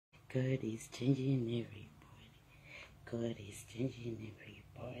God is changing everybody. God is changing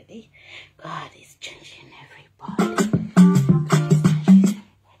everybody. God is changing everybody. God is changing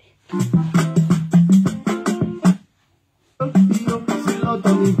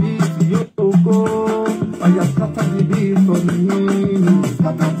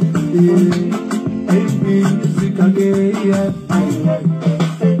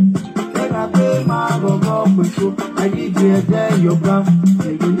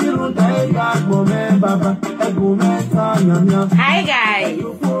Hi guys.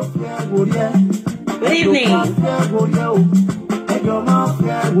 Good evening.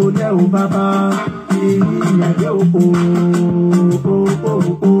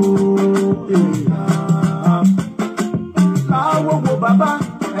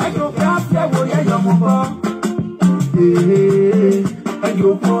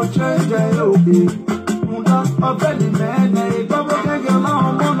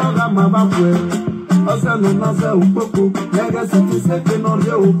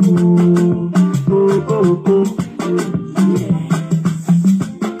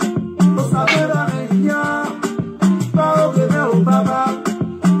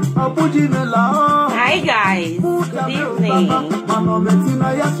 Hi guys, good evening.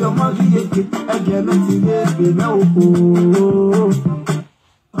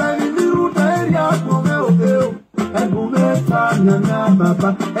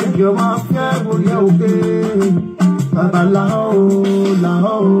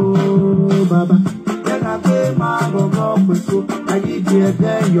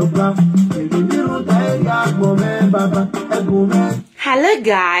 Hello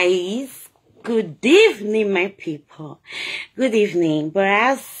guys, good evening my people. Good evening. But I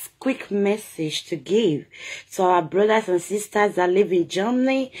have a quick message to give to our brothers and sisters that live in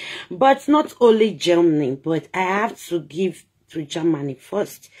Germany, but not only Germany, but I have to give to Germany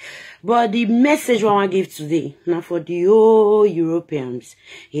first. But the message I want to give today now for the whole Europeans,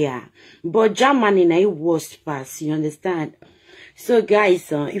 yeah, but Germany now worst pass, you understand? So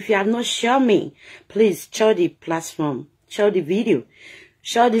guys, if you have not shared me, please share the platform, share the video,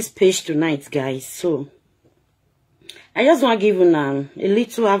 share this page tonight guys. So I just want to give you a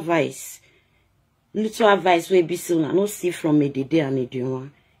little advice where be soon I don't see from a day and a day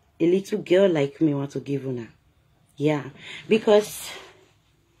one. A little girl like me want to give you now. Yeah, because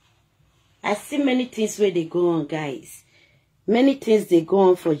I see many things where they go on, guys. Many things they go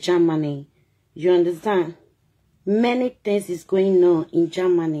on for Germany. You understand? Many things is going on in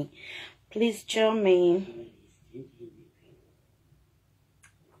Germany. Please join me.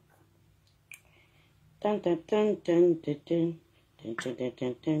 Dun, dun, dun, dun, dun, dun. Dun, dun, dun,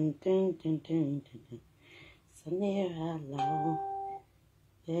 dun, dun, dun, dun, dun, dun. So near hello.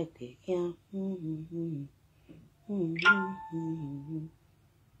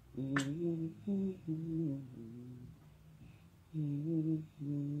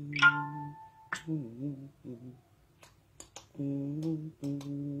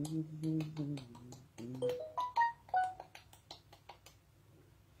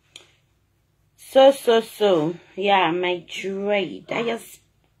 So, yeah, my dread. I just,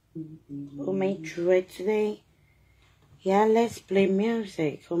 oh, my dread today. Yeah, let's play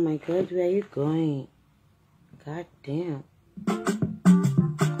music. Oh my God, where are you going? God damn.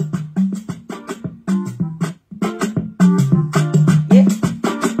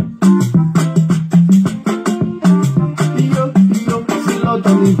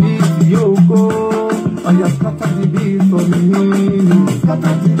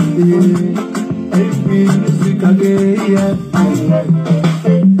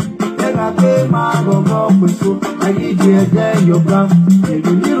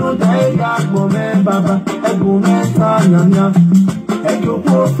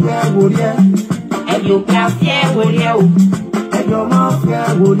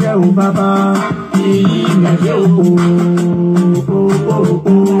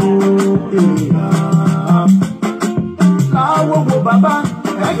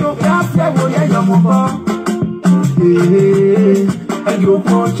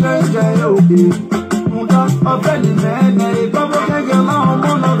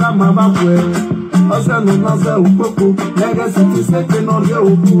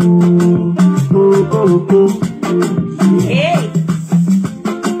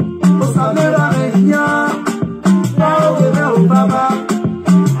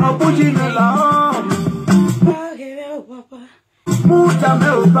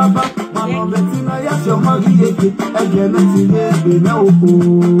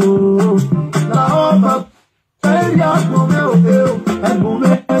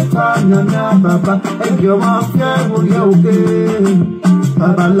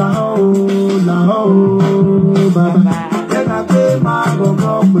 Baba lao, Baba. Ega pe ma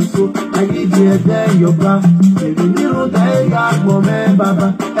gogo peso, agi je de yoga. Ebi niru de ya gbome Baba,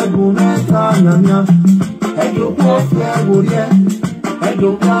 egu meta nyanya. Ego po fie gorie, ego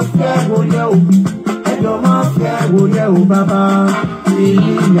po fie gorie o, ego ma fie gorie o Baba.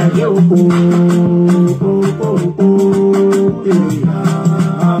 Iyi nyage o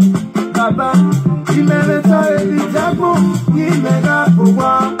Baba, imeveta ebijago, imega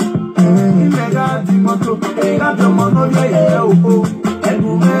powa, imega dimoto, ega domono ye oko,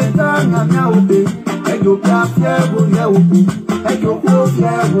 egu meta nyanya obe, ego kafie gorie oku, ego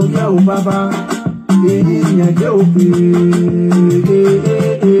kofie gorie o Baba, iyi nyage obe,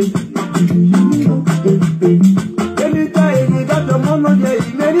 Elita ega domono ye,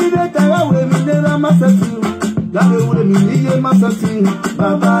 imeride tawe minera masasi. Gawe ule miniye masati,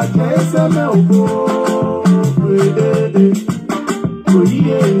 Baba kese me obo.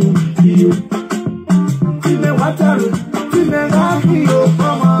 Oye, iyo. Time wataru, time gaki yo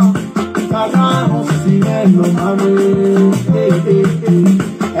kama. Kaga usime no mame.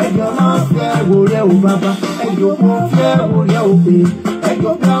 Ejo ma fie wole o Baba. Ejo ko fie wole o be.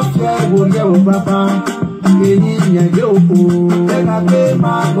 Ejo ka fie wole o Baba. Eyi nyege opo. Ega pe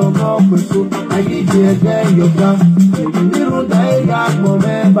ma gogo peso. Agi je de yoga. Ebi niru de ya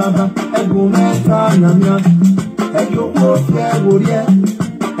gbome Baba. Egu meta nyamya. Ego ko fie gorie.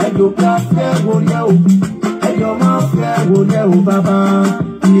 Ego ka fie gorie o. Ego ma fie gorie o Baba.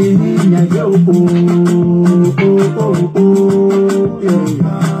 Eyi nyege opo.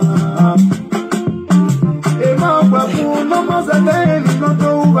 Ema babu no mo zade ni no to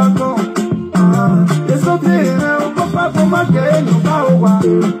ubako. Eso te o papa como que no va o wa.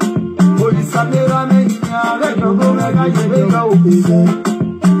 Olisamera menya re no go mega yebe ga o pise.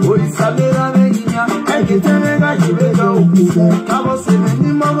 Olisamera menya e ke te mega yebe ga o pise. Kabo se me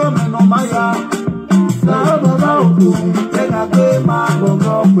ni mo go me no maya. Sa baba o pise. Tenga ke ma go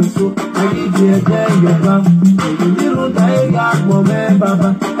go peso. Agi je yoga. Ni ru dai ya mo me Baba.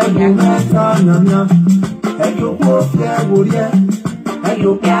 E go meta nyanya. E go ko fie gorie.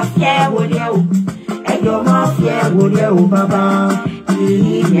 Ego ka fie wole o, ego ma fie wole o Baba.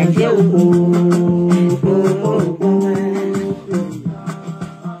 Iyi nyege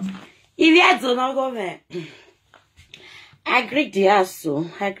If you do not go there, I greet the asso.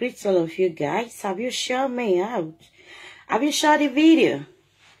 I greet all of you guys. Have you shared me out? Have you shared the video?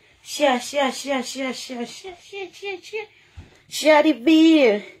 Share. Share the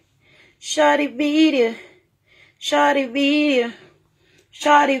video. Share the video. Share the video.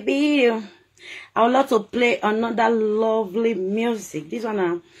 Share the video. I would love to play another lovely music. This one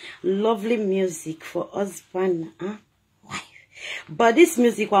are lovely music for husband and wife. But this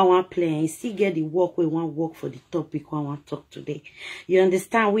music I want to play, and still get the work we want to work for the topic I want to talk today. You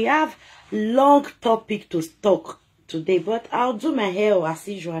understand? We have long topic to talk today, but I'll do my hair as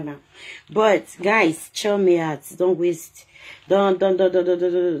usual now. But guys, chill me out. Don't waste. Don't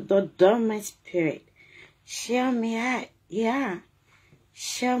my spirit. Chill me out. Yeah.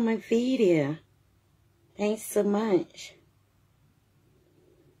 Share my video. Thanks so much.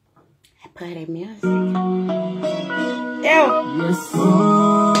 I put the music. Ew. Yes.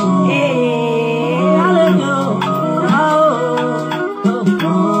 Hey.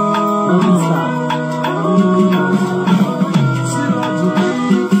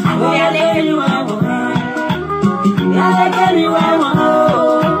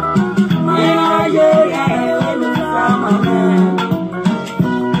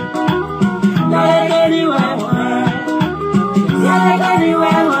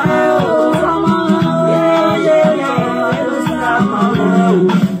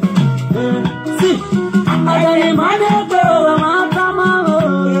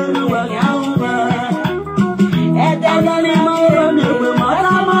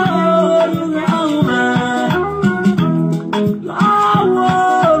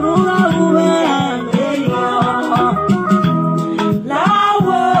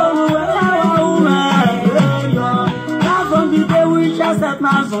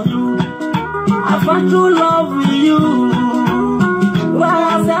 To love you. Well,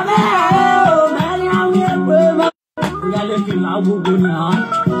 I said, oh, man, I'm here, we are looking at Google now.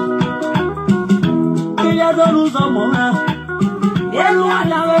 We are the lose of moment. Yeah, you are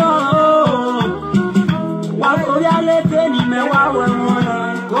now. What we are letting him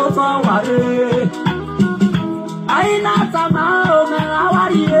go forward. I not a man, how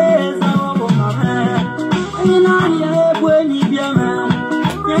are you? I'm not here when you be a man.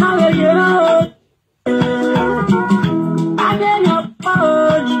 You know.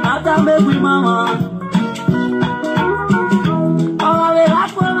 Mama. Oh,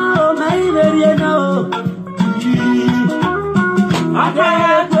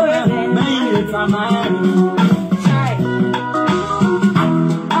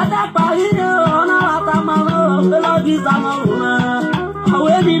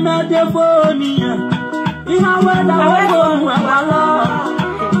 Baby, not the phone. In a way that I won't have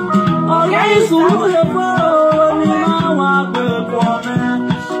oh, yes, who the phone? In our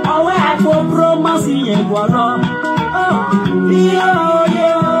woman. Oh, I will promise you. Oh, yo.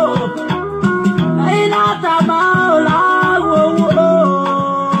 Ain't not about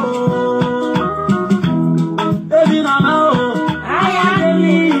baby, no, I am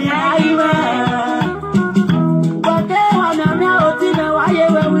me, but they want to know why you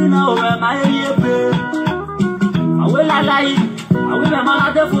know my year. I will lie, I will have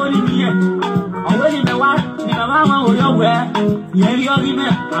another 40 years. I will in the one, in the mama will know where. Yeah, you're me,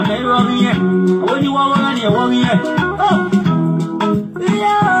 I'm very wrong here. I will you want any one year. Oh,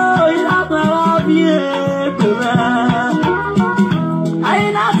 yeah, you're not my I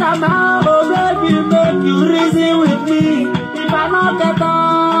not about baby, make you reason with me. If I not get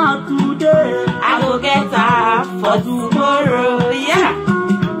out today, I will get up for tomorrow. Yeah.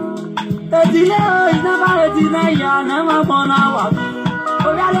 The delay is never a delay, never born out.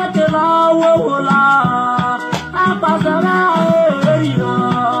 Oh, I let the law, I pass away.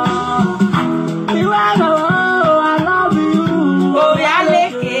 You are the I love you. Oh, yeah,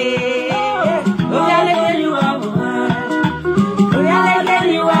 like it. Oh, yeah, like you are. Oh, yeah, like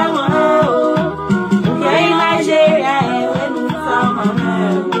you are. Okay, Nigeria, when you saw my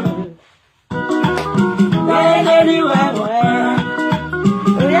man. Yeah, like you are.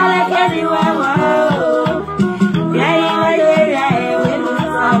 Oh, yeah, like you are. Yeah, Nigeria, when you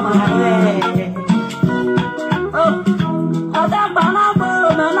saw my man. Oh, that banana,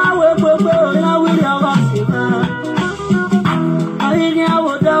 and I will go, and I will have you. I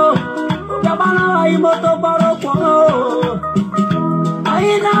never know. The banana, I must borrow. I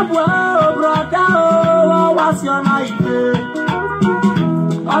never brought out what's your name.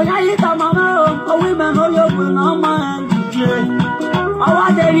 Oh, I hit a mama, a women, oh, you will not mind. Oh,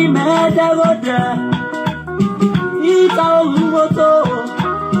 what they made, they go there. It's all who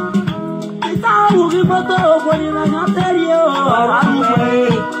when you not tell you, I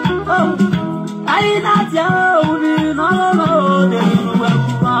not you, no,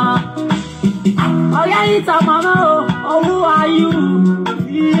 oh, yeah, it's a mama, oh, who are you?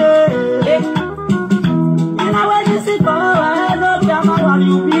 Yeah, and I went to sit, I love you,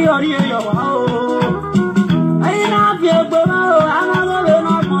 you be or you, I love you, but I'm not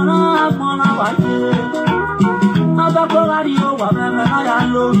gonna watch you. Not a radio, I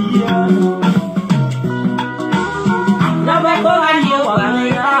love you. Never go on your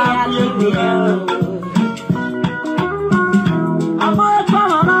way. I'm a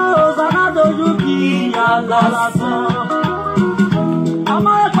commoner, another Yuki, I'm a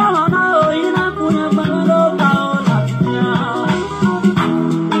commoner, in a Puna,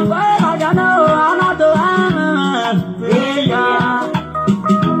 well, I don't know, another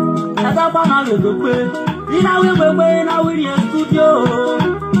as a banana, in our way, in our studio.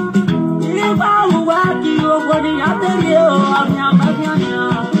 If I will work you over the atelier, I'm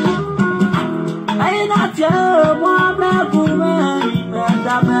not your one woman,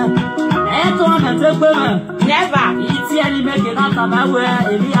 and one and take women. Never, it's any making out of my way,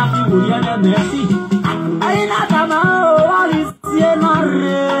 and we have to go and mercy. I not a man, what is here not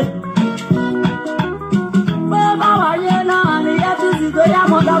red? Well, I am the episode, I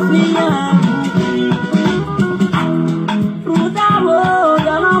want to be.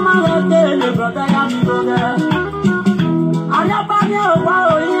 Brother, I'm brother. I am Pamio, wow,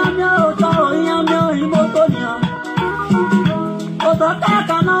 I am Motonia. Otaka,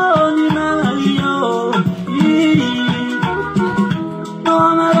 ni Mario. No,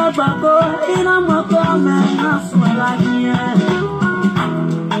 I'm a babo, in a motor, man, I swear I am.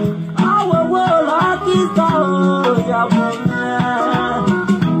 Our world, I kiss the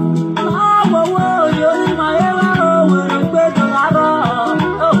our world, you're in my ever, we're a better.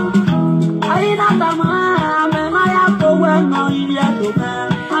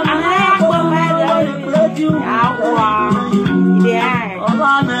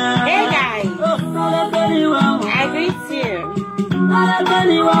 Hey guys, I greet you.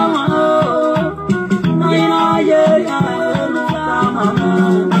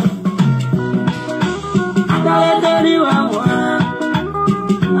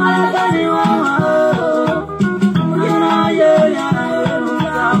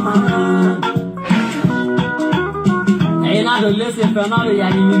 Listen, Fernando, ya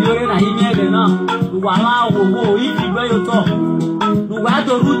ni milioni na hii ebe na wala wo ifi gbe yo to nuwa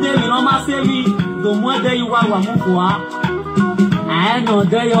to rute mi no ma se mi do mo de yi wa mu ko a no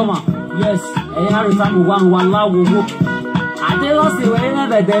de yo ma yes e ya ri ta mu wa wala wo ade lo se we na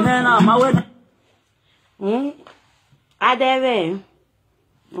be de na ma we adebe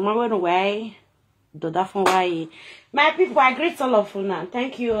Mama went away. My people, I greet all of you now.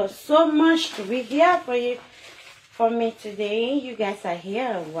 Thank you so much to be here for me today. You guys are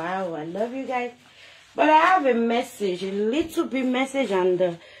here. Wow, I love you guys. But I have a message, a little bit message and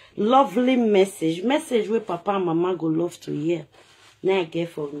a lovely message. Message where Papa and Mama go love to hear. Now I get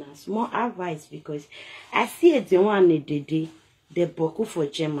for now. Small advice because I see it the one day they boku for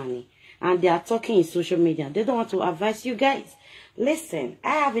Germany and they are talking in social media. They don't want to advise you guys. Listen,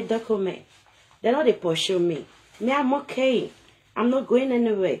 I have a document. They're not they pursue me. Me, I'm okay. I'm not going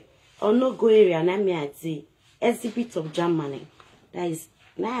anywhere. Or not go area and I'm at the exhibit of Germany. That is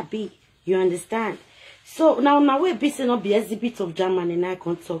now be. You understand? So now we're busy not the exhibit of Germany and I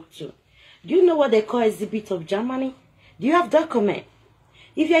can talk to. Do you know what they call exhibit of Germany? Do you have document?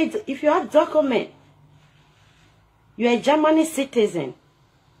 If you have document, you're a Germany citizen.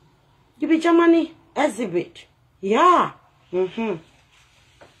 You be Germany exhibit. Yeah.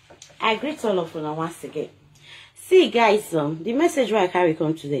 I greet all of you now once again. See guys, the message where I carry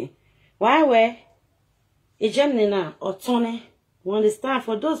come today. Why were a Germany now or Tony? You understand?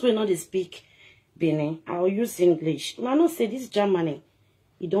 For those who not speak Benin, I'll use English. I don't say this Germany.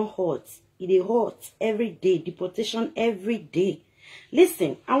 It don't hurt. It hurt every day. Deportation every day.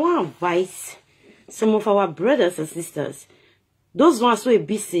 Listen, I want to advise some of our brothers and sisters. Those ones who are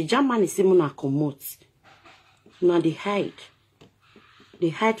busy, Germany say muna comot. Now they hide. They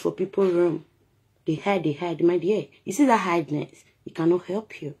hide for people's room. They hide, my dear. You see that hideness? It cannot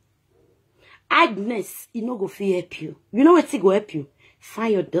help you. Hideness, it no go help you. You know what it go help you?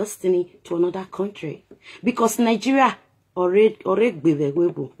 Find your destiny to another country. Because Nigeria already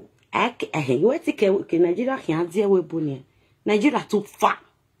webo. Nigeria can't deal with Nigeria too far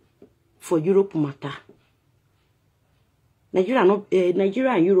for Europe matter. Nigeria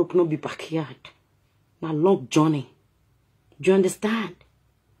and Europe no be backyard. Now long journey. Do you understand?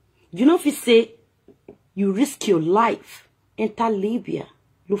 You know if you say you risk your life, enter Libya,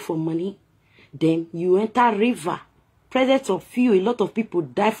 look for money, then you enter river. Presence of you, a lot of people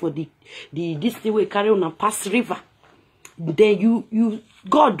die for this thing we carry on and pass river. Then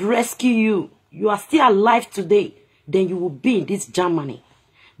God rescue you. You are still alive today. Then you will be in this Germany,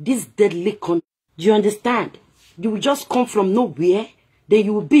 this deadly country. Do you understand? You will just come from nowhere. Then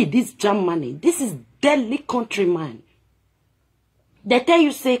you will be in this Germany. This is deadly country, man. They tell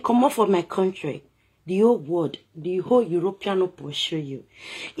you, say, come off of my country. The whole world, the whole European will pursue you.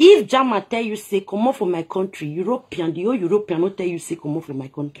 If German tell you, say, come off of my country, the whole European will tell you, say, come off of my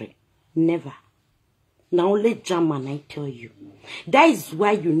country. Never. Now only German, I tell you. That is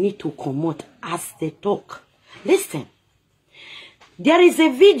why you need to come out as they talk. Listen. There is a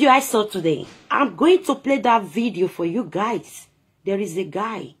video I saw today. I'm going to play that video for you guys. There is a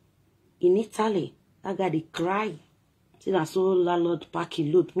guy in Italy. That guy, they cry. See, that's all landlord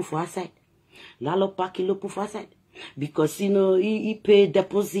packing load put for outside. Landlord packing load put for outside. Because, you know, he pay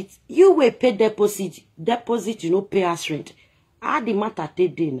deposit. You will pay deposit. Deposit, you know, pay as rent. How the matter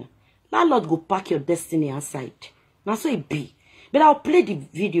take dinner? Landlord go pack your destiny outside. Now, so it be. But I'll play the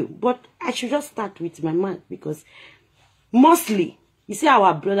video. But I should just start with my man. Because mostly, you see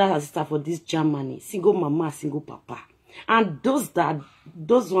our brothers and sisters for this Germany. Single mama, single papa. And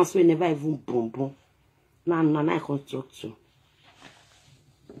those ones will never even boom. Now I can talk to.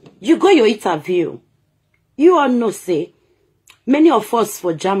 You go your interview. You all know, say, many of us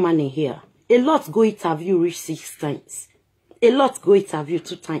for Germany here, a lot go interview reach 6 times. A lot go interview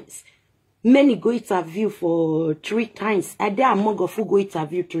 2 times. Many go interview for 3 times. Are there among of who go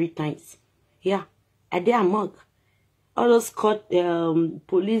interview 3 times? Yeah. Are there among? All those court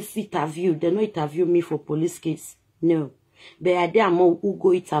police interview, they don't interview me for police case. No. But are there among who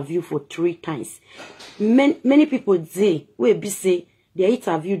go interview for 3 times? Many people say, we be say, their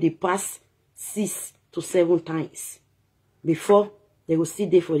interview they pass 6 to 7 times before they will sit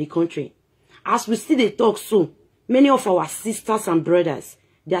there for the country. As we see they talk so, many of our sisters and brothers,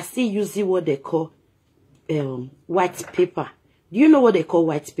 they are still using what they call white paper. Do you know what they call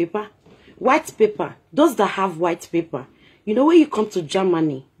white paper? White paper, those that have white paper, you know when you come to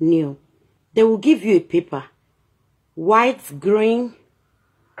Germany, new, they will give you a paper. White, green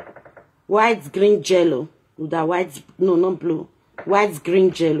jello. That white, no, not blue. White,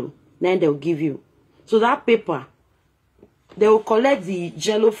 green jello. Then they'll give you. So that paper, they will collect the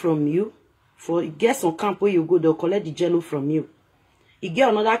jello from you. For get some camp where you go, they'll collect the jello from you. You get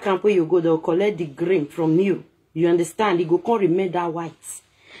another camp where you go, they'll collect the green from you. You understand? You go can't remain that white.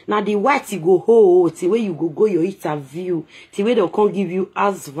 Now the white you go hold, the way you go your interview, the way they'll can't give you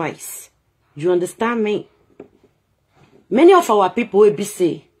advice. You understand me? Many of our people will be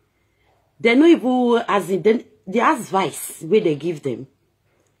say, they know even as in the advice where they give them.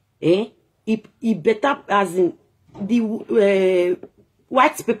 It better, as in, the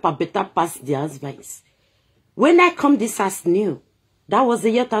white paper better pass the advice. When I come this as new, that was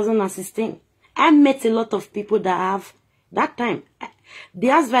the year 2016. I met a lot of people that have, that time, the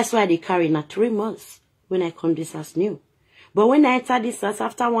advice why they carry na 3 months when I come this as new. But when I enter this as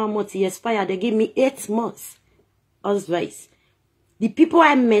after 1 month, it expired, they give me 8 months advice. The people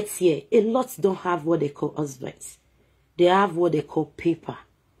I met here, a lot don't have what they call advice. They have what they call paper.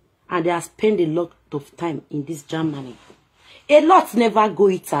 And they have spent a lot of time in this Germany. A lot never go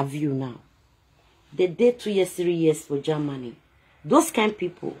interview now. They did 2 years, 3 years for Germany. Those kind of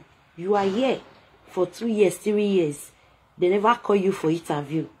people, you are here for 2 years, 3 years. They never call you for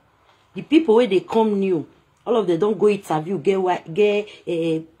interview. The people where they come new, all of them don't go interview,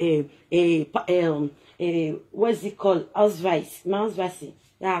 what's it called? Ausweis. My Ausweis.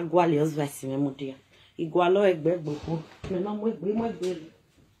 Yeah, Guali Ausweis, my mother. Igualo Egbe.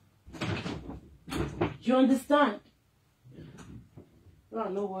 You understand? Oh,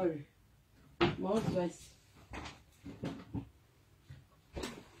 no worry. My Ausweis.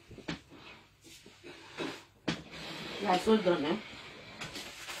 Yeah, it's all done, eh?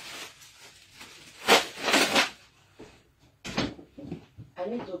 I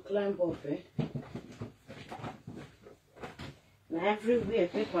need to climb up, eh? Now everywhere,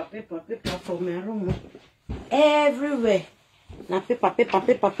 paper for my room. Everywhere. Now paper.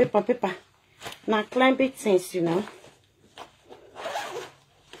 Now climb it things, you know.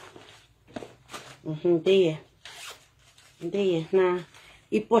 There. Now,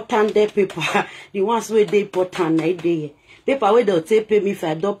 important day paper. The ones where they important, there. Paper where they'll take me if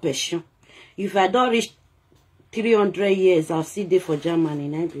I don't pension. If I don't reach 300 years, I'll see there for Germany.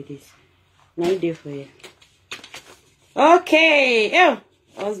 9 days. 9 days for you. Okay.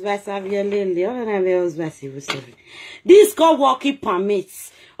 Avielele. This called working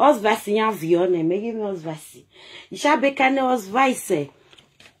permits. Avione. Make me Osvasi. You shall be kind of Osvasi.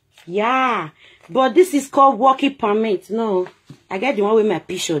 Yeah. But this is called working permit. No. I get the one with my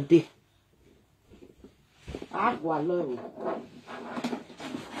picture there. I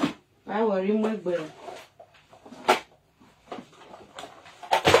worry my brother.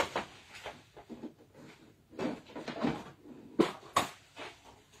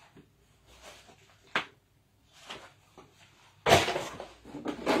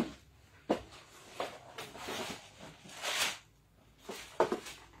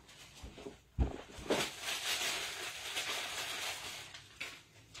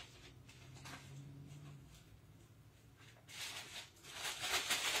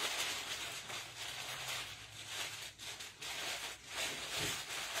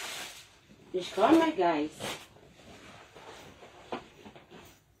 Just call my guys.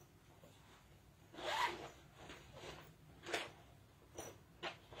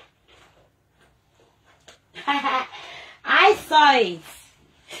 I saw it.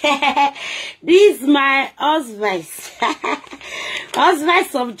 This is my Ausweis.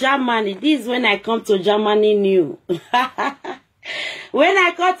 Ausweis of Germany. This is when I come to Germany new. When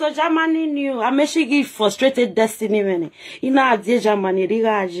I got to Germany new, I'm actually frustrated destiny man. You know, at Germany,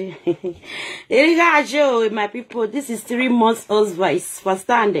 my people, this is 3 months Ausweis.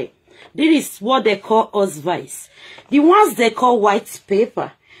 Understand it? This is what they call Ausweis. The ones they call white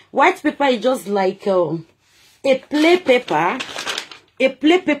paper. White paper is just like a play paper. A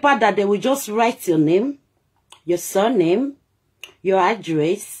play paper that they will just write your name, your surname, your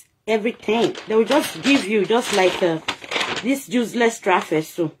address, everything. They will just give you just like this useless traffic.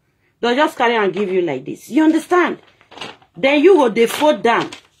 So they'll just carry and give you like this. You understand? Then you go they fold down.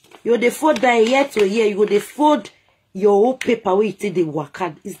 You go they fold down year to year. You go they fold your whole paper where you take the work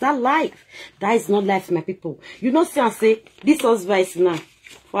out. Is that life? That is not life, my people. You know, see and say this Ausweis now.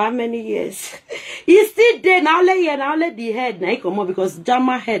 For how many years? He's still there. Now let here, now let the head now come on because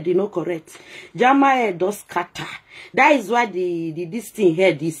Jama head, you know, correct. Jama head does scatter. That is why this thing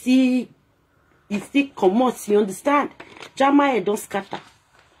head, you see, it still come out, you understand? Jama head don't scatter.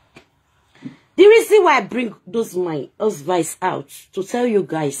 The reason why I bring those my Ausweis out to tell you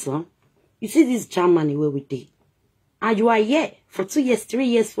guys, huh? You see this Germany where we did. And you are here for 2 years, 3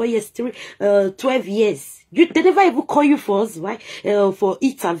 years, 4 years, 12 years. They never even call you for Ausweis, for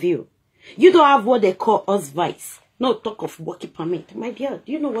interview. You don't have what they call Ausweis. No talk of working permit. My dear,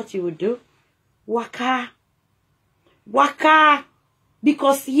 do you know what you would do? Waka. Waka.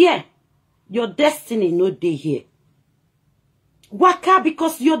 Because here, your destiny no day here. Waka,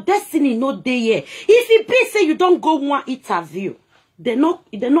 because your destiny no day here. If it be say you don't go one interview, they not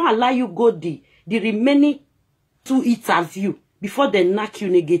allow you go the remaining 2 interview before they knock you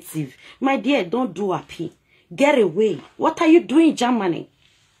negative. My dear, don't do happy. Get away. What are you doing in Germany?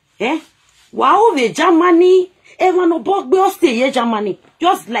 Eh? Wow, the Germany. Everyone about go stay here, Germany.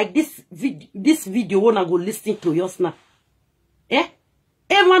 Just like this video, wanna go listen to yours now. Eh?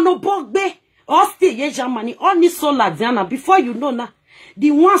 Everyone about be or stay here, Germany. Only solar Diana. Before you know now, the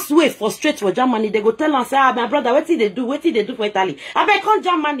ones who frustrate for Germany, they go tell and say, ah, my brother, what did they do? What did they do for Italy? I beg come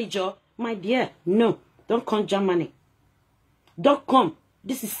Germany, Joe. My dear, no, don't come Germany. Don't come.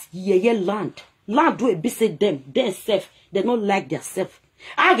 This is ye land. Land where be say them self. They don't like their self.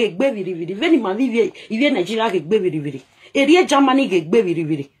 I get baby viri. Very man vive Nigeria get baby viri. Area Germany get baby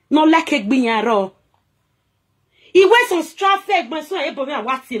viri. No like it being raw. He went on traffic, but so I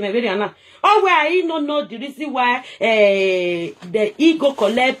what's him very ana. Oh, where I don't know the reason why the ego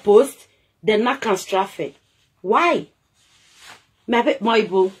collect post the knock on traffic. Why? My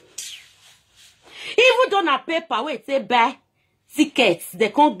boo. Even don't a paper wait say buy tickets, they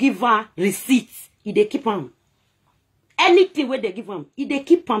can't give her receipts. They keep on. Anything where they give him, they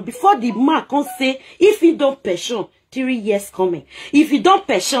keep on before the man can say if he don't pension 3 years coming. If he don't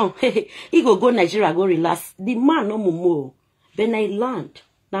pension, he go Nigeria go relax. The man no more. Then I land.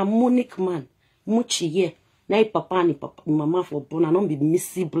 Na Monique man, muchi ye. Na papa ni mama for born and don't be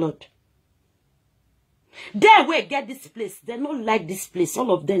missy blood. They will get this place. They don't like this place.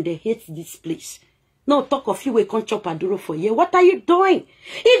 All of them they hate this place. No talk of you we can't chop a duro for you. What are you doing?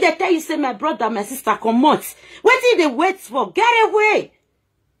 If they tell you say my brother, my sister come out, what did they wait for? Get away.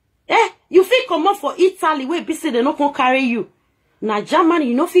 Eh? You feel come out for Italy where be say they not gonna carry you. Now Germany,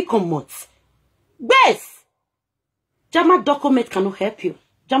 you know feel come out. Best. German document cannot help you.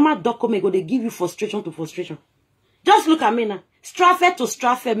 German document go they give you frustration to frustration. Just look at me now. Straffer to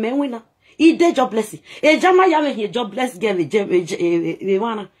straffer, men winner. He de jobless. A Jama yame he jobless girl we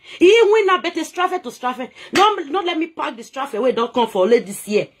wanna. He win a better straffer to straffer. No let me pack the straffer away. Don't come for only this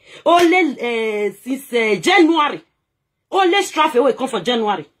year. Only since January. Only straffer away come for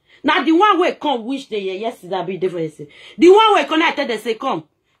January. Now the one way come wish the year yesterday be different. The one way connected they say come.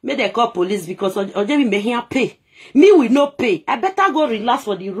 May they call police because or they may here pay. Me will not pay. I better go relax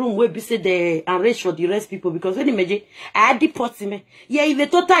for the room where be say they arrange for the rest people because when imagine I deport me. Yeah, if the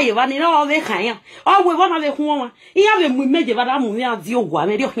total you want it all we can. Oh, we want to one. Here we made the vada movie and the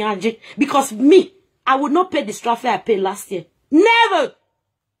ogwa because me I would not pay the straffer I paid last year. Never.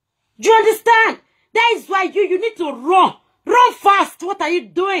 Do you understand? That is why you need to run. Run fast. What are you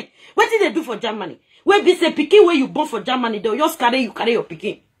doing? What did they do for Germany? Where be say picking where you born for Germany, they'll just carry your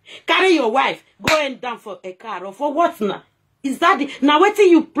picking. Carry your wife, going down for a car or for what now? Is that the now what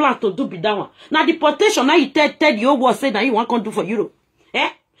you plan to do be that one? Now deportation, now you tell your world say that you want to do for Europe. Eh?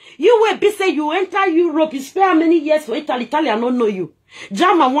 You will be say you enter Europe, you spend how many years for Italy, Italian don't know you.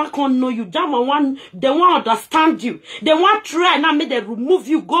 German one can't know you, German one they want understand you. They want try now make them remove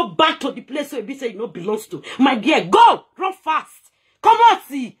you, go back to the place where be say you know belongs to. My dear, go, run fast. Come on,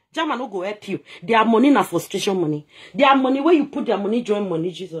 see. German no go help you. Their money na frustration money. Their money where you put their money, join money,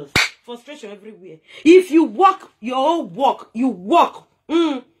 Jesus. Frustration everywhere. If you walk, your whole walk, you walk.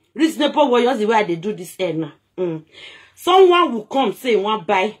 Reasonable warriors the way they do this now. Someone will come say want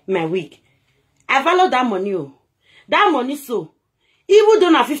buy my wig. I value that money. Oh. That money so. Even though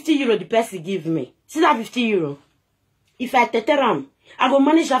na 50 euro the person give me. See that 50 euro. If I teteram, I go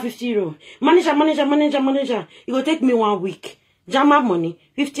manage that 50 euro. Manager. It will take me 1 week. Jama money,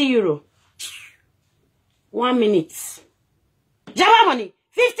 50 euro. 1 minute. Jama money,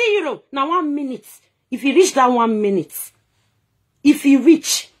 50 euro. Now 1 minute. If you reach that 1 minute, if you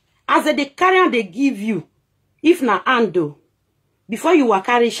reach, as they carry and they give you, if na ando, before you were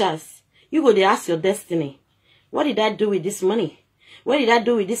carry shares, you go to ask your destiny. What did I do with this money? What did I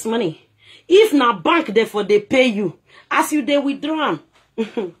do with this money? If na bank, therefore they pay you. As you they withdraw,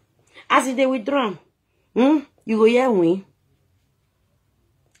 as you they withdraw, you go here win.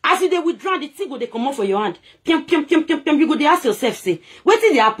 As they withdraw, the thing go they come off for your hand. Pium. You go they ask yourself, say, what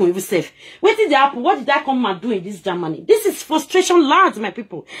did happen with yourself? What did happen? What did I come and do in this Germany? This is frustration lands, my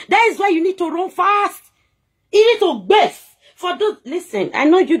people. That is why you need to run fast. You need to best. For those, listen, I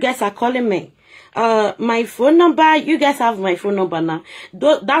know you guys are calling me. My phone number, you guys have my phone number now.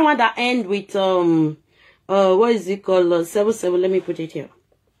 That one that end with, what is it called? 77, let me put it here.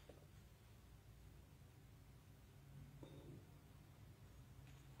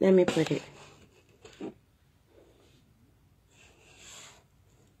 Let me put it.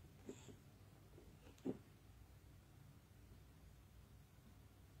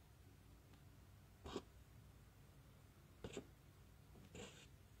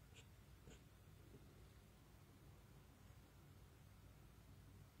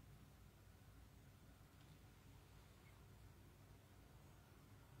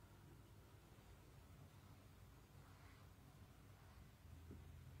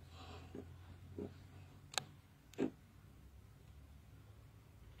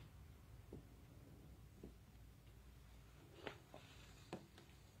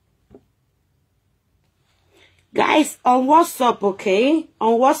 Guys, on WhatsApp, okay?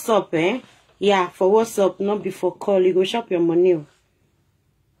 On WhatsApp, eh? Yeah, for WhatsApp, not before call. You go shop your money.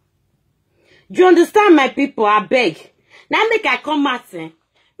 Do you understand, my people? I beg. Now make I come out, eh?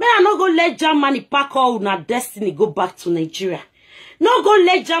 May I not go let Germany pack all na destiny go back to Nigeria. No go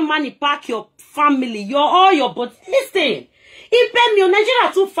let Germany pack your family, all your but listen.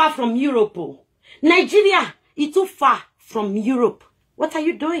 Nigeria too far from Europe. Nigeria is too far from Europe. What are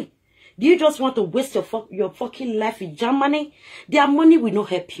you doing? Do you just want to waste your fucking life in Germany? Their money will not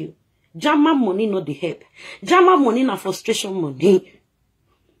help you. German money not the help. German money na frustration money.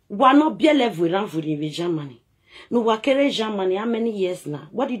 We not be level with Germany. No, we carry Germany how many years now?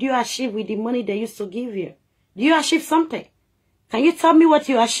 What did you achieve with the money they used to give you? Do you achieve something? Can you tell me what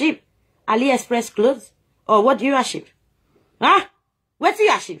you achieve? AliExpress clothes? Or what do you achieve? Huh? What do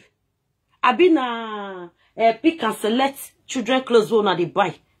you achieve? I been pick and select children clothes when they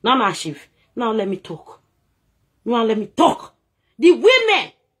buy. Now I achieve. Now let me talk. Now let me talk. The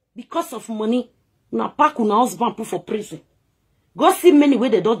women, because of money, now pack una husband put for prison. Go see many where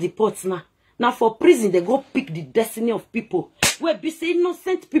they don't deport now. Now for prison, they go pick the destiny of people. Where be say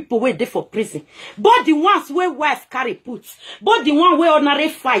innocent people where they for prison. But the ones where wife carry puts. But the one where honorary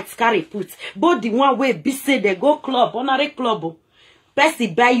fights carry puts. But the one where be say they go club, honorary club.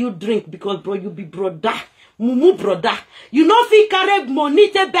 Person buy you drink because bro you be brother. Mumu brother. You know if he carry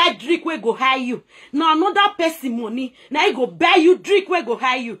money to buy drink where go hire you. Now another person money. Now he go buy you drink where go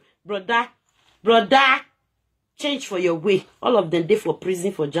hire you. Brother. Change for your way. All of them, they for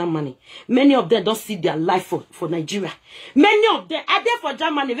prison for Germany. Many of them don't see their life for Nigeria. Many of them are there for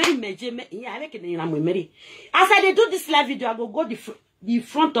Germany. Very major. Yeah, as I do this live video, I go the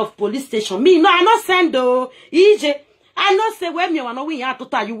front of police station. Me, no, I not send though. I not say when me wanna win ya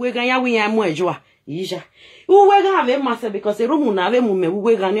total you we ganya win ya moejoa. Ija. We gonna have a master because the room na have mume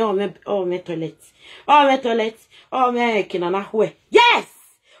we ganya me toilet. Oh me kinana hwe. Yes.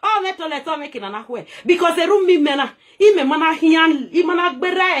 Oh, me toilet, oh, making an ahwe. Because the room me mena, mana hian, imana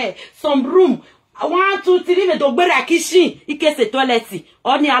bere, some room. 1, 2, 3, me do bere kitchen, ike se toilet,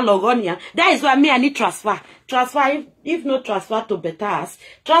 onia logonia. That is why me I need transfer. Transfer, if no transfer to better house,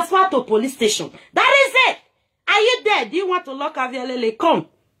 transfer to police station. That is it. Are you there? Do you want to lock Avielele? Come.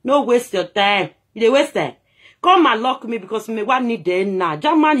 No waste your time. You dey waste time. Come and lock me because me want need them now.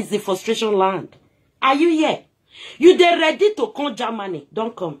 Germany is a frustration land. Are you here? You they ready to come Germany?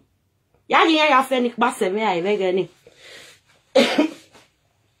 Don't come. Ya fe ni pa se me ai vegani.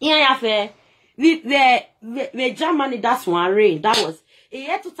 Ya fe the Germany that's one reign. That was in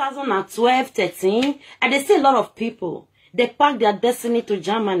year 2012, 13, and they see a lot of people. They pack their destiny to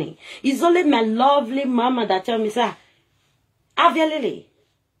Germany. It's only my lovely mama that tell me, sir, Avielele,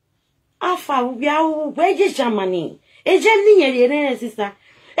 Alpha, where is Germany? Is Germany, sister?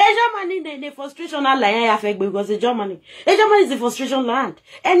 Germany, the frustration land because Germany is a frustration land.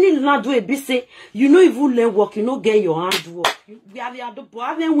 Any land do a bit say, you know, if you learn work, you know, get your hand work. We have the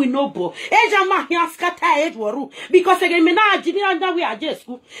boy, then we know, boy. Germany, you scatter it, because again, me now, Jimmy, we are just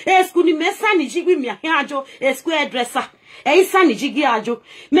school. School, the messani, jiggy me a hajo, a square dresser. Sunny jiggy ajo.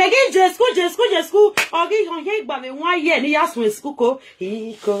 Megin just school, or give on here, but 1 year, he asked me school,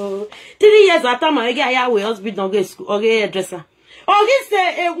 he go 3 years at time, I get our husband, don't get school, or get a dresser. Oh, he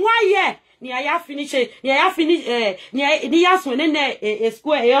say 1 year. Niya finish. Niya swing a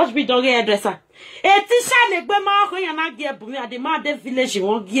square. He also be dog hairdresser. Teacher ne gbe ma ko yan na gear bumi ade ma de village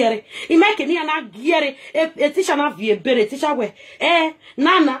won gear. He make ni na gear. Teacher na vie bere teacher we.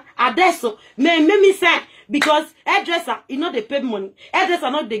 Nana adesso me say because hairdresser you know they pay money.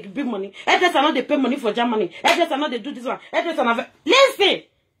 Hairdresser not they give money. Hairdresser not they pay money for Germany. Hairdresser not they do this one. Hairdresser not listen.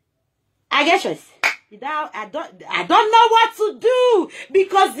 I get choice. I don't know what to do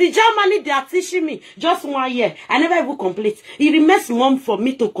because the Germany they are teaching me just 1 year. I never even complete. It remains long for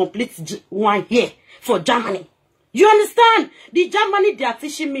me to complete 1 year for Germany. You understand? The Germany they are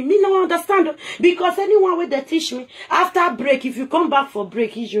teaching me no understand because anyone where they teach me after break, if you come back for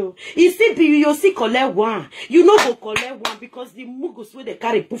break, you see collect one. You know go collect one because the mugus where they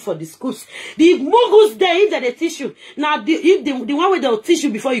carry put for the schools. The mugus there if they teach you. Now the one where they will teach you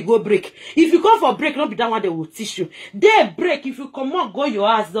before you go break. If you come for break, not be that one they will teach you. They break if you come out go your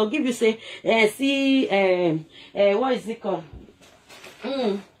ass. They'll give you say what is it called?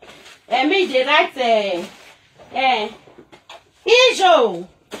 Me they write Ijo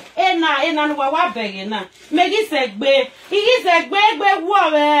ena no wa bege na megi segbe igi segbe wo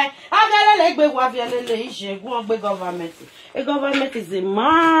Avielele gbe wo Avielele ise wo gbe government. A government is a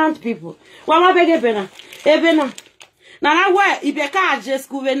mad people. Wa ma bege be na ebe na where ibeka aje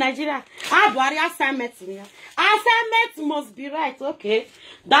school in Nigeria. Abuari assignment must be right. Okay,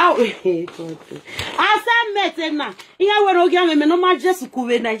 That way. As I met now, here we are going to no just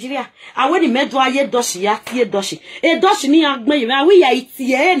kuwe Nigeria. I want to make doye doshi ya tie doshi. E doshi ni agme you we ya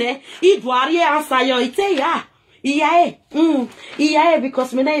itie ne. Idwari answer yo ite ya. Iya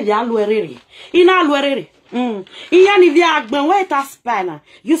because me na ivya alwerere. Ina alwerere. Iya ni vya agbe wait a spy na.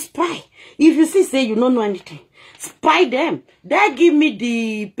 You spy. If you see say you don't know anything, spy them. They give me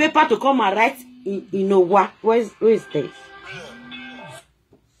the paper to come and write in Owa. Who is this?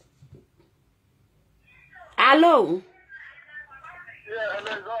 Hello. Yeah,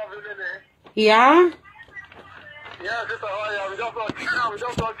 hello, Avielele. Yeah. Yeah, sister, how are you? I'm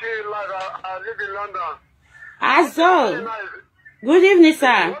just watching live. I live in London. Azo. Good evening, sir.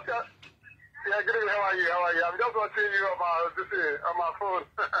 Yeah, good evening. How are you? I'm just watching you on my phone.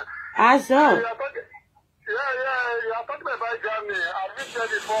 Azo. You are talking about Germany. I've lived there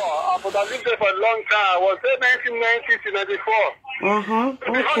before, but I've lived there for a long time. I was there 1990 to 94.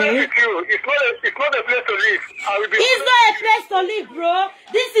 Okay. It's not a place to live. It's not a place to live, bro.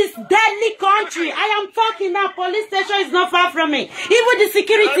 This is deadly country. I am talking now. Police station is not far from me. Even the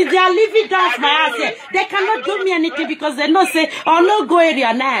security, they are living down my house here. They cannot do me anything because they know say, oh no, go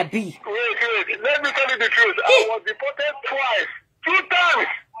area now be. Wait. Let me tell you the truth. I was deported twice. 2 times.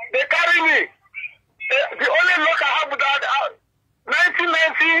 They carry me. The only luck I have with that,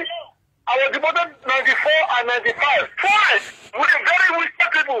 1990, I was deported 94 and 95. Twice! With very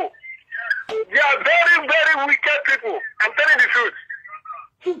wicked people. They are very, very wicked people. I'm telling the truth.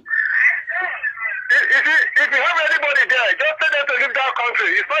 If you have anybody there, just tell them to leave that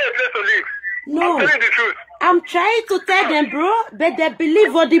country. It's not a place to live. No. I'm telling the truth. I'm trying to tell them, bro, but they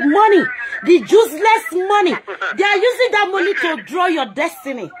believe for the money, the useless money. They are using that money to draw your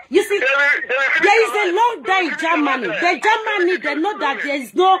destiny. You see, there is a long day in Germany. The Germany, they know that there is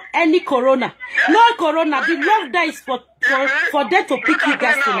no any corona. No corona. The long day is for them to pick you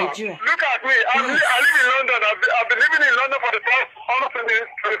guys to Nigeria. Look at me. I live in London. I've been living in London for the past almost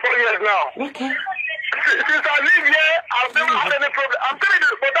 24 years now. Okay. Since I live here, I've never had any problem. I'm telling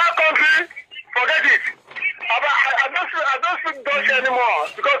you, but that country, forget it. I don't speak Dutch anymore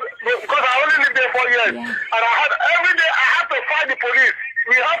because I only lived there 4 years. Yeah. And every day I have to fight the police.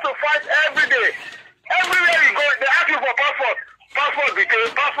 We have to fight every day. Everywhere you go, they ask you for passport. Passport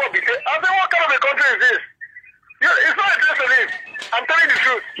details. I say, what kind of a country is this? It's not a place to live. I'm telling the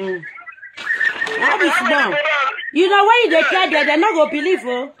truth. That is wrong. You know when you declare that they're not gonna believe,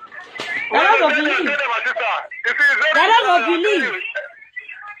 oh. They're not gonna believe. They're not gonna believe.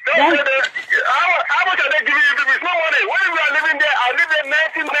 How much are they giving you people? It's no money. When we are living there, I lived there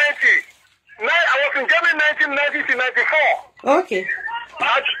 1990. I was in Germany 1990 to 94. Okay.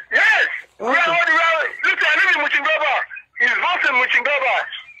 Yes. Okay. Listen, I live in Muchingaba. It's both in Muchingaba.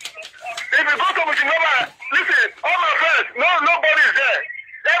 If you go to Muchingaba, listen, all my friends, nobody is there.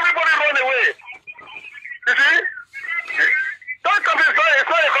 Everybody run away. You see? That country is not a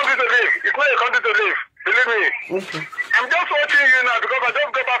country to live. It's not a country to live. Believe me. Okay. I'm just watching you now because I just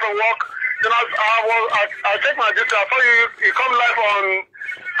got back from work. Then I check my distance. I saw you come live on,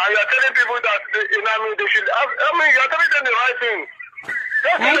 and you're telling people that they should. You're telling them the right thing.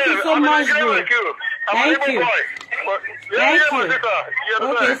 Thank you so much, bro. Thank you. Thank you.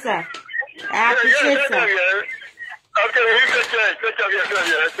 Okay, sir. I appreciate it. Okay, you take care.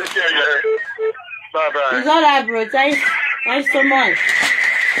 Take care. Bye. It's all right, bro. Thanks so much.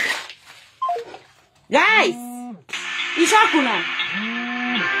 Guys, Ishakuna.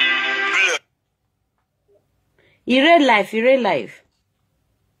 Real life.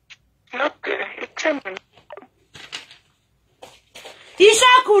 Okay, tell me.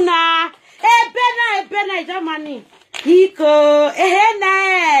 Ishakuna. Ebena, Germany. Iko,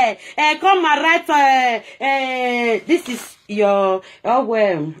 come and write, this is your,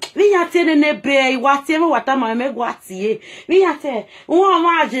 we are telling a bay, whatever, what am I make what ye? We are telling,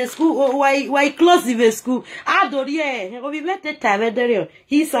 one school, why close the school. I don't, we met the time there.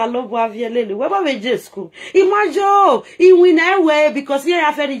 He's a logo of Avielele. What about just school? Imagine, he win away because we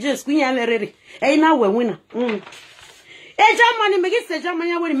have very just school, and ready. Ain't now we winner. Germany, make it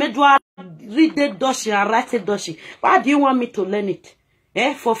Germany when me do read the doshi and write the doshi. Why do you want me to learn it?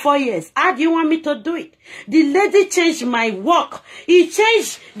 For 4 years. How do you want me to do it? The lady changed my work. He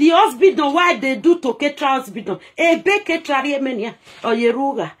changed the hospital. Why they do to ketra hospital? Be ketra riemenia or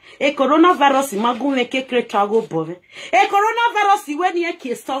yeruga. Coronavirus magume ke ketra go bove. Coronavirus when ye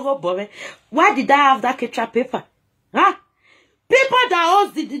kistogo bove. Why did I have that ketra paper? Huh? People that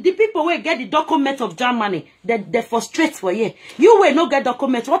owns the people will get the document of Germany, they frustrate for you. You will not get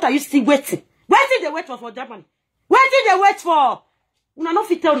documents. What are you still waiting? Where did they wait for Germany? Where did they wait for? You know, not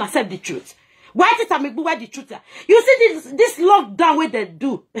fit tell yourself the truth. Why did I make where the truth? You see this lockdown where they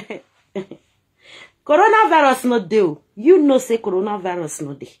do. Coronavirus not there. You know say coronavirus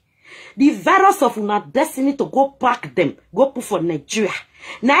not there. The virus of una destiny to go pack them, go put for Nigeria.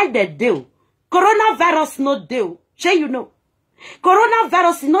 Now they do. Coronavirus not there. Sure you know.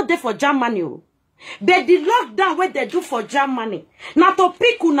 Coronavirus is not there for Germany. But the lockdown where they do for Germany. Now to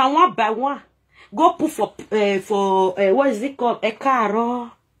pick una one by one. Go put for what is it called? A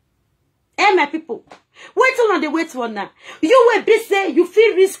car. Hey my people. Wait till on the wait for now. You will be say you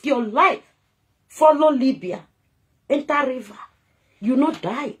feel risk your life. Follow Libya. Enter river. You not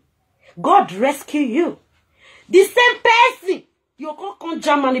die. God rescue you. The same person. You can't come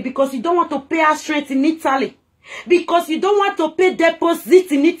Germany because you don't want to pay house rent in Italy. Because you don't want to pay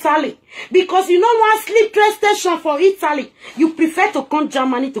deposit in Italy. Because you don't want sleep train station for Italy. You prefer to come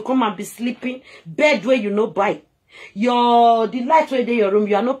Germany to come and be sleeping. Bed where you no buy. The light where they your room,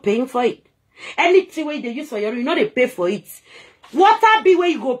 you are not paying for it. Anything where they use for your room, you know they pay for it. Water bill where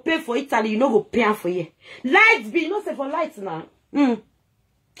you go pay for Italy, you know go pay for you. Lights bill, you know say for lights now.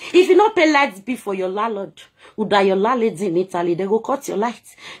 If you not pay lights bill for your landlord, or that your landlady in Italy, they go cut your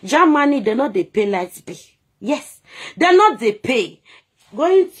lights. Germany, they not they pay lights bill. Yes, they're not they pay.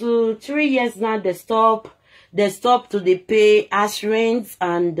 Going to 3 years now, they stop to they pay house rents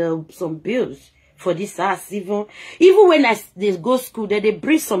and some bills for this house. Even when they go school, they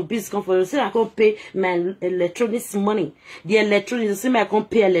bring some bills come for you. Say I can't pay my electronics money. The electronics, say I can't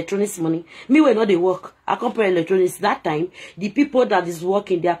pay electronics money. Me when not they work, I can't pay electronics. That time, the people that is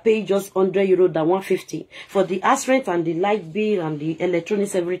working, they are paying just €100 than 150 for the house rent and the light bill and the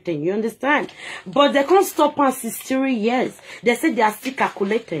electronics, everything. You understand? But they can't stop on 63 years. They say they are still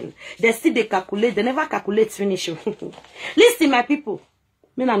calculating. They calculate. They never calculate finish. Listen, my people.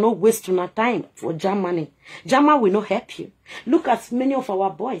 Me na no waste no time for Germany. Germany will not help you. Look at many of our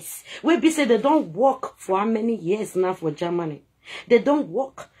boys. We be say they don't work for how many years now for Germany. They don't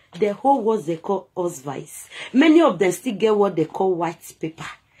work. The whole what they call Ausweis. Many of them still get what they call white paper.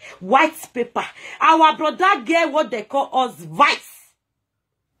 White paper. Our brother get what they call Ausweis.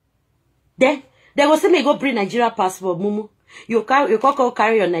 Then they go say me go bring Nigeria passport, mumu. You can't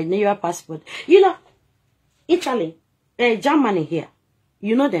carry your Nigeria passport. You know, Italy, Germany here.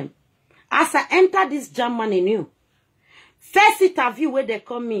 You know them. As I enter this Germany new, first interview where they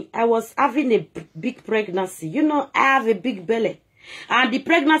call me, I was having a big pregnancy. You know, I have a big belly. And the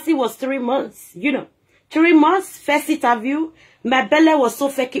pregnancy was 3 months. You know, 3 months, first interview, my belly was so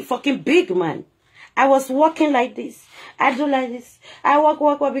fucking big, man. I was walking like this. I do like this. I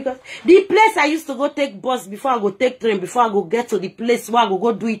walk, because the place I used to go take bus before I go take train, before I go get to the place where I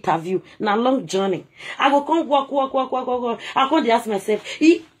go do interview. Now long journey. I go come walk. I can't ask myself,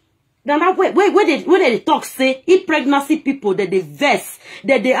 now where they talk say, pregnancy people that they vex,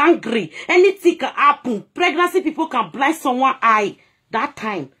 that they angry, anything can happen. Pregnancy people can blind someone eye. That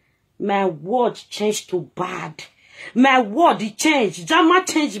time, my word changed to bad. My word, it changed. Germany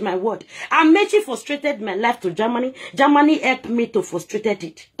changed my word. I made you frustrated my life to Germany. Germany helped me to frustrate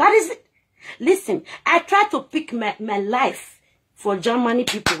it. That is it. Listen, I try to pick my life for Germany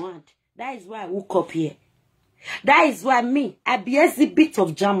people want. That is why I woke up here. That is why me, I be exhibit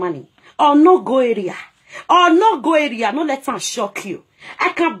of Germany. Or no go area. Or no go area. No let them shock you. I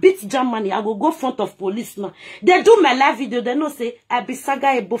can beat Germany. I go front of police now. They do my live video. They know say I be Saga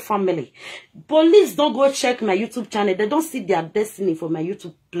Ebo family. Police don't go check my YouTube channel. They don't see their destiny for my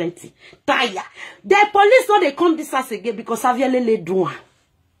YouTube plenty. Tire. The police know they come this house again because Avielele do one.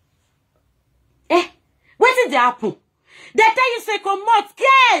 What did they happen? They tell you say come out,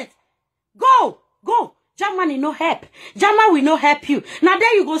 kids. Go. Germany no help. Germany will not help you. Now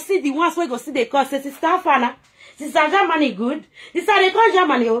there you go see the ones where go see the cause. Say Sister Fana. Sister Germany good. Sister they call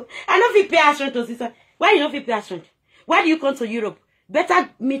Germany. Oh. I know if you pay assurance to sister. Why you don't pay assurance? Why do you come to Europe? Better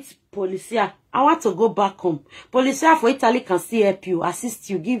meet Policia. I want to go back home. Policia for Italy can still help you, assist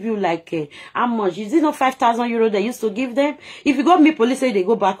you, give you like how much? Is it not 5,000 euros they used to give them? If you go meet Policia, they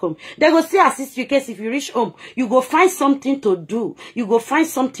go back home. They go still assist you in case if you reach home, you go find something to do. You go find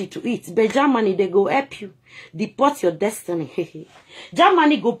something to eat. But Germany, they go help you. Deport your destiny.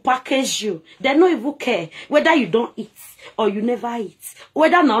 Germany go package you. They don't even care whether you don't eat or you never eat.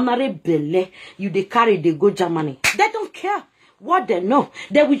 Whether na honorary belle you they carry, they go Germany. They don't care. What they know,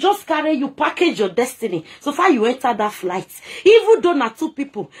 they will just carry you, package your destiny. So far you enter that flight. Even though not 2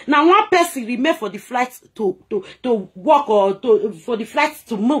 people, now 1 person remain for the flight to walk or for the flight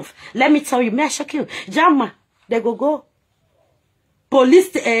to move. Let me tell you, may I shock you? Jama, they go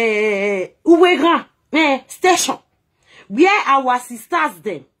police Uwegan station where our sisters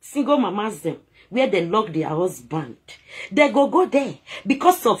them, single mamas them, where they lock their husband. They go there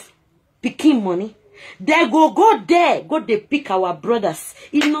because of picking money. They go there, go they pick our brothers,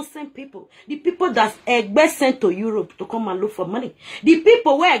 innocent people, the people that's best sent to Europe to come and look for money. The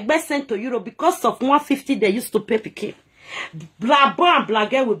people were best sent to Europe because of 150 they used to pay picking. Blah boy and blah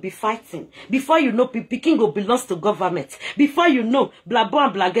girl will be fighting. Before you know, picking go belongs to government. Before you know, blah boy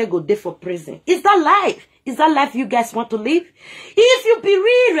and blah girl go there for prison. Is that life? Is that life you guys want to live? If you be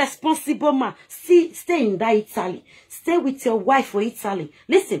really responsible, man, stay in that Italy. Stay with your wife for Italy.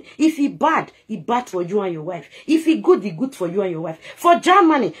 Listen, if he bad for you and your wife. If he good for you and your wife. For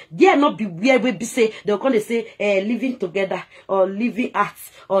Germany, there not be where we be say, they're going to say, living together, or living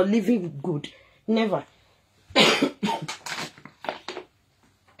arts, or living good. Never.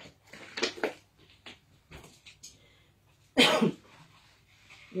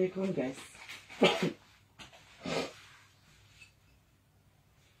 Here you come, guys.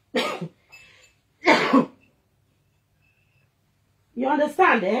 You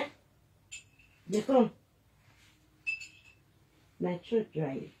understand, eh? You come. My truth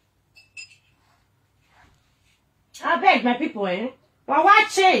drive. I beg my people, eh? But what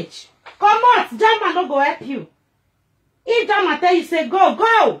change? Come on, German don't go help you. If German tell you, say, go,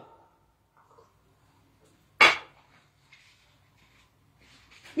 go.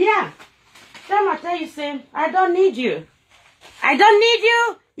 Yeah. German tell you, say, I don't need you. I don't need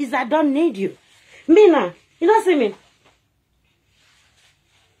you. Is I don't need you. Me now, you don't see me.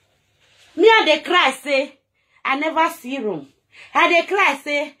 Me I dey cry, say, I never see room. I dey cry,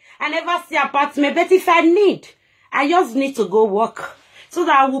 say, I never see apartment. But if I need, I just need to go work. So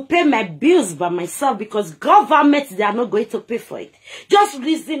that I will pay my bills by myself, because government, they are not going to pay for it. Just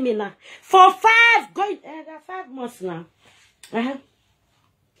reason me now. For 5 months now. 5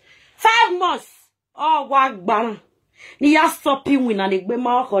 months. Oh, what bang. Ni ya stopping win and igbe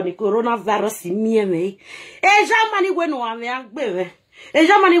ma oko ni coronavirus mi me. E Germany we no ame agbe we. E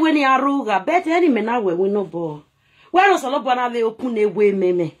Germany we ni aruga bet any me na we no bo. Where was all na we open a way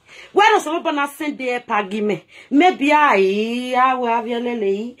me. Where was all na send the pagi me. Maybe I will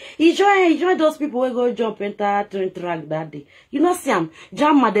Avielele. Enjoy those people who go jump enter track that day. You know Sam,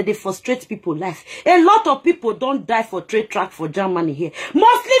 Germany they frustrate people life. A lot of people don't die for trade track for Germany here.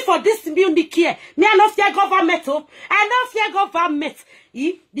 Mostly for this music here. Me I not fear government. Oh. I not fear government.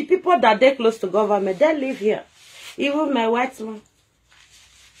 The people that they close to government, they live here. Even my white man.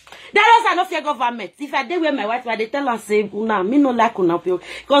 That was not fear government. If I did with my white man, they tell us say, "Una, me no like una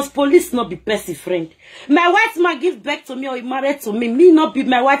because police not be person friend." My white man give back to me or he married to me. Me not be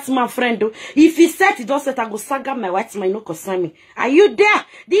my white man friend. Though. If he said he don't say I go saga my white man, no concern me. Are you there?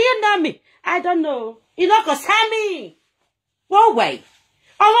 Do you know me? I don't know. You know concern me. What way?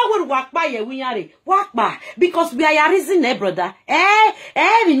 Oh, we walk by ye, we are walk by because we are reason, brother.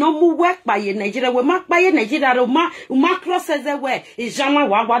 We no more work by ye Nigeria. We mark by ye Nigeria. We cross as a way. Is Jama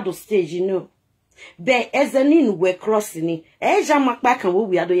Wagwado stage, you know. But as an in we crossing it. Jama back and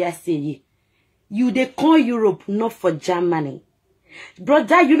we are do ya say you they call Europe not for Germany,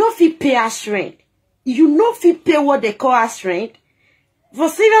 brother. You know if you pay us rent. You know if you pay what they call us rent. For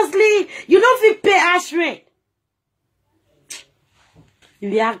seriously, you know if you pay us rent.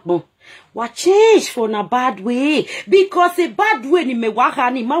 What change for a bad way? Because a bad way ni me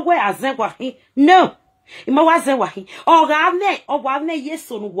wahani ma we azen wahi. No. Ima wazen wahi. Or yes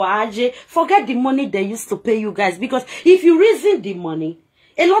on waje. Forget the money they used to pay you guys. Because if you reason the money,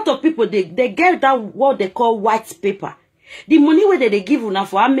 a lot of people they get that what they call white paper. The money where they give you now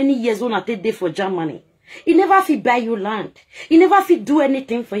for how many years on a take for Germany. He never fit buy you land. He never fit do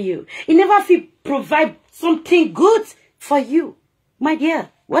anything for you. He never fit provide something good for you. My dear,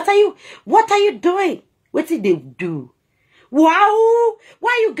 what are you doing? What did they do? Wow!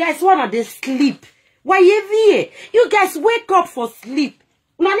 Why you guys wanna they sleep? Why you You guys wake up for sleep.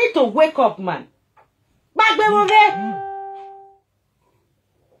 I need to wake up, man. Back over.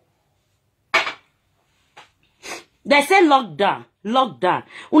 They say lockdown. Lockdown.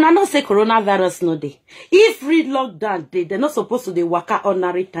 Una no say coronavirus no day. If read lockdown day, they're not supposed to they work out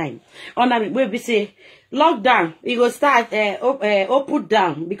ordinary time. Ordinary where we say lockdown, we go start put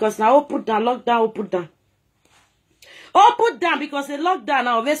down because now put down lockdown put down. Put down because the lockdown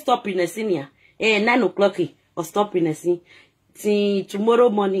now always stop in the senior. 9 o'clock or stop in the scene. See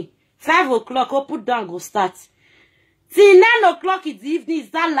tomorrow morning. 5 o'clock put down go start. See 9 o'clock in the evening is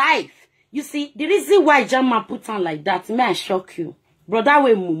that life. You see, the reason why German put on like that, may I shock you.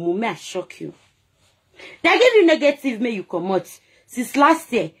 Brother, may I shock you. They give you negative, may you come out. Since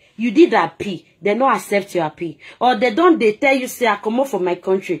last year, you did appeal. They don't accept your appeal. Or they tell you, say, I come out from my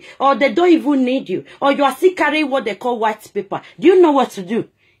country. Or they don't even need you. Or you are still carrying what they call white paper. Do you know what to do?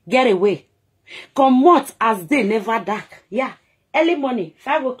 Get away. Come out as they never dark. Yeah. Early morning,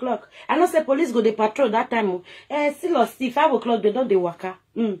 5 o'clock. I know say police go dey patrol that time. Still or still, 5 o'clock, they don't dey waka.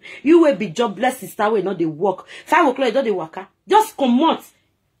 You will be jobless sister, will not dey work. 5 o'clock, you don't dey waka. Just come out.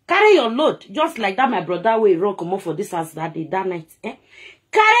 Carry your load. Just like that, my brother will run come out for this house that day, that night.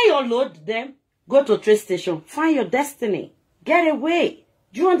 Carry your load, then go to a train station. Find your destiny. Get away.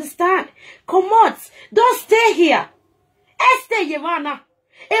 Do you understand? Come out. Don't stay here. Stay, Ivana.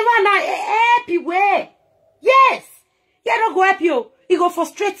 Ivana, help you way. Yes. Yeah, don't go help you. He go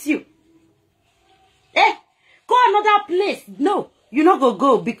frustrate you. Go another place. No, you not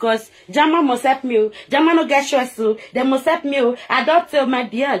go because Jama must help me. Jama no get stress. They must help me. I don't tell my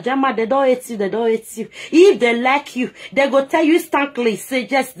dear Jama, they don't hate you. They don't hate you. If they like you, they go tell you instantly. Say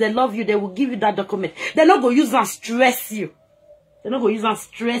yes, they love you. They will give you that document. They not go use and stress you. They're not going to use and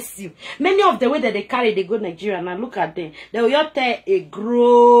stress you. Many of the way that they carry, they go Nigeria. Now look at them. They will just tell a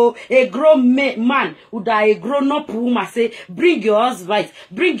grown man who die a grown up woman say, bring your husband,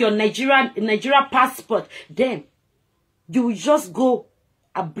 bring your Nigeria passport. Then you will just go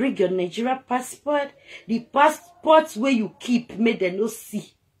and bring your Nigeria passport. The passports where you keep, may they no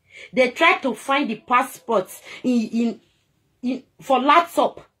see. They try to find the passports for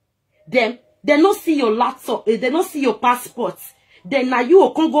laptop. Then they don't see your laptop. They don't see your passports. Then now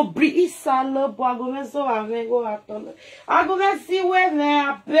you can go breathe. I go see where they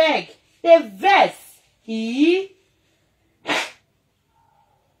are beg. The vest. He.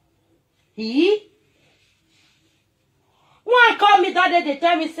 One call me that day, they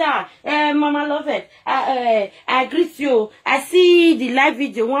tell me, sir, Mama love it. I greet you. I see the live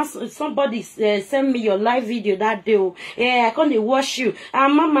video. Once somebody send me your live video that day. I can't wash you.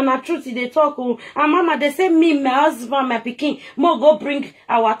 And Mama, na truth they talk. And Mama, they say me, my husband, my pikin, mo go bring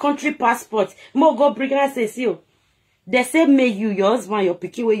our country passport. Mo go bring. I say, see you. They say me, you, your husband, your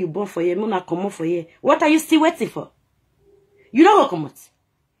pikin, where you born for you. Mo na come for you. What are you still waiting for? You don't go come out.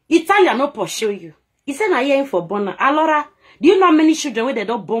 Italian no pursue you. He said, I hear for born. Alora, do you know how many children where they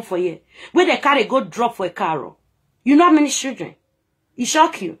don't born for you? Where they carry go drop for a car? You know how many children? It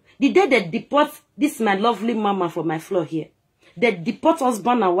shock you. The day they deport this my lovely mama for my floor here. They deport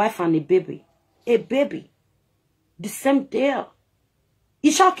husband and wife and a baby. A baby. The same day.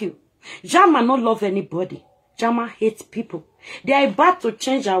 It shock you. Jama no love anybody. Jama hates people. They are about to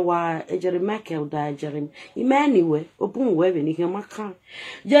change our Jeremiah. Anyway, open web in here.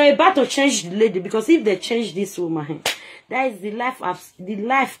 They are about to change the lady because if they change this woman, that is the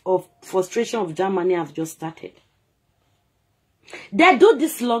life of frustration of Germany have just started. They do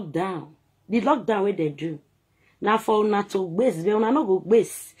this lockdown. The lockdown where they do. Now for una to base, they una no go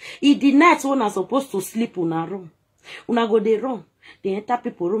base. It the night when are supposed to sleep una room. Una go the room. They enter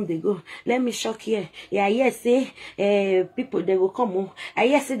people room, they go, let me shock here. Yeah, yes, say, people, they will come on. I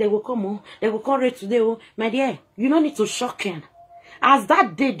yes, say they will come on. They will come right today. Oh, my dear, you don't need to shock him. As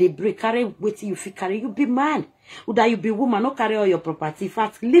that day they break, carry wait you feel carry, you be man. Would that you be woman, not carry all your property. In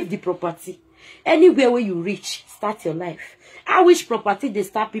fact, leave the property. Anywhere where you reach, start your life. I wish property they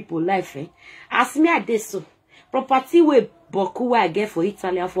start people life, eh? As me I did so. Property where Boku where I get for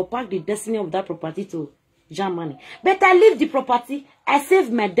Italy, I for pack the destiny of that property to Germany. But I leave the property. I save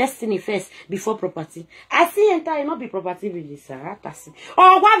my destiny first before property. I see entire not be property with this.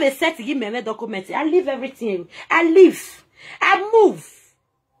 Or why they said to give me a document. I leave everything. I leave. I move.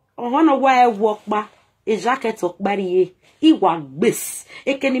 On one of why I walk back. A jacket of barrier. He was base.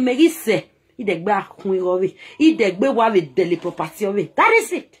 It can make it say. He the back away. He the be with daily property away. That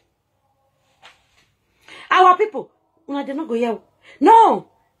is it. Our people. No, they not go here. No.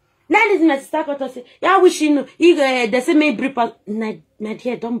 Now this my sister got to say, yeah, wish you know, they say me bring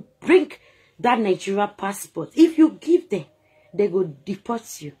Nadia, don't bring that Nigeria passport. If you give them, they go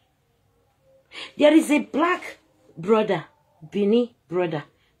deport you. There is a black brother, Bini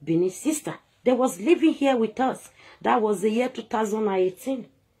sister. They was living here with us. That was the year 2018.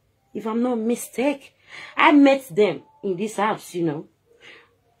 If I'm not mistaken. I met them in this house, you know.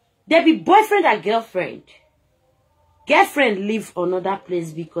 They be boyfriend and girlfriend. Girlfriend live another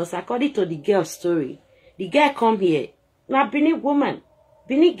place because according to the girl's story, the girl come here. Now Bini woman,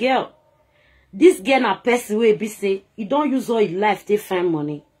 Bini girl. This girl na person wey be say, he don't use all his life to find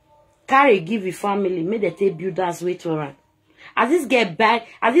money. Carry give his family, make they take build house wait for her. As this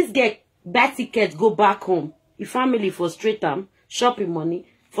girl buy ticket go back home, his family frustrate him, shopping money,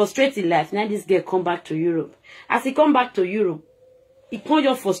 frustrate his life. Now this girl come back to Europe. As he come back to Europe, he can't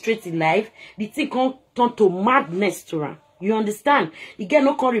just frustrate his life. The thing can't turn to madness to her. You understand? The girl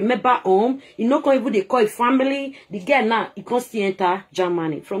no can remember home. He no can even they call it family. The girl now, he can't still enter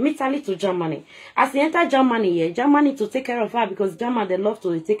Germany. From Italy to Germany. As he enter Germany, yeah, Germany to take care of her because Germany, they love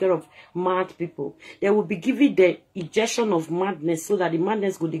to take care of mad people. They will be giving the injection of madness so that the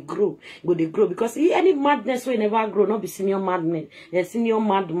madness go they grow. Because any madness will never grow, not be senior madness. Senior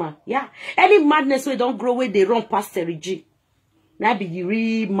madman. Yeah. Any madness will don't grow where they run past the regime. That be the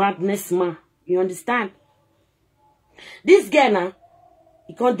real madness man. You understand? This girl now,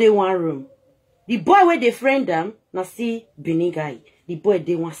 he can't do one room. The boy where they friend them, now see Benin guy. The boy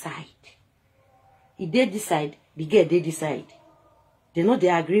they one side. He did decide, the girl they decide. They know they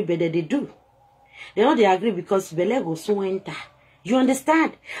agree, but they do. They know they agree because Bele go so enter. You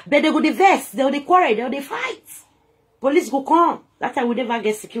understand? But they go the vest, they go the quarrel, they go the fight. Police go come. That's why we never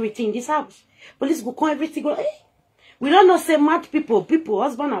get security in this house. Police go come, everything go, hey. We don't know say mad people,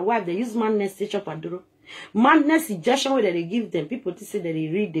 husband and wife, they use madness to chop and do. Madness injection where they give them. People to say that they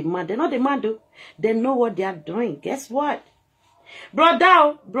read the mad. They're not the mad though. They know what they are doing. Guess what?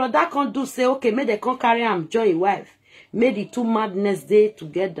 Brother can't do say, okay, may they can't carry him, joy wife. May the two madness day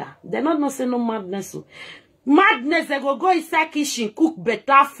together. They're not say no madness. So. Madness, they go inside kitchen, cook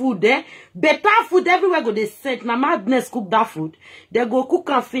better food, eh? Better food everywhere go they set. Now madness cook that food. They go cook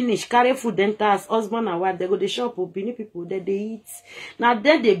and finish, carry food enters, husband and wife, they go the shop, opinion people that they eat. Now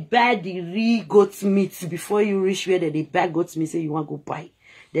then they buy the real goat meat before you reach where they buy goat meat, say you want to go buy.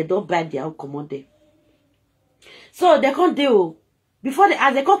 They don't buy their own commodity. So they can't do before they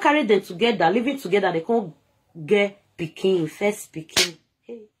as they can't carry them together, living together, they can't get picking, first picking.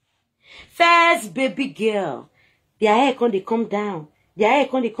 First baby girl, their hair can they come down. Their hair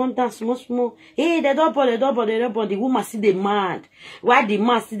can they come down small. Hey, they don't born. The woman see the mad. Why the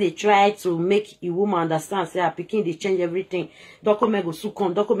man see they try to make a woman understand? Say, I'm picking, they change everything. Document go soon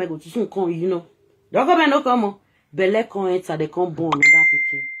come, document go soon come, you know. Document no come. Belle can enter, they come born another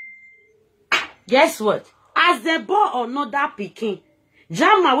picking. Guess what? As they born another picking,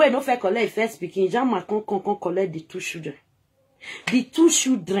 Jama wey no fair collect first picking. Jama can collect the two children. The two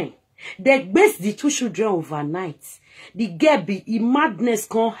children. They base the two children overnight. The girl be madness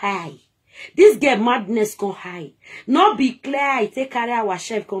con high. This girl madness con high. Not be clear. I take carry our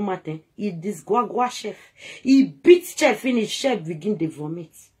chef come matin. He disgwagwa chef. He beat chef finish. Chef begin the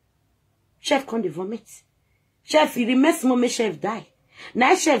vomit. Chef con the vomit. Chef he remains moment chef die.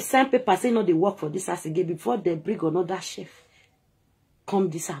 Now chef sign paper say no they work for this house again before they bring another chef.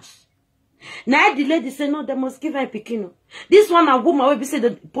 Come this house. Now the lady say no, they must give her a picking. This one a woman will be say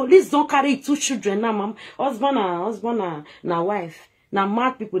the police don't carry two children now, ma'am. Husband and wife. Now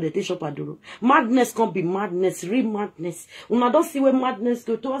mad people they take up adoro. Madness can't be madness, real madness. Una don't see where madness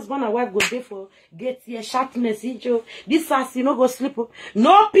go to husband and wife go there for get here sharpness. This house you know go sleep.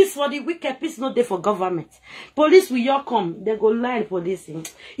 No peace for the wicked, peace not there for government. Police will you come, they go line police.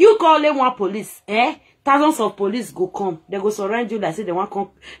 You call them one police, eh? Thousands of police go come. They go surround you like say they want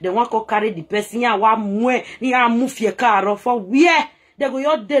to carry the person. Yeah, move your car off for where they go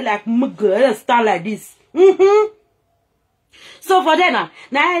your day like mugger stand like this. So for them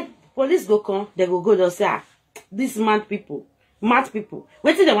now police go come. They go they'll say this mad people. What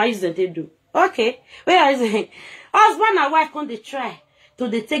did they want use them to do? Okay, where is it? Husband and wife come they try. So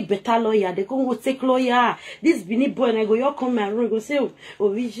they take better lawyer. They go take lawyer. This Bini boy and I go, you come and go say, oh,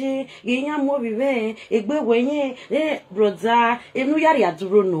 Vijay, Genya mo vive, Egbe wenye, brother, no yari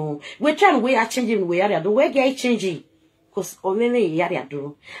aduro no. We try and we are changing we yari aduro. We get changing. Cause only yari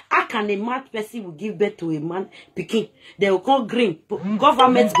aduro. How can a mad person will give birth to a man picking? They will call green.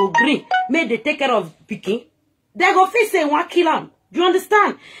 Governments go green. May they take care of picking. They go face say one kill him. Do you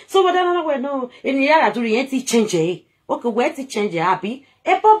understand? So what I don't know no. In yari aduro, ain't change eh. Okay, where to change happy?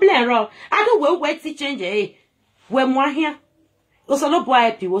 A problem, wrong. I don't know where to change it. When one here, was a lot boy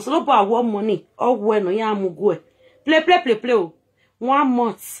happy, was a lot boy want money, or when no yamu go. Play. 1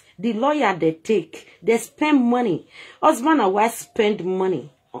 month, the lawyer they take, they spend money. Husband and wife spend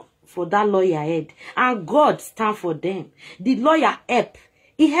money for that lawyer head, and God stand for them. The lawyer help,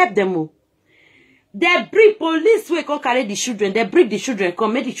 he help them all. They bring police we can carry the children. They bring the children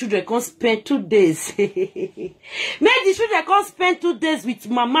come. Make the children come spend 2 days. Make the children come spend 2 days with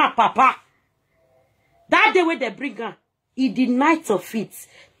mama, papa. That day when they bring her, in the night of it,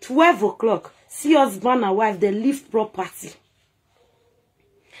 12 o'clock, see husband and wife, they leave property.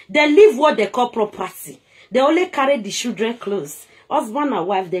 They leave what they call property. They only carry the children clothes. Husband and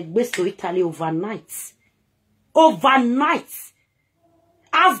wife, they go to Italy overnight. Overnight.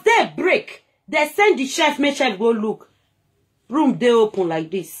 As they break, they send the chef, make chef go look. Room they open like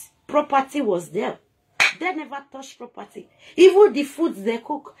this. Property was there. they never touch property. Even the foods they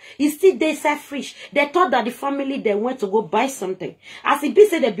cook, it's still they say fresh. They thought that the family they went to go buy something. As it be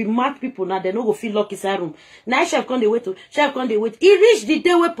said, they be mad people now. They no go feel lucky inside room. Now chef can't they wait to chef can't they wait. He reached the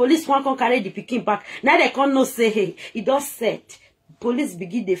day where police want to carry the picking back. Now they can't no say hey. It does set. Police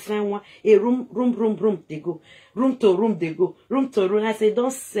begin they find one a room they go. Room to room they go. Room to room. I say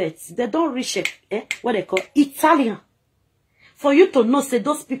don't set. They don't reach it. What they call Italian. For you to know, say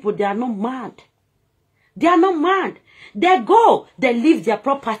those people, they are not mad. They are not mad. They go, they leave their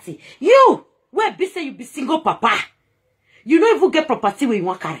property. You, where be say you be single papa. You don't even get property where you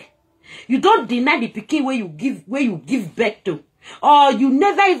want carry. You don't deny the pikin where you give birth to. Or you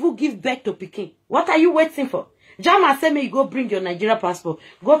never even give birth to pikin. What are you waiting for? Jama say me you go bring your Nigeria passport.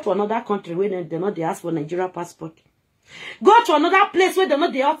 Go to another country where they not they ask for Nigeria passport. Go to another place where they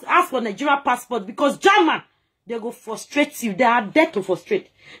not they ask for Nigeria passport because Jama, they go frustrate you. They are there to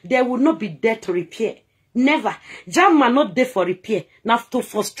frustrate. They will not be there to repair. Never. Jama not there for repair. Now to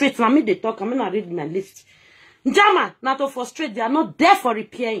frustrate. Now me they talk. I'm not reading my list. Jama not to frustrate. They are not there for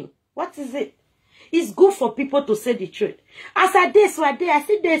repairing. What is it? It's good for people to say the truth. As I did, so I did. I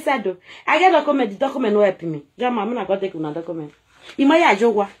see this I do. I get document. The document no help me. Jama, I'm not gonna take una document. Imaya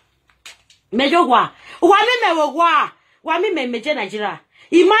jogwa. Mejogwa. Wa me meje Nigeria.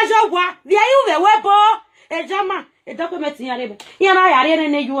 Imajogwa. Via you the webo. Jama, a document in your you know, I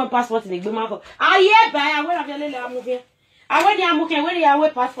didn't need you passport in the Gumako. Ah, yeah, I went Avielele, I'm moving. I went there, moving, where you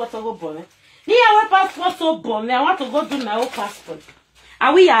have passport to go bomb. Near our passport so bomb. I want to go do my own passport.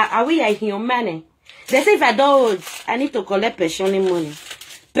 Are we a human? They say if I don't, I need to collect pension money.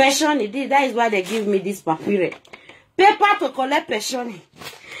 Pension, that is why they give me this paper. Paper to collect pension.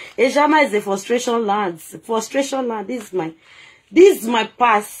 Ejama is a frustration land. Frustration land. This is my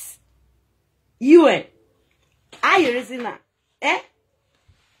pass. UN. Are you reason now?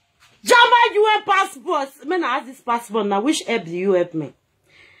 Jama UN passport. Man, I have this passport now. Which help do you help me?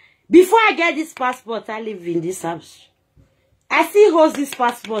 Before I get this passport, I live in this house. I still hold this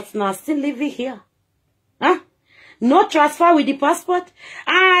passport now. Still living here. Huh? No transfer with the passport.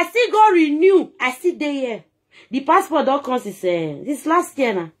 I still go renew. I still there here. The passport don't come this last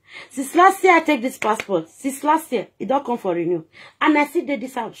year now. Since last year I take this passport. Since last year it don't come for renew. And I still there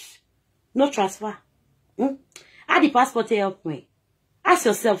this house. No transfer. How the passport help me? Ask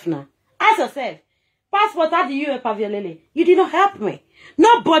yourself now. Ask yourself. Passport, how do you help Avielele? You did not help me.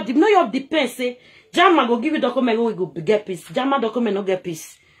 Nobody, no you depend say, Jama go give you document, we go get peace. Jama document no get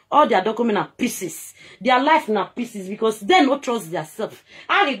peace. All their document are pieces. Their life na pieces because they no trust themselves.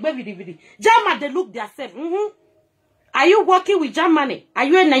 Jama, they look themselves. Are you working with Germany? Are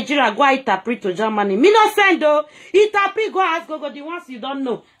you in Nigeria? Go interpret to Germany. Me no send though. Interpret, go ask Gogo. The ones you don't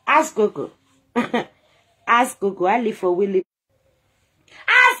know. Ask Gogo. Ask Gogo. I live for Willie.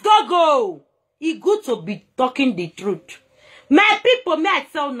 Ask Gogo. It's good to be talking the truth. My people, me I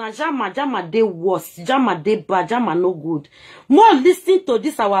tell na Jama they worse. Jama they bad. Jama no good. More listen to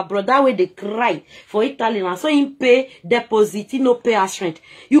this our brother where they cry for Italy. And so him pay deposit, he no pay us rent.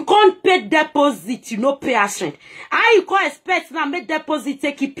 You can't pay deposit, you no pay us rent. How you can't expect now make deposit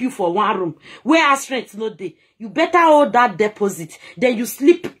take keep you for one room where us rent no day. You better hold that deposit. Then you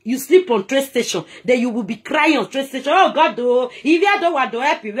sleep on train station. Then you will be crying on train station. Oh God, oh, if you don't want to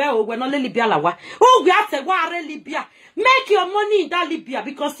help you, we're not Libya lawa. Oh, we have to go to Libya. Make your money in that Libya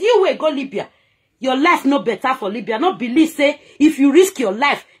because you will go Libya. Your life no better for Libya. Not believe say if you risk your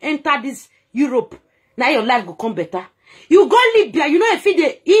life, enter this Europe. Now your life will come better. You go Libya, you know if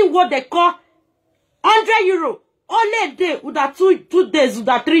they in what they call 100 euro. Only a day, with that 2 days, with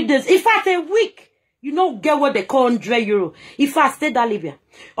that 3 days. If I say a week. You know, get what they call 100 euro. If I stay that Libya.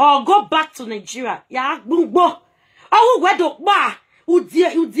 Or go back to Nigeria. Yeah, bumbo. Oh, where do ba?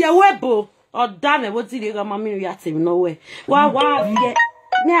 Udia webo. Or damn it, what did you got mommy reacting nowhere? Wow, yeah.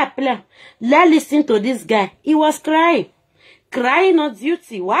 Let's listen to this guy. He was crying. Crying on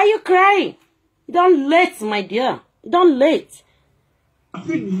duty. Why are you crying? You don't late, my dear. You don't late.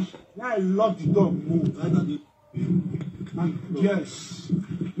 Finish. Now I love the dog move. Yes.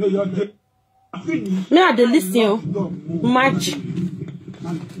 No, you're me I dey listen magic.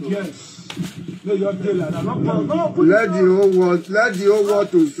 Yes. Let the whole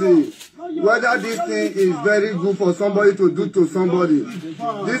world to see whether this thing is very good for somebody to do to somebody.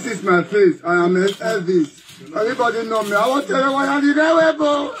 This is my face. I am Elvis. Everybody know me. I want to tell you what I did there,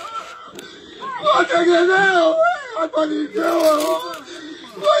 bro. What I did there? What did you do?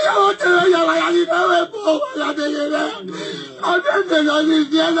 I want to tell you what I did there, bro. What I did there? I'm just telling you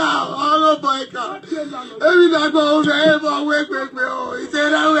this now. Oh, boy, God. Every time I go over, wake, oh. He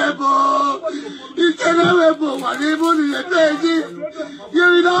said, I will, he said, I will, what even in the crazy. You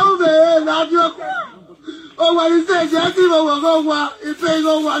know, man, I'm your. Oh, what is that? Yes, you will go what? If they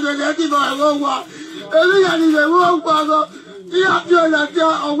go what, then you will go what? Everybody is a wrong father. You have to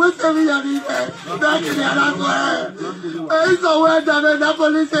understand, or with everybody there. That's the other way. It's a word that the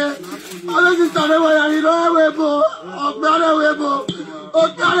police say. All this time, when I know a webo, or brother webo, or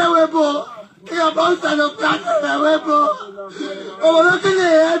carry webo, you are both of class of a webo. Oh, looking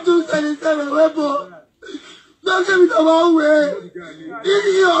at 277 webo. Don't give it the wrong way.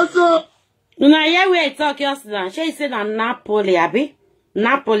 You also. Now, yeah, we talk yesterday. She said, I'm Napoli, Abby.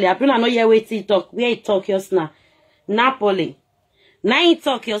 Napoli, I know you wait to talk. We talk yesterday. Napoli. Now you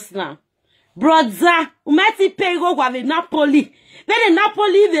talk yesterday. Brother, umeti pego kwa Napoli. Vede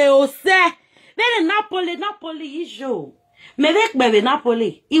Napoli ve ose. Vede Napoli ijo. Mevek be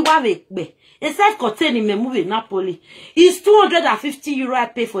Napoli. Iwa vekbe. A self-contained in me move Napoli. It's 250 euro I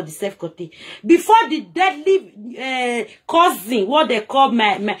pay for the self-contained. Before the deadly cousin, what they call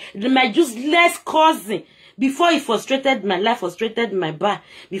my useless cousin. Before he frustrated my life, frustrated my bar,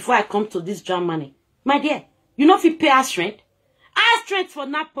 before I come to this Germany. My dear, you know if you pay us rent? Us rent for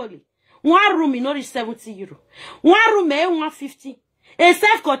Napoli. One room is not 70 euro. One room is 150. A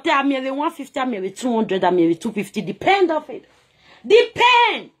self-contained, I may be 150, I may be 200, I may be 250. Depend of it.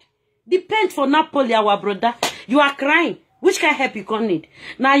 Depend for Napoli, our brother. You are crying. Which kind of help you can't need?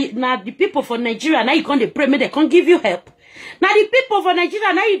 Now the people for Nigeria, now you can't pray, they can't give you help. Now the people for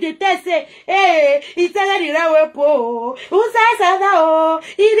Nigeria, now you they say, hey, it's a little po, who's that?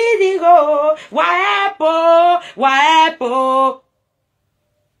 It go, why po?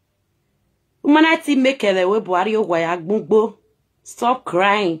 Humanity make a way, Buario, why bumbo. Stop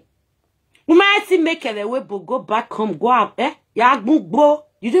crying. Humanity make a way, go back home, go up, ya bumbo.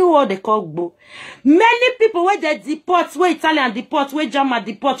 You know what they call bo. Many people where they deport, where Italian deport, where German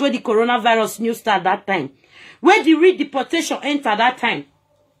deport, where the coronavirus news start that time. Where the re-deportation enter that time.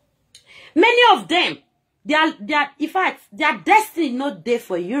 Many of them, in fact, their destiny not there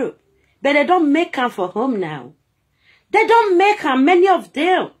for Europe. But they don't make them for home now. They don't make them, many of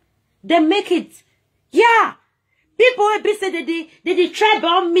them. They make it. Yeah. People will be say they try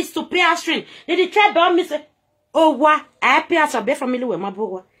by miss to pay us rent. They try by miss. Oh, what? I pay us a bit family with my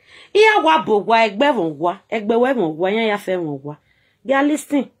boy. Here, what boy, egbe won wa, egbe we won wa, ya fe won wa. They are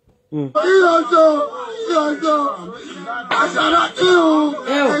listening. I shall not do.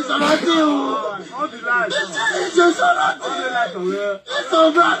 I shall not do. It's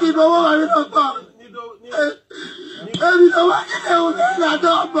so bad, people want to talk. Every time I get out, I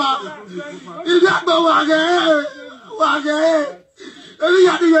don't back. You got to walk ahead. Every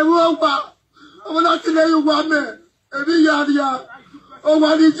year you walk back. I'm not telling you what man. Every year. Oh,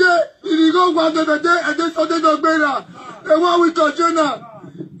 what is it? If you go one day and then something don't better. And what we touch now.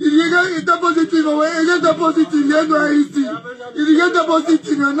 If you get the positive away, you get the positive, you get easy. If you get the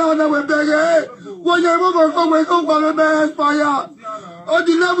positive, now we're begging. When you're over, we go for the best fire. Oh,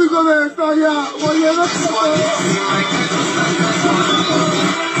 the love we go for fire. When you're not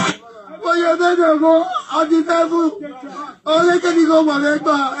when you're there, go on the table. Oh, they can go for the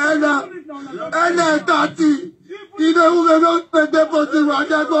and 30. You know who will not deposit what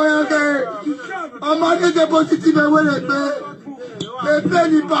they're going to I'm not depositing the way they pay. They pay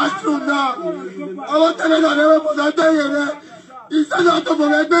the pass through now. I want to tell you for that day. It's not to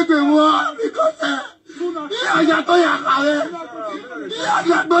forget the war because I got to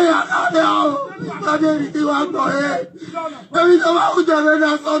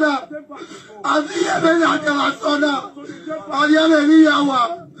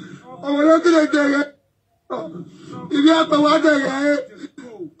if you have to watch it,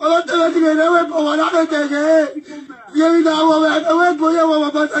 I want to let you get away from what I'm saying. You know, I'm going to go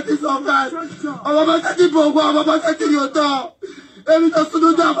over the sometimes. I'm about to keep on going about to your dog. Every time you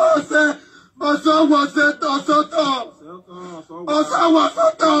do that, say, or so was it, or so tall. Or so was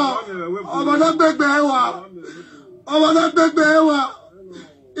so tall. I'm going to beg Bewa. I'm going to beg Bewa.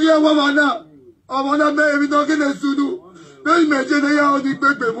 Here, woman, now. I'm going to beg every dog in the Sudu. Don't imagine they are only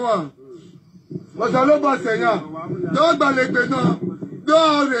beg Bewa. But I love my Seigneur. Don't believe me, no.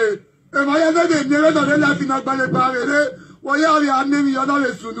 Don't. If I ever did never done anything not believe me, why are you having me? You're not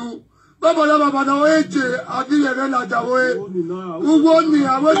a Sunu. Baba, no, I didn't even let away. Who won me?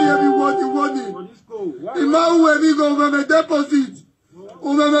 I want everyone you want me. In my way, we go over the deposit.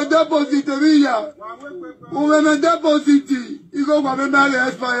 Over the deposit, every year. Over the deposit, you go over the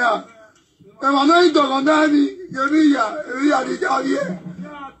expire. If I'm not going to every year.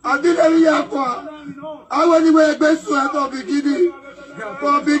 I did every year for. I went away best to for beginning.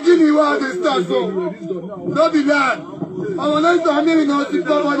 For beginning, what they start so. Don't be that. I want to tell me not to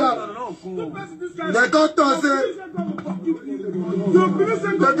cover that. The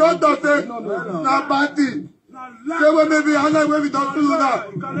doctor said, na party. Say when maybe I like when we don't do that.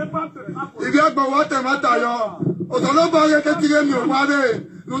 If you have water matter yo. Otoloba ye ke tire mi oware.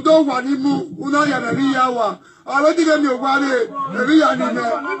 Nu do wa ni mu. Una ya na ri ya wa. Awe tire mi oware. Eri ya ni me.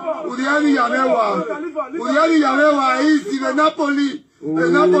 Uri ya mewa. Uri ya mewa is the Napoli. The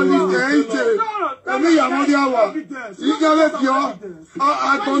Napoli is Emi ya mo dia wa. Ije le pio.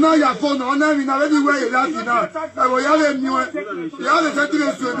 Agona ya phone ona mi na ready way lati na. E wo ya le mi we. Ya le se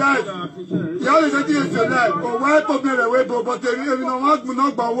tire so life. Ya le se tire so life. O wa to be le we bo but emi no wa gun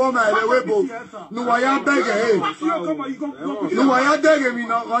no gba wo ma le we bo. Nu wa ya bege e. Nu wa ya dege mi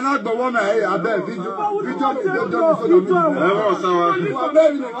no wa na gba wo ma e abe video so do mi. E wo sa wa. Wa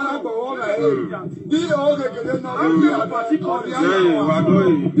be mi no wa na gba wo ma e. Bi o ge ge no bi aba ti ko ri ama.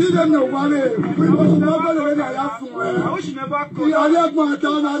 Bi dem no wa le. I wish you never called.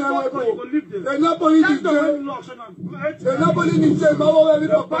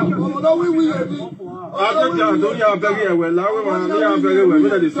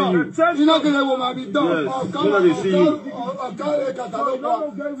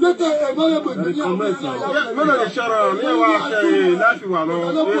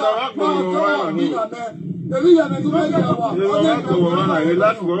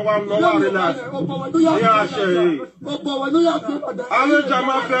 I'm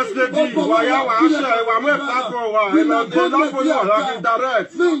Jama first lady. Why I share? Why me pass over? And I go down for you. I can direct.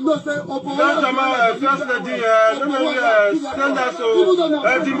 Jama first lady. No, stand there so.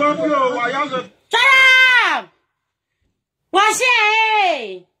 The mafia. Why I go? Shut up! Wash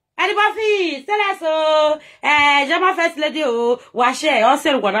it! Adibafi, tell us so. Jama first lady. Oh, wash it.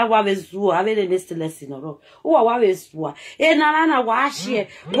 Also, what I want is to have it next lesson. Oh, I want is to. Na wash it.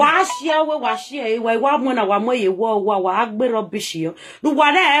 Wash it. We wash it. We want one. Wa mo ye wa agbe rubbish yo. No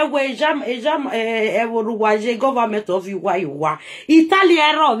whatever. We jam. Waje government of you. Why you wa? Italy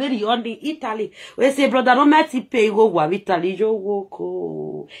error very on the Italy. We say brother, no matter pay go wa Italy yo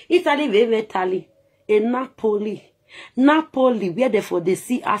go. Italy very Italy. In Napoli, where they for the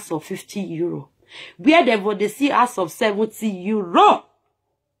see us of 50 euro. Where they for the see us of 70 euro.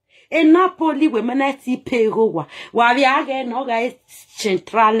 In Napoli, we manati pay go. Wa we again, no guys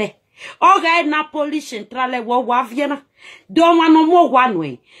centrale. Okay, Napoli centrale wa Vienna. Don't want no more one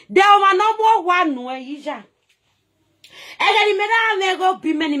way. Don't want no more one way, Ija. Egani me na go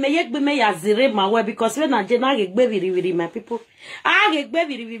be many me yek be me ya zire ma we because when I jena ge gbe viri my people. I ge gbe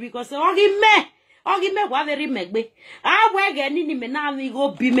viri because Ogi me wa very megbe. We ge ni me na mi go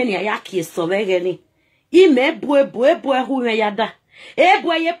be many ya ki so we ge ni. I me bue hu me yada.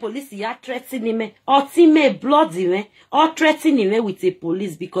 Bue ye police ya threatening me. Or ti me bloody me. Or threatening me with a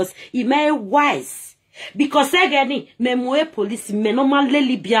police because he may wise. Because again me moe police me no man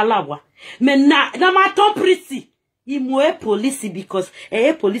leli bialawa. Me na ma ton pretty. I moe police because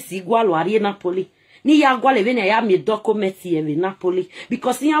police igual ari Napoli. Ni ya gwale vene ya mi documenti evi Napoli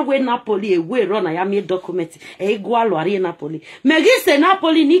because ni ya we Napoli we run ya mi documenti igual ari Napoli. Megise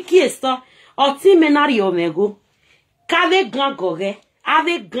Napoli ni kiesto oti menari omego. Kave gangoge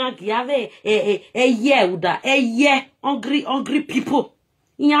ave gangi ave ye uda ye hungry people.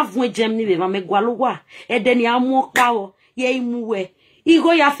 Iya vwe Germany ve me gwalowa deni amu kawo ye imuwe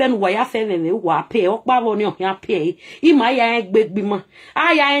igo ya fen wa ya fe me wa pe okpawo ni o ya pe ima ya egbegbimo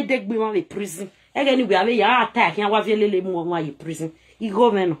aya endegbimo we prison egeni we ave ya attack ya wa Avielele mu wa yi prison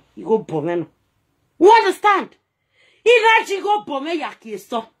igo meno igo bomeno you understand iraji go bome ya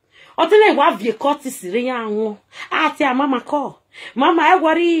kieso otele wa vie court sire ya anwo ati mama call mama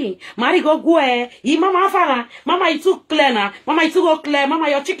egwari mari go gwe yi mama fara mama itu clear na mama itu go clear mama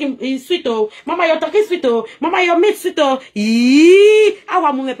your chicken is sweet oh mama your turkey sweet oh mama your meat sweet oh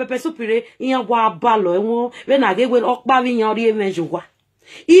awa mu me pepper soup re yan wa balo enwo we na ge we okpa wi yan ri emeju wa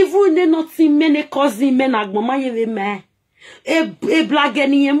even ne nothing mene cousin men agbon ma ye we me blage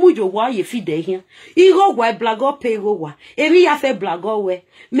ni yen mujo wa ye fide here igo wa blago pe go wa emi ya fe blago we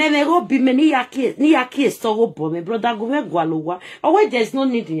me go bi me ni yaki so go bo me brother go me gwalo wa oh there's no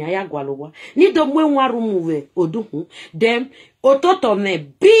need in ya gwalo wa ni do mwe nwa room we oduhu them ototo me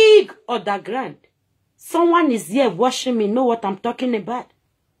big underground someone is here watching me know what I'm talking about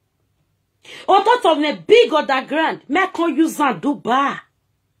ototo me big underground me can use and do ba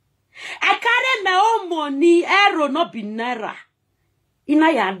I carry my own money, arrow no be naira.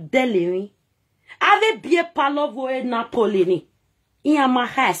 Ina ya deli ave bie palovo e Napoli ni. Iya ma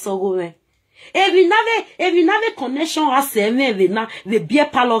ha so go me. Evi nave connection ase me ve na ve bie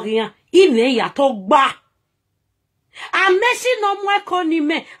palorien. Ine ya to gba. Ameshi no mwe koni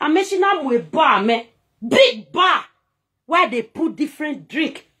me. Ameshi na mwe bar me. Big bar. Where they put different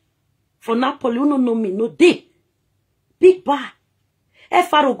drink. For Napoli, no know me no day. Big bar.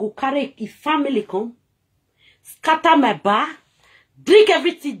 Efaro go carry the family come. scatter my bar, drink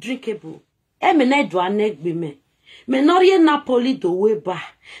everything drinkable. Me na do anegbe me. Me nori Napoli do weba.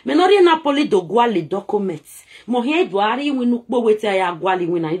 Me nori Napoli do gwale documents. Mo hie do ari winu kpo wete ya gwale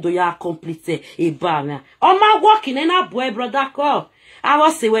wina do ya complete e ba me. O ma working na boy brother call. I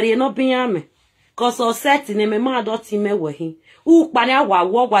was say where you no be am. Cause o set in me ma do ti me we hin. U pa ni awa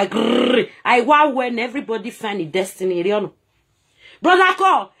wo wa grrr. I wa when everybody find a destiny no. Brother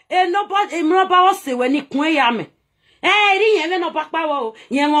call. Nobody e mroba o say when ni kun ya me. Ri yeme no pakpa wo.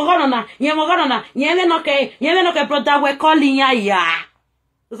 Yemo gorona, yeme no ke brother we calling ya.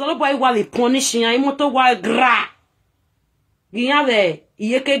 So no boy wa be punish ya imoto wa gra. Giya be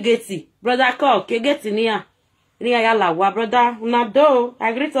iyeke geti. Brother call ke geti ni ya. Ni ya la wa brother una do.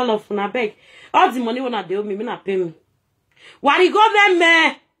 I greet all of una beg. All the money una dey owe me na pay me. Wari go be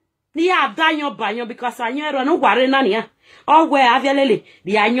me. Ni ya danyo banyo because anyo ero no gware na ni ya. Owe Avielele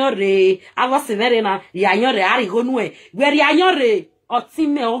di anyore avosevere na di anyore arigo nue where di anyore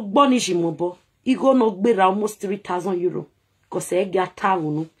otime ogboni jimobo igo no gbera almost 3,000 euro cause e ga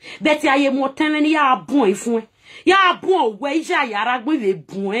tawu bet aye mo teme ni ya bun ifun ya bun owe ija yara gbon we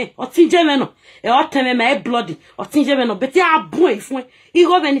bun otinje me no e oteme me bloody otinje me no bet ya bun ifun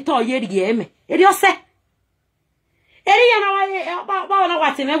igo be ni to yeri eme eri ose eri ya na wa na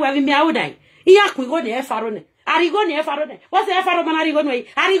wa teme we mi awudan iya kun go ne e faro ne Arigoni e faro ne. What's the faro man arigoni?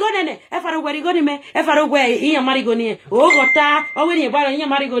 Arigoni ne. E faro werigoni me. E faro we iya marigoni. O gota. O we ni baro iya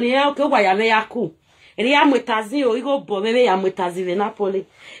marigoni e o wa ya me yaku. Eri ya mwetazi o igo bo me ya mwetazi ve Napoli.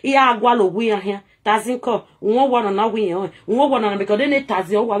 Iya agwa lo wi ya. Tazi ko. Won wona na wi yan. Won wona na because de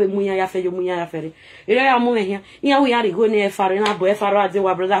tazi o wa be muya ya fe yo muya ya fe. Eri ya mu me ya. Iya wi arigoni e faro na bo e faro ade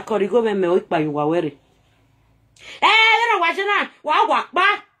wa brother ko rigo me o ipa yo wa were. Ero wa jena wa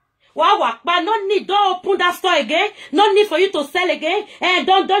pa. But no need, don't open that store again. No need for you to sell again. And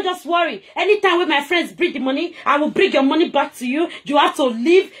don't just worry. Anytime when my friends bring the money, I will bring your money back to you. You have to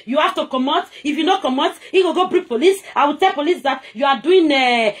leave. You have to come out. If you not come out, you go bring police. I will tell police that you are doing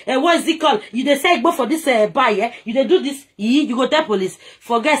what is it called? You they say go for this buy. You they do this. You go tell police.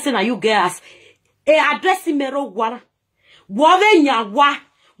 Forget saying you guys. Address mero wara. Wave nyawa.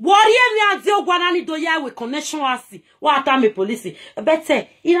 Warrior me adio gwanani do ya with connection asi. What time police? But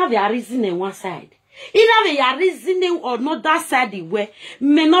you have a reason in one side. You have a reason or not that side where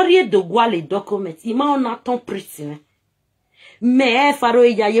menorie do gwale document. Ima on a ton pretty. Me faro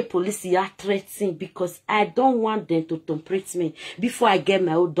ya ye police ya threatening because I don't want them to temperate me before I get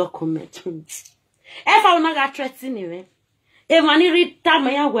my own document. If I not got threatening me, if I need read time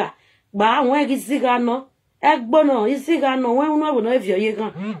ya wa, ba when giziga no. Egbono, isiga no when no if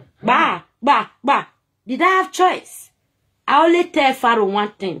you're ba. Did I have choice? I only tell Pharaoh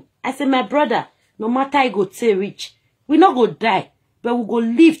one thing. I said, my brother, no matter I go stay rich, we not go die, but we go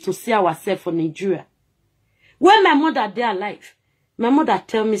live to see ourselves for Nigeria. When my mother dey alive, my mother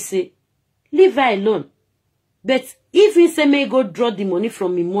tell me say, leave her alone. But if he say me go draw the money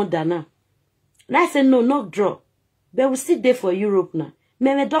from me mother now, and I say no, not draw. But we still there for Europe now.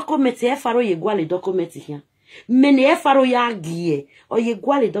 Me document e Pharaoh ye gwa le document here. Mene e Pharaoh ya gie o ye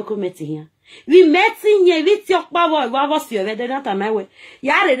gwa le document here. We metin ye vi ti okpa wo si o ve de na tamawe.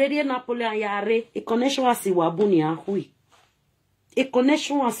 Ya re Napoleon ya re e connection asi wa buni ahui. E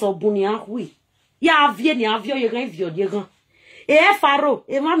connection aso buni ahui. Ya avie ni avio ye gan vio de gan. E Pharaoh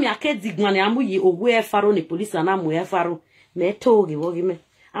e ma mi ake digman amu ye owe e Pharaoh ni police na mu e Pharaoh. Me to ge wo gi me.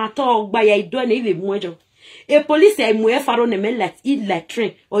 Ato gba ya ido na ibe mu ejo. E police e mu e Pharaoh ne me let il like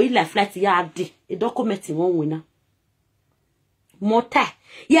train or il like flight ya di e document won wina mota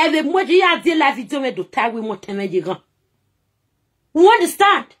ya be mo di ya di la video me do tag we mota me di gan. You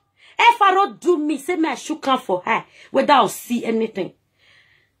understand? E Pharaoh do me say me I should come for her without see anything.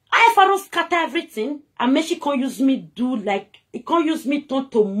 I Pharaoh scatter everything and me she can't use me do like it can't use me turn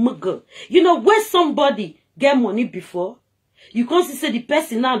to muggle. You know when somebody get money before, you can't say the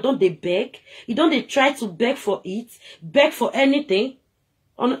person now don't they beg. You don't they try to beg for it, beg for anything.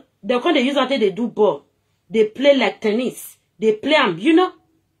 On they can't they use until they do ball. They play like tennis. They play you know.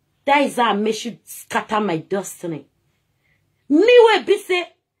 That is how I should scatter my destiny. Me will be say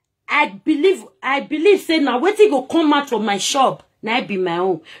I believe say now waiting go come out from my shop. Now I be my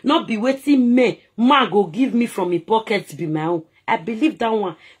own. Not be waiting me. Ma go give me from my pocket be my own. I believe that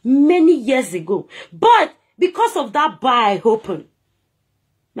one many years ago. But because of that bar I open,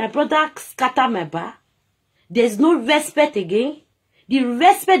 my brother scatter my bar. There's no respect again. The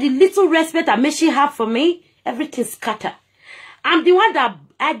little respect that Meshi have for me, everything scatter. I'm the one that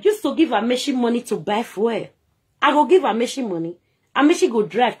I used to give Meshi money to buy fuel. I go give Meshi money. Meshi go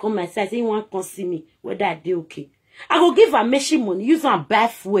drive, come my side, say he want to see me, whether I do okay. I go give her Meshi money, use her buy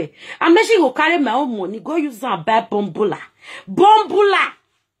fuel. And Meshi go carry my own money, go use her buy bombula. Bombula!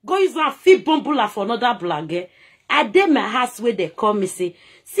 Go use her feed bombula for another blagger. I did my house where they call me say,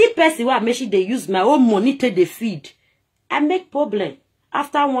 see person where Meshi they use my own money to the feed. I make problem.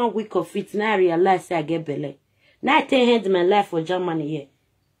 After 1 week of it, now I realize I get belly. Now I take hand my life for Germany here.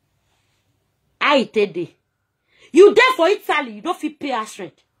 I tell you. You there for Italy, you don't feel pay us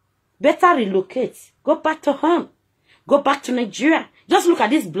rent. Better relocate. Go back to home. Go back to Nigeria. Just look at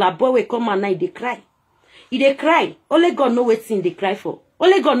this black boy we come and now they cry. They cry. Only God know what thing they cry for.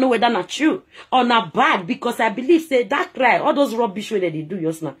 Only God know whether not true or not bad, because I believe say that cry, all those rubbish way that they do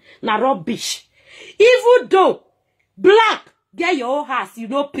just now. Now rubbish. Even though black get your own house, you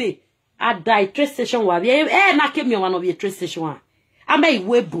don't pay. I die train station wa. Na came me one of your train station wa. I may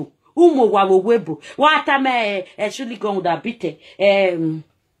webu. Umo wa webu. What I may actually go with a bit.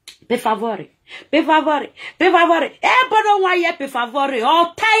 Per favore. Per favore. Per favore. Bono wa ye per favore.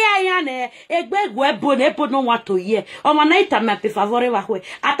 O taya yane. Egbe webu ne bono wa to ye. O manaita me per favore wa hwe.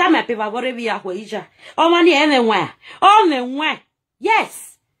 Ata me per favore vi ya hwe ija. O mani ene wa. O me wa.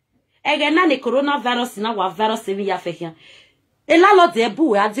 Yes. Ege na ne coronavirus na wa virus vi ya fe.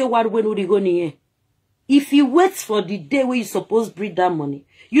 If you wait for the day where you supposed to bring that money,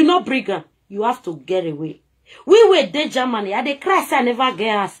 you not bring her, you have to get away. We were there Germany, and the Christ I never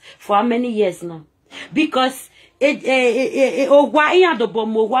get us for how many years now? Because job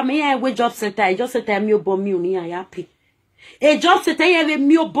center, I just said me bomb me happy. A job center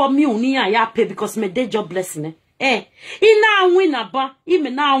me bomb me happy because me day job blessing. Ina winner ba, ime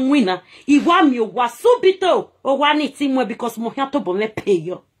na winner. Iwa mi wa subito o wa ni timwe because mo hiato bo me pay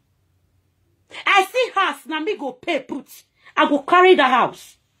yo. I see house na me go pay put. I go carry the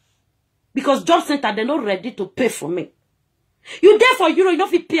house because job center they not ready to pay for me. You there for Euro, you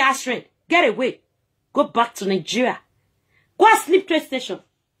don't fit pay us rent. Get away, go back to Nigeria. Go and sleep train station.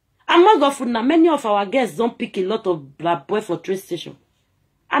 Among of na many of our guests don't pick a lot of black boy for train station.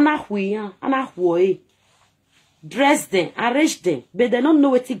 Anahuya, anahuoe. Dress them, arrange them, but they don't know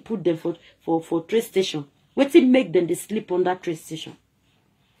what to put them for train station. What to make them they sleep on that train station.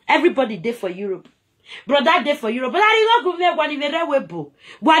 Everybody there for Europe. Brother there for Europe. But I don't go there when you rewebo.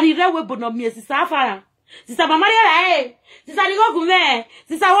 When you rewebo no me sister afara. Sister mama there sister you go there.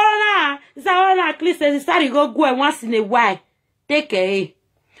 Sister wanna at least sister you go once in a while. Take care.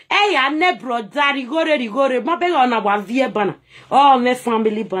 Hey, I ne brother, rigore. Ma bega ona wa vie bana. Oh, me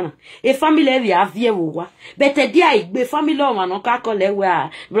family bana. E family vi avie wo. But dia igbe family o man ka call we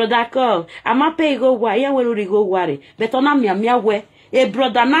brother call. Ama pay go wa, ye we no go worry. But ona mia we. E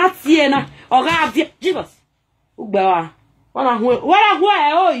brother na tie na. O ga avie Jesus. Ugbe wa. Wana hu e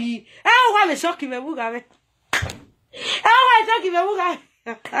o yi. E o wa me shock me buga me. E o wa shock me buga.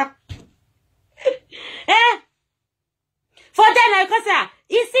 For then I can say,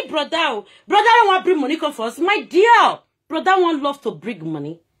 easy brother don't want bring money come for us. My dear, brother want love to bring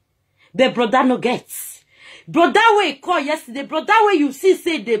money. But brother no gets. Brother way call yesterday, brother way you see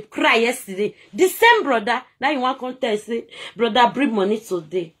say they cry yesterday. The same brother, now you want contest say, brother bring money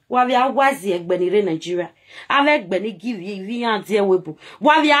today. Wavi awazi ekbenire Nigeria. Avec beni give ye andia webu.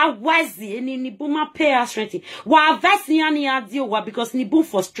 Wavi awazi ni buma pay us rent. Wa vesi yani adio wa because ni boom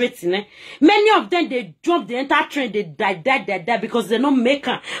frustrating eh. Many of them they jump the entire train, they die because they no make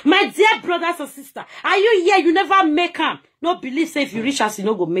them. My dear brothers and sisters, are you here? You never make them. No believe say if you reach us, you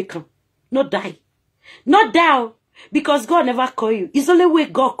no go make them. No die. Not die. Because God never call you. It's only way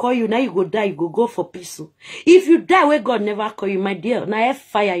God call you. Now you go die. You go for peace. If you die where God never call you, my dear, now air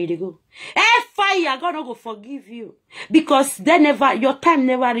fire you go. Air fire, God not go forgive you. Because they never, your time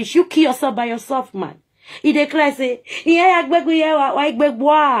never reach. You kill yourself by yourself, man. He declares say, yeah,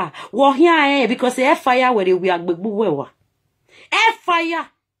 because air fire where we are air fire.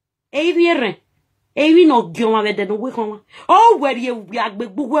 Oh, where you we are.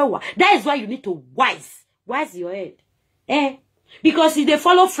 That is why you need to wise your head. Because if they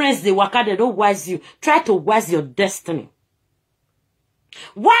follow friends, they work out, they don't wise you. Try to wise your destiny.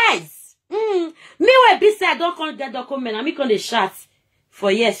 Wise. Me will be said, I don't come get document. I'm going to chat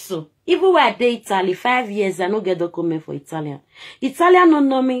for yes, so. Even when I did Italy, 5 years, I don't get document for Italian. Italian don't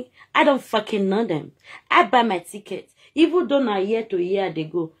know me. I don't fucking know them. I buy my ticket. Even though na year to year they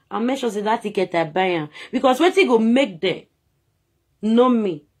go, I'll make sure that ticket I buy. Because what they go make them know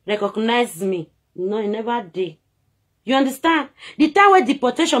me, recognize me. No, it never did. You understand? The time where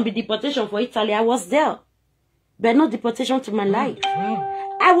deportation be deportation for Italy, I was there. But not deportation to my life.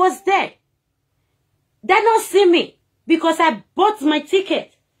 I was there. They don't see me because I bought my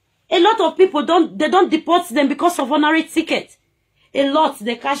ticket. A lot of people don't deport them because of honorary ticket. A lot,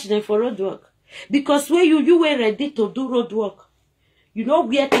 they catch them for road work. Because when you were ready to do road work, you know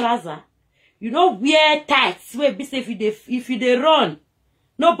wear trouser, you know wear tights, where be say if you dey run,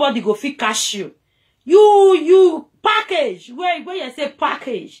 nobody go fit catch you. You package, where you say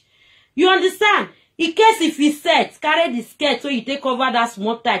package. You understand? In case if he set, carry the skirt so you take over that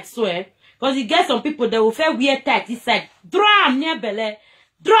small tight swear. Because you get some people that will fair wear tight inside. Draw am near belly,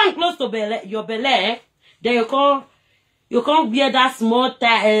 draw am close to belly, your belly. Then you can't wear that small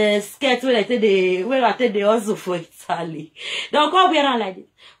skirt where I take the also for Italy. Don't come wear like this.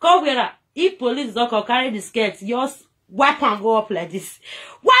 Come wear. If police don't carry the skirt, yours wipe and go up like this.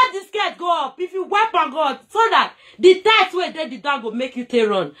 Wipe the skirt go up. If you wipe and go up, so that the tight way the dog will make you take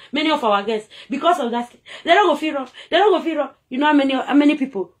run. Many of our guests, because of that, they don't go feel run. They don't go feel run. You know how many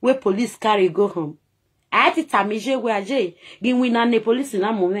people where police carry go home? I had to tamije where Jay give we the police in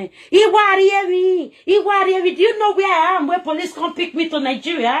a moment. Do you know where I am? Where police come pick me to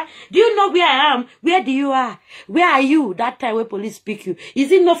Nigeria? Do you know where I am? Where do you are? Where are you? That time where police pick you.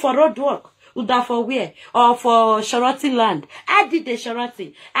 Is it not for road work? Or that for where? Or for Sharati land? I did the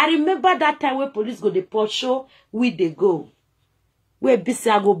Sharati. I remember that time where police go the port show, we they go. Where busy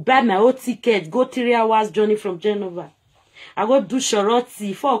I go buy my old ticket, go 3 hours journey from Genova. I go do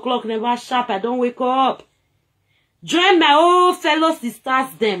Sharati, 4 o'clock never sharp, I don't wake up. Join my old fellow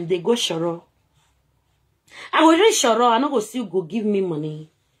sisters them, they go Shoro. I go reach Shoro, I no go still go give me money.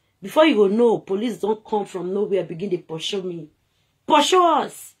 Before you go know, police don't come from nowhere, begin to pursue me. Pursue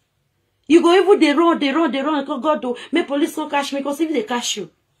us. You go even they run, God do, make police don't catch me, because if they catch you,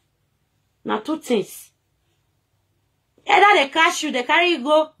 now 2 things. Either they catch you, they carry you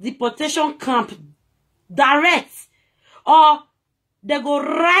go deportation camp, direct, or they go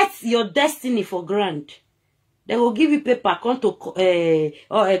write your destiny for grant. They will give you paper, come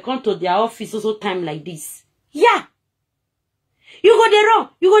to their office also time like this. Yeah. You go there wrong.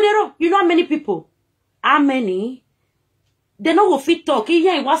 You know how many people? How many? They no go fit talk.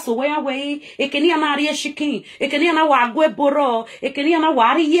 Iya was so where ekeni ana ari shikin. Ekeni ana wa agwe boro. Ekeni ana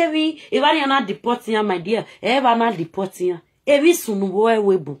wa ari yevi. Evari ana deporting my dear. Eva na deporting. Evi sunu boy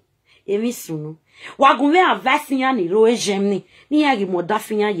webu. Evi sunu. Wagume avasinya ni roe gemni. Ni yagi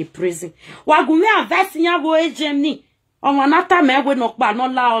modafinya ye prison. Wagume avasinya roe gemni. Omanata mewe nokba no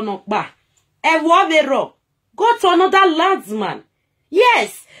la onokba. Ewo vero. Go to another landsman.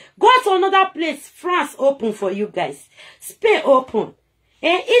 Yes. Go to another place. France open for you guys. Spain open.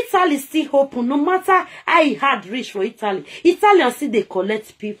 And Italy still open. No matter how it hard reach for Italy. Italians see they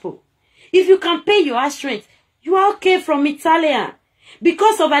collect people. If you can pay your house rent, you are okay from Italian.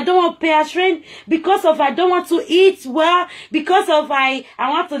 Because of I don't want to pay house rent. Because of I don't want to eat well. Because of I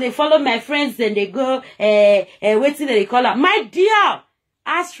want to follow my friends and they go wait till they call up. My dear,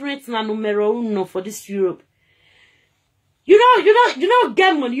 house rent na numero uno for this Europe. You know,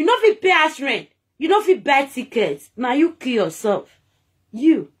 get money. You know if you pay house rent. You know if you buy tickets. Now you kill yourself.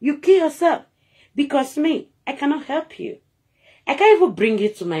 You kill yourself. Because me, I cannot help you. I can't even bring you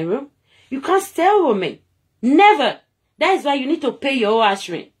to my room. You can't stay with me. Never. That is why you need to pay your house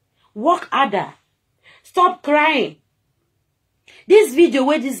rent. Work harder. Stop crying. This video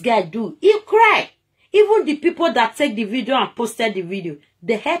where this guy do, he cry. Even the people that take the video and posted the video,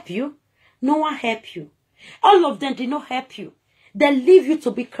 they help you. No one help you. All of them did not help you. They leave you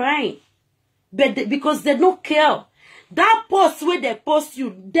to be crying. But because they don't care. That post where they post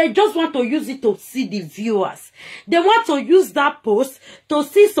you, they just want to use it to see the viewers. They want to use that post to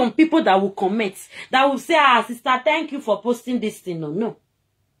see some people that will comment. That will say, sister, thank you for posting this thing. No.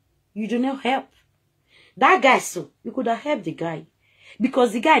 You do not help. That guy, so you could have helped the guy.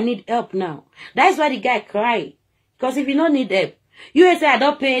 Because the guy need help now. That's why the guy cry. Because if you don't need help, you say, I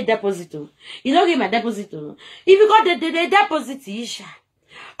don't pay a deposit. You don't give my deposit. If you got the deposit, Isha.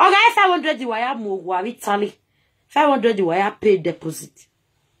 Okay, 500 the wire move wa Italy. 500 the wire pay deposit.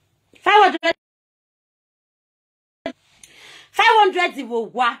 500 the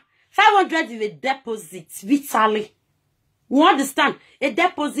wa. 500 the deposit Italy. You understand? A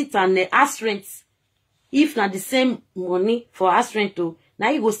deposit and a house rent. If not the same money for house rent, now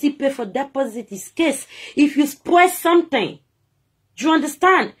you go still pay for deposit. Is case if you spoil something. Do you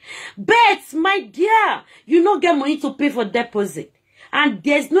understand? But, my dear, you don't get money to pay for deposit. And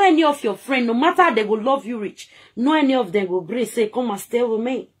there's no any of your friends, no matter how they will love you rich, no any of them will agree, say, come and stay with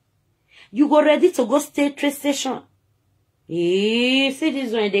me. You go ready to go stay train station. See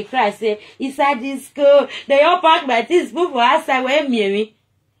this one, they cry, say, inside this school, they all pack my things, move for outside, where me.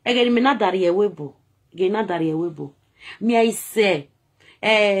 Again, me not that webo. Again, not that webo. Me, I say,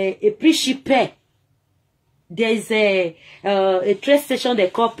 a pre-shipper. There is a train station they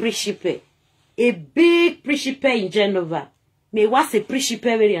call pre-shipper. A big pre-shipper in Genova. Me what's a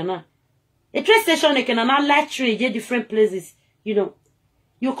pre-shipper very na? A train station, they can not light train, different places. You know,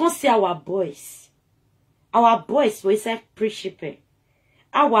 you can't see our boys. Our boys were inside pre-shipping.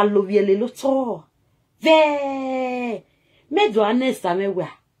 Our Avielele loto. Ve. Me do anesta me wa.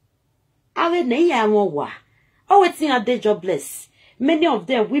 Awe ne ya wa. Oh, it's in a day jobless. Many of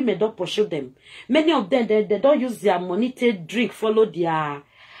them, women don't pursue them. Many of them, they don't use their money to drink, follow their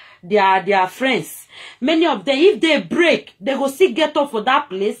friends. Many of them, if they break, they go see get up for that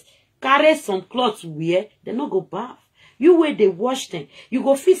place, carry some clothes wear, they not go bath. You where they wash them. You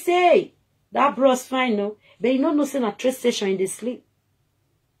go feel say, hey, that bro's fine, no? But you don't know, say na train station in the sleep.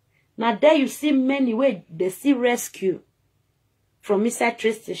 Now there you see many where they see rescue from inside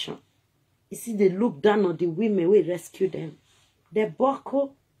train station. You see they look down on the women where rescue them. They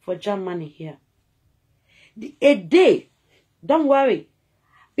buckle for Germany here. A day, don't worry.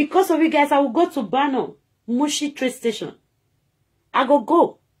 Because of you guys, I will go to Bano, Mushi train station. I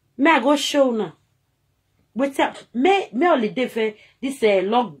go. May I go show now? Wait up. May holiday for this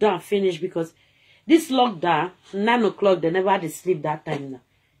lockdown finish because this lockdown, 9 o'clock, they never had to sleep that time now.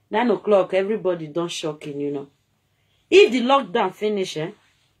 9 o'clock, everybody don't shocking, you know. If the lockdown finish,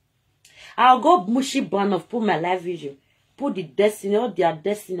 I'll go Mushi Bano, put my live video. Put the destiny, all their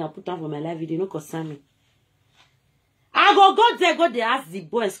destiny, I'll put on for my live video, no concern me. I go there, ask the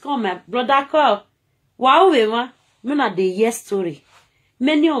boys, come my brother call. Wow, man, me not the year story.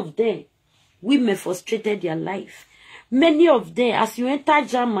 Many of them, women frustrated their life. Many of them, as you enter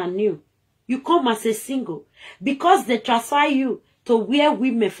Germany, you come as a single. Because they transfer you to where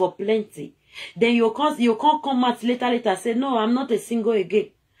women for plenty. Then you can't come out later, say, no, I'm not a single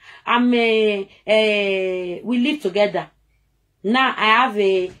again. We live together. Now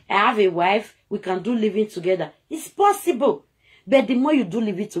I have a wife. We can do living together. It's possible. But the more you do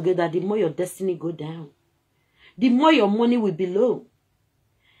living together, the more your destiny go down. The more your money will be low.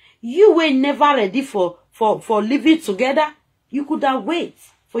 You were never ready for living together. You could have wait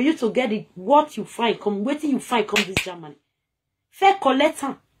for you to get it. What you find, waiting you find come this Germany. Fair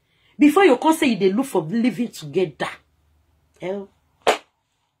collector. Before you can say they look for living together. Hell.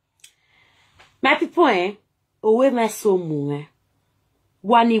 My people, owe my so much.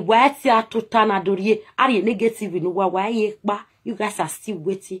 Wani wati atota na dorie are negative no wa you guys are still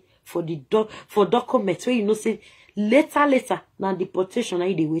waiting for the documents where you know say later now deportation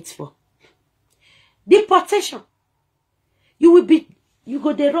they wait for. Deportation. You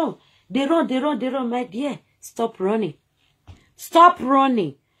go they run, my dear. Stop running.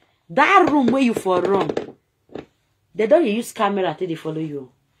 That room where you for run. They don't use camera till they follow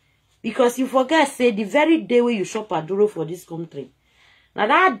you. Because you forget say the very day where you shop Aduro for this country. Now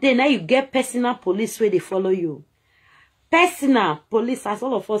that day, now you get personal police where they follow you. Personal police, as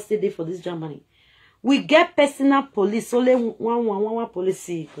all of us say there for this Germany. We get personal police, only one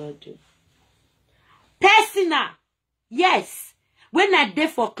police. God. Personal, yes. When I dey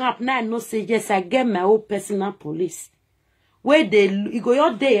for camp, now I know say yes, I get my own personal police. Where you go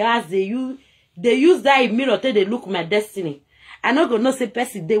your day as they use that mirror till they look my destiny. I not gonna say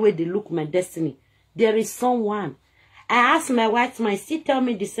person day where they look my destiny. There is someone. I asked my white man, still tell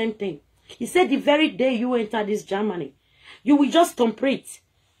me the same thing. He said the very day you enter this Germany, you will just complete.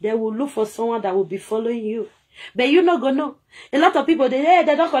 They will look for someone that will be following you. But you not gonna know. A lot of people, they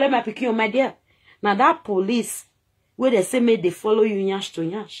don't collect my pikin, my dear. Now that police, where they say may they follow you nyash to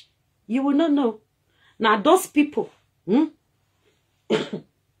nyash, you will not know. Now those people, now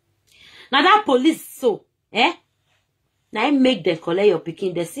that police, so, now I make them collect your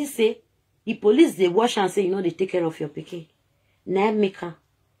pikin. They still say, the police, they wash and say, you know, they take care of your pikin. Now make her.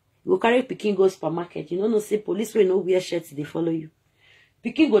 You go carry pikin go supermarket. You know, no say police will no wear shirts, they follow you.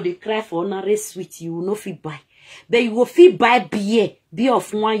 Pikin go they cry for honorary sweet, you will no fee buy. But you go fee buy beer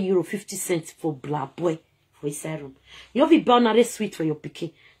of €1.50 for black boy for his room. You know fee buy honorary sweet for your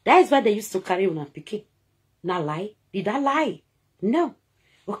pikin. That is why they used to carry on a pikin. Not lie. Did I lie? No.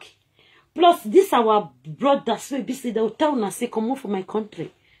 Okay. Plus, this our brothers will be say they will tell us say come on for my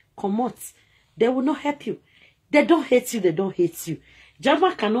country. Come out. They will not help you. They don't hate you, they don't hate you.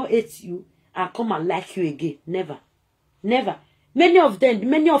 Jama cannot hate you and come and like you again. Never. Never. Many of them,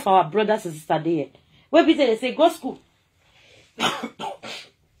 many of our brothers and sisters there. When people they say, go school.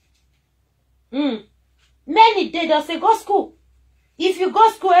 Many days they'll say, go school. If you go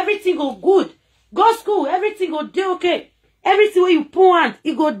school, everything go good. Go school, everything go do okay. Everything where you point,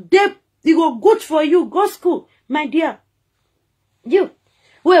 it go good for you. Go school, my dear. You,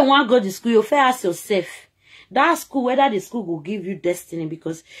 when you want to go to school, you first ask yourself, that school, whether the school will give you destiny.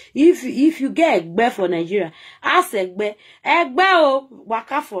 Because if you get Egbe for Nigeria, ask Egbe, oh,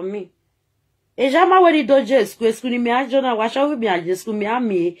 waka for me. E jama weri doje esku ni mi ajona washa we mi ajesku mi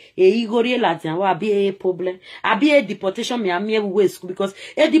ami e igori latian wa bi e problem abi e deportation mi ami we esku because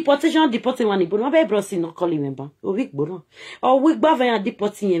e deporting one ibo no be brosi no call remember o week bono o week gba va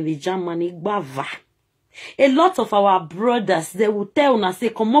deporting in the Germany gba va. A lot of our brothers they will tell una say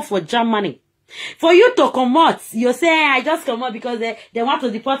come out for Germany. For you to come out, you say I just come out because they want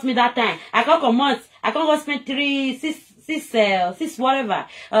to deport me that time. I can't come out. I can't go spend 6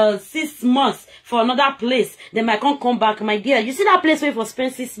 months for another place. Then I can't come back, my dear. You see that place where for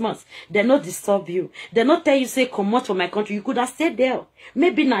spend 6 months? They not disturb you. They not tell you say come out for my country. You could have stayed there.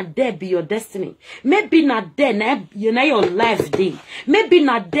 Maybe not there be your destiny. Maybe not there now you know your life day. Maybe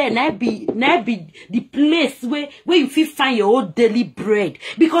not there now be the place where you feel find your own daily bread.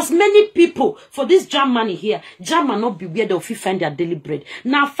 Because many people for this Germany here, German not be where they'll find their daily bread.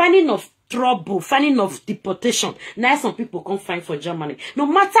 Now finding of trouble, finding of deportation. Now some people can't find for Germany. No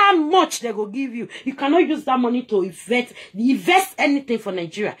matter how much they go give you, you cannot use that money to invest anything for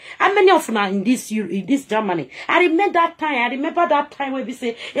Nigeria. How many of now in this Germany? I remember that time where we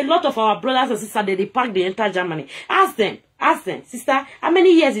say a lot of our brothers and sisters they pack the entire Germany. Ask them, sister, how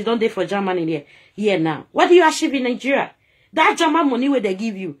many years you don't there for Germany here now? What do you achieve in Nigeria? That German money where they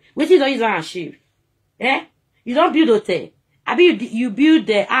give you, what you don't use and achieve? Eh? You don't build hotel. I mean, you build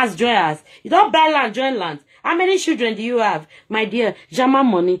the house dryers. You don't buy land, join land. How many children do you have? My dear, German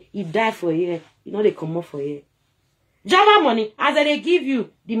money, you die for a year. You know they come up for a year. German money, as they give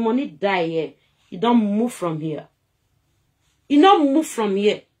you, the money die here. You don't move from here. You don't move from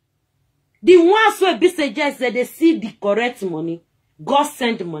here. The ones who be suggest that they see the correct money, God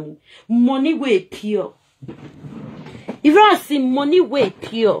send money. Money way pure. If you don't see money way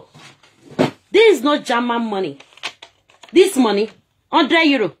pure, this is not German money. This money, 100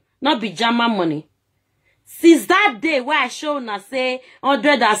 euro, not be German money. Since that day where I show na say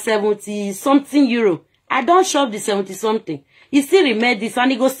 170 something euro, I don't shop the 70 something. He still remain this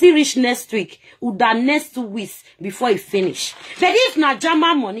and he go still reach next week, with the next 2 weeks before he finish. But if na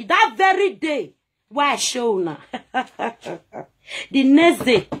German money, that very day where I show na, the next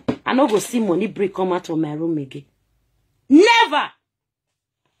day, I no go see money break come out of my room again. Never!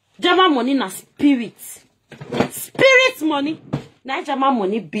 German money na spirit. Spirit money. Now German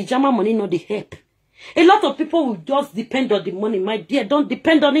money be German money not the help. A lot of people will just depend on the money. My dear, don't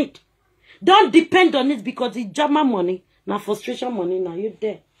depend on it. Don't depend on it because the German money, now frustration money, now you're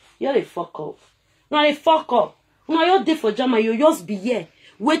there. You're a fuck up. Now a fuck up. Now you're there for German, you just be here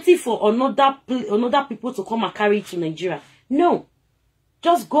waiting for another people to come and carry it to Nigeria. No.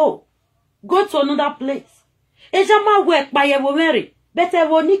 Just go. Go to another place. A German work by your worry. Better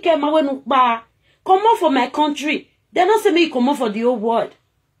wonike ma ba. Come on for my country. They don't say me come on for the whole world.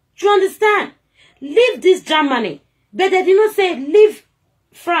 Do you understand? Leave this Germany. But they did not say leave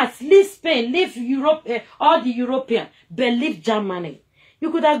France, leave Spain, leave Europe, all the European. But leave Germany. You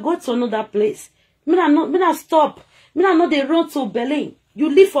could have gone to another place. Me not stop. Me not they run to Berlin. You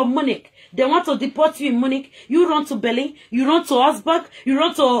leave for Munich. They want to deport you in Munich. You run to Berlin. You run to Augsburg. You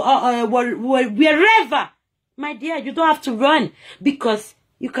run to wherever. My dear, you don't have to run because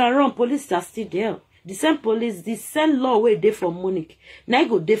you can run. Police are still there. The same police, the same law where they for Munich. Now you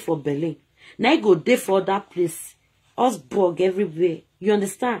go there for Berlin. Now you go there for that place. Augsburg, everywhere. You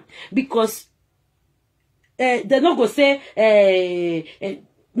understand? Because they're not going to say,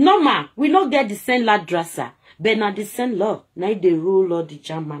 normal, we not get the same law dresser. But not the same law. Now they rule all the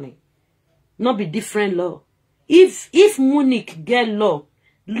Germany. Not be different law. If Munich get law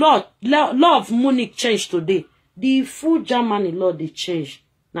of Munich change today, the full Germany law they change.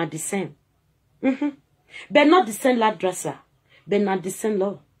 Not the same. But not the same law dresser. But not the same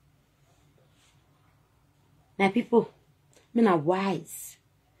law. Now people, men are wise.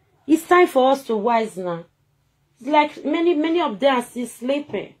 It's time for us to wise now. It's like many of them are still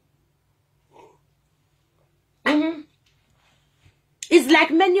sleeping. It's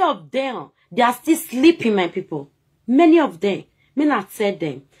like many of them, they are still sleeping, my people. Many of them, me not tell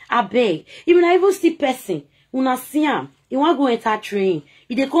them. I beg. Even I even see person, when I see him, he want go enter train.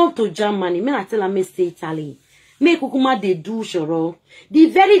 If they come to Germany, me not tell him me stay Italy. Me kukuma they do shoro. The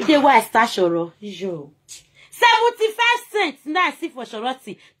very day where I start shoro, yo. 75 cents now I see for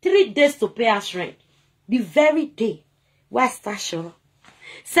Shoroti. 3 days to pay us rent. The very day where I start shoro.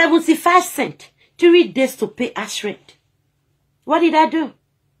 75 cents. 3 days to pay us rent. What did I do?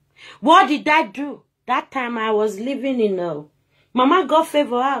 What did I do? That time I was living in a Mama God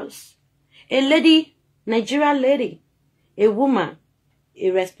Favor house. A lady, Nigerian lady. A woman.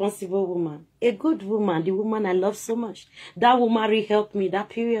 A responsible woman. A good woman. The woman I love so much. That woman really helped me that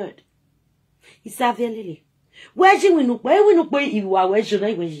period. It's Avielele. Where's you win up? Where win up? You are where's your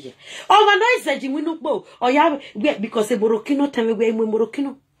language? Oh, my noise said you win up. Oh, yeah, because a Morocco tell me where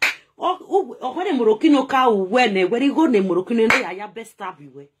Morocco. Oh, when a Morocco cow, when you go to Morocco, I have best stab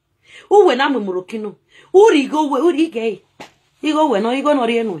you. Oh, when I'm a Morocco, who you go where you gay? You go when you go not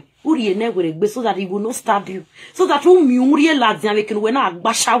anyway. Who you never so that he will not stab you. So that you realize that can when I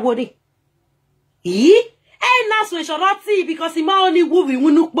basha worry. Eh? That's when Sharati because he only movie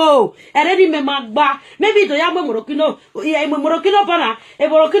winukbo. And then he may magba. Maybe the young Morocco, yeah, Morocco bana, a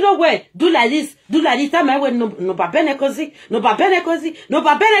Morocco way. Do like this, time I went no babene cozy, no babene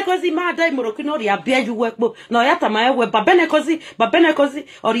cozy, my day Morocco, ya bear you work, no yata my way, babene cozy,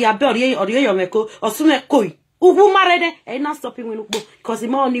 or ya berry or yomeko, or sooner koi. Ubu marede, ain't not stopping winukbo, because he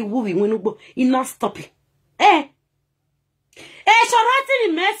only movie winukbo, he not stopping. Sharati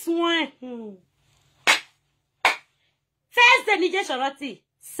the mess one. First, the Niger Sharati,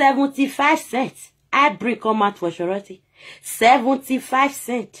 75 cents. I bring come out for Sharati. 75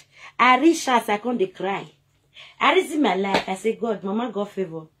 cents. I reach out, I can't cry. I reach in my life. I say, God, Mama got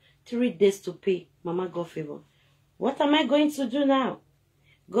favor. 3 days to pay. Mama got favor. What am I going to do now?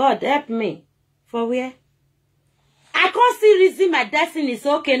 God, help me. For where? I can't see reason my destiny is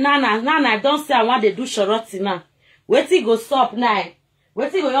okay. Nana, don't say I want to do Sharati now. Wait till go stop now.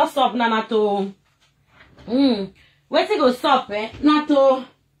 Wait till go stop now to. Wait till go stop, not to.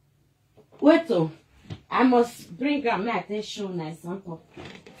 Wait till. I must bring up my attention now, example.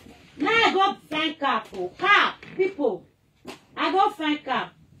 Now I go find cap, people. I go find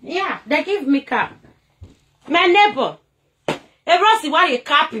cap. Yeah, they give me cap. My neighbor. Everybody why you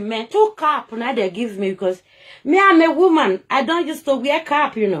cap, man. 2 cap now they give me because me I'm a woman. I don't used to wear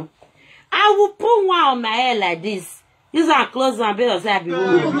cap, you know. I will put one on my head like this. Use our clothes and better say I be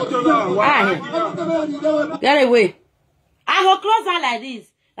woman. Get away. I go close on like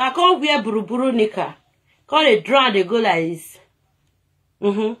this. I can't wear buru nika. Call it drown they go like this.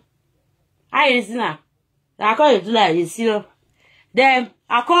 I listen now. I call it do like this, you know. Then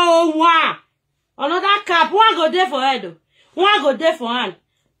I call one. Another cap. One go there for head. One go there for hand.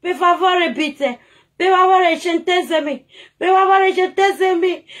 Per favore, Peter. Per favore, centesimi. Per favore,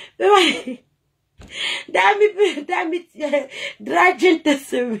 centesimi. Damn it, dra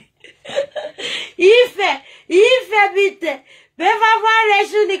centesimi. Ife, Peter. Per favore,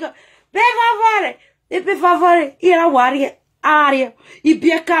 Sunico. Per favore, ira waria. Aria.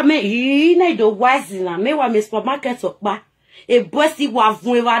 Ibieka me, ina do wazina. Me wa me supermarket okpa. E bosi wa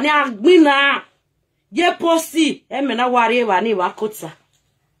vun wa ni agbina. Ye posi, mena wari wa ni wa kota.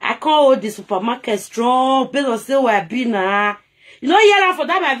 I can't hold the supermarket strong. People say we be na. You know, yeah, for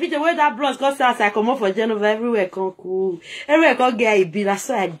that my video where that blood got starts, I come up for Genova everywhere. Come cool, everywhere come get a bill. That's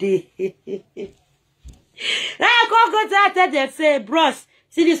what I did. Now I can't go to that. They say, bros,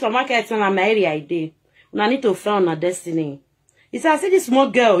 see this supermarket in my area. I did. I need to find a destiny. He said, I see this small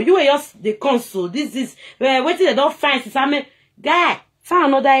girl. You were just the consul. This is waiting. They don't find. He said, I mean, guy, find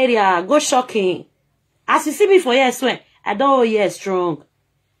another area. Go shocking. As you see me for years, I don't hear strong.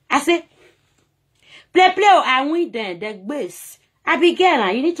 I say, play, I win then, the base. I be girl,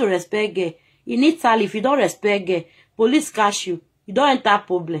 you need to respect girl. You need tally. If you don't respect girl, police catch you. You don't enter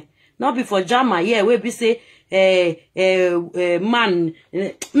problem. Not before Jama, yeah, we be say, man,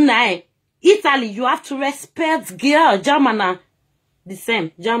 nah. Italy, you have to respect girl. Jama na the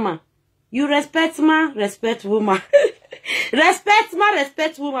same. Jama, you respect man, respect woman. Respect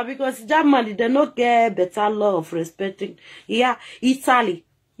woman, because Germany, they don't get better law of respecting. Yeah, Italy,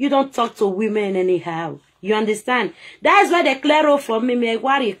 you don't talk to women anyhow. You understand? That is why they clear up for me,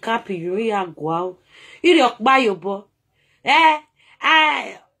 what you copy, you are go. You buy your boy.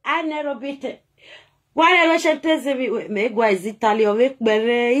 I never beat it. Why I should tell me, go is Italy, or make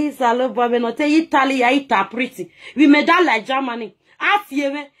me, is a love, but not Italy, I eat pretty. We made that like Germany. I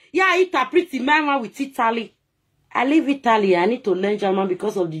fear me, yeah, I eat pretty, man, with Italy. I leave Italy. I need to learn German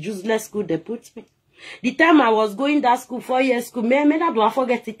because of the useless school they put me. The time I was going that school, 4 years school, me don't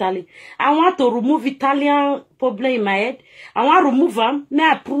forget Italy. I want to remove Italian problem in my head. I want to remove them. Me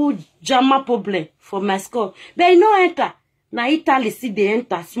I put German problem for my school. But you know enter. Now Italy see they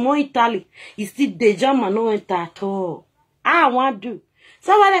enter. Small Italy. You see the German no enter at all. I want to do.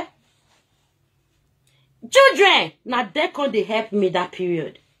 Somebody. Children. Now they can they help me that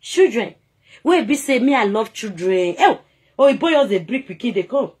period. Children. Wait, be say me, I love children. Oh, boy, was a brick picking they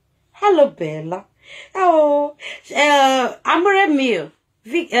come. Hello, Bella. Oh, Amore mio.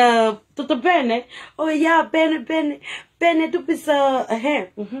 Toto bene. Oh, yeah, bene, tu pisa,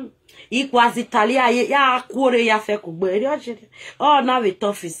 Equals Italia, ya, cuore, ya, feco, oh, now it's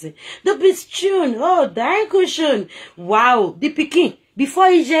office. Tu pis tune. Oh, thank you, Wow, the picking. Before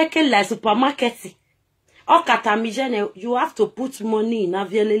you check la supermarket. You have to put money in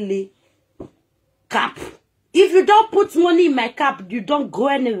Avielele cap. If you don't put money in my cap, you don't go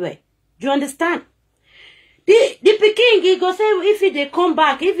anywhere. Do you understand? The pikin, he go say, if they come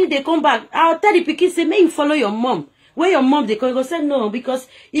back, I'll tell the pikin, say, may you follow your mom. Where your mom, they come, he go say, no, because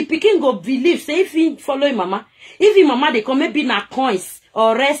the pikin go believe, say, if he follow him mama, if him mama, they come, maybe na coins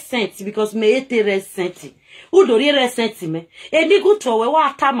or rest cents, because may it rest cents. Who do you rest cents, me? And they go to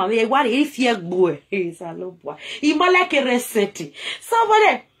what time, what if you boy? He's a low boy. He might like a rest cents.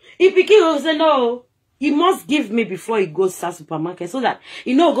 Somebody, if pikin go say, no, he must give me before he goes to supermarket, so that,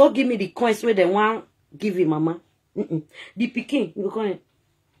 go give me the coins where they want. Give him mama. The pikin, you call it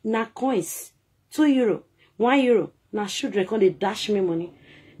na coins, €2, €1. Na children call they dash me money.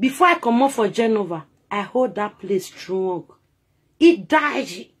 Before I come up for Genova, I hold that place strong. It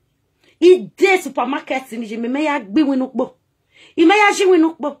died. It did supermarket in the me ya gbi winukbo. I me ya ji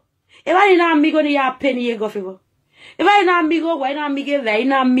winukbo. If I na amigo ni ya penny ye go favor. If I na amigo, why na amigo ve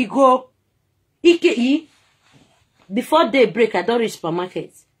na amigo. Ike before they break, I don't reach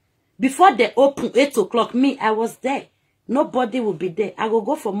supermarket. Before they open 8 o'clock, me, I was there. Nobody will be there. I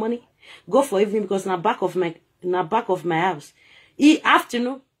go for money, go for evening because in the back of my house.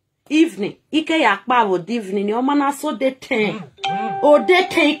 Afternoon, evening, ike yakpa would evening. Your man so de ten. O de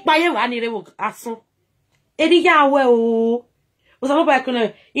ten ikpa ye wani rewo aso. Eri ya we o. O sa ba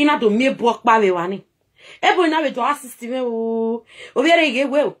kono ina do me buok pa we wani. Ebo na we do assist me o. O bere ge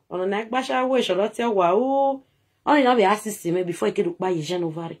we o. Ono na gba sha we so lot wa o. Ono na we assist me before ike do pa ye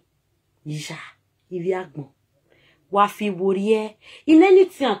January. Ja, if you agbon. Wafi warrior. In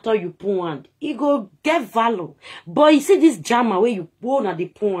anything at all you put hand, it go get value. But you see this jammer where you put on the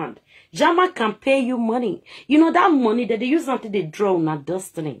put hand. Jammer can pay you money. You know that money that they use until they draw on a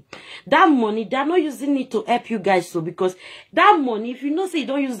destiny. That money, they're not using it to help you guys. So because that money, if you know say you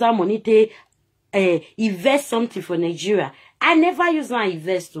don't use that money to invest something for Nigeria. I never use that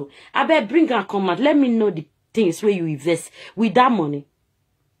invest to. I bet bring a comment. Let me know the things where you invest with that money.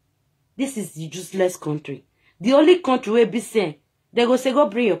 This is the useless country. The only country where be saying, they go say, go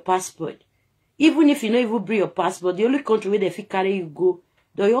bring your passport. Even if you don't even bring your passport, the only country where they fit carry you go,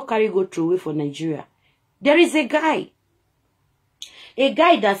 they all carry go through away for Nigeria. There is a guy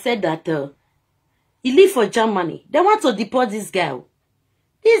that said that he live for Germany. They want to deport this guy.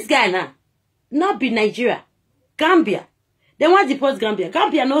 This guy now, not be Nigeria, Gambia. They want to deport Gambia.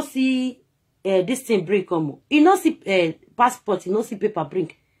 Gambia no see this thing bring come. He no see passport, he no see paper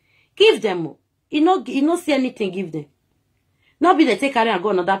bring. Give them. You no see anything, give them. Not be they take carry and go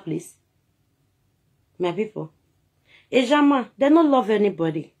another place. My people. Ejama, they don't love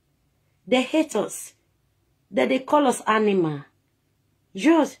anybody. They hate us. They call us animal.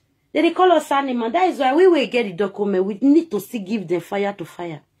 Just, they call us animal. That is why we will get the document. We need to still give them fire to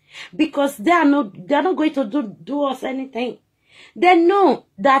fire. Because they are not going to do us anything. They know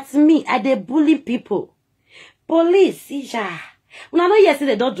that's me. They bully people. Police, Ija. When I know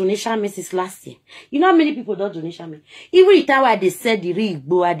yesterday they don't donation me since last year. You know how many people don't donation me? Even the time they said the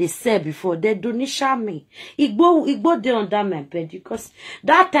Igbo, I they said before, they donation me. Igbo they under my bed because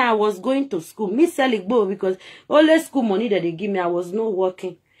that time I was going to school. Me sell Igbo because all the school money that they give me, I was not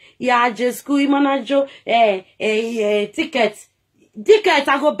working. Yeah, just school manager, tickets. Ticket,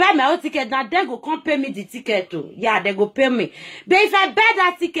 I go buy my own ticket. Now they go come pay me the ticket too. Yeah, they go pay me. But if I buy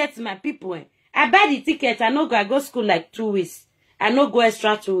that ticket, my people, I buy the ticket. I go school like 2 weeks. I no go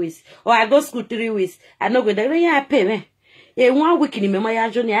extra 2 weeks. Or I go school 3 weeks. I no go there. Yeah, I pay me. 1 week in my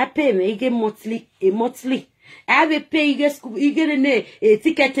journey, I pay me. I get monthly. I have a pay. You get school. You get a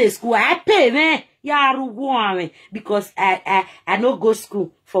ticket to school. I pay me. Yeah, because I no go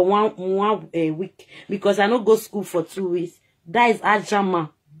school for one week. Because I no go school for 2 weeks. That is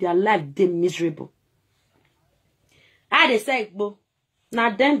Ajama. Their life they miserable. I say, bo. Now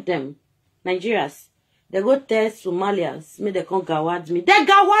them Nigerians. They go tell Somalians, me they come gawad me. They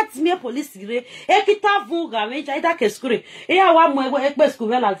gawad me police gire. Ekita vuga me jaida ke skure. Wa mo ekpe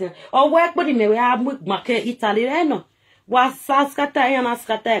skure la te. O wa ekpe di me wa mo make Italy no. Wa skata yana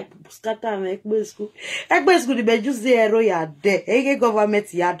skata me ekpe skure. Ekpe skure di be just zero ya de. Ege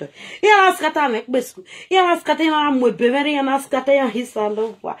government ya do. Yana skata me ekpe skure. Yana skata yana mo bevere yana skata yana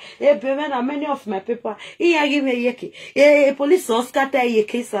hisalo wa. E bevere many of my people. Iya give me yeke. Police skata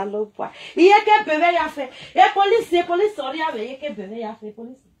yeke salo wa. Yeke bevere ya fe. Police sorry ya be yeke bevere ya fe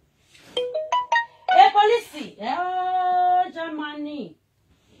police. Police. Oh, Germany.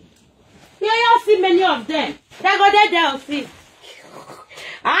 You see many of them. They go there, they'll see.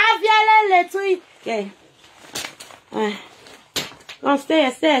 Avielele to it. Okay. Come stay.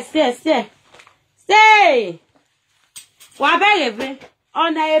 Stay. Wabebe.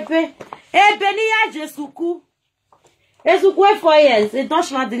 On a ebe. Beni ya jesuku. Esuku 4 years. E don't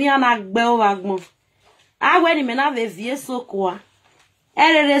shmadini anagbe o wagmo. Awe ni mena ve vie so kwa.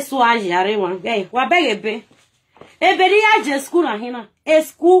 Erere so ajare wan. Hey, wabegebe. Beni ya jesuku na hina. A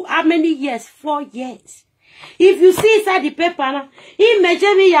school how many years? 4 years. If you see inside the paper now,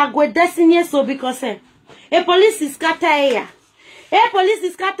 imagine me ya go destiny so because a police is scatter here. A police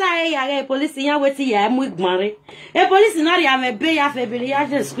is scatter here. A police ya weti ya mwigmare. A police na ya mebe ya febele ya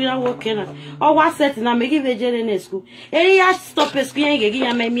je school ya working na. O wa set na me give ejele na school. E ya stop school ya ngegi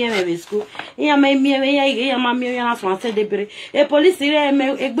ya me me school. Ya me ya ngegi ya ma me ya na français de bere. A police re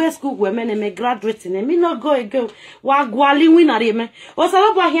me egbe school we me me graduate na me no go again. Wa gwali win na re me. O sa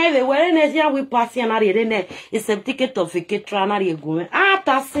lo gwa here we were na ya we pass ya na re ne. E certificate of victory na re go. Ah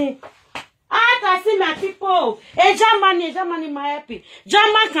ta se. I see my people. Germany, my happy.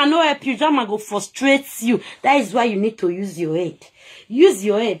 German cannot help you. German go frustrate you. That is why you need to use your head. Use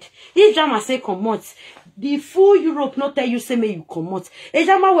your head. If German say come out, the full Europe not tell you say may you come out.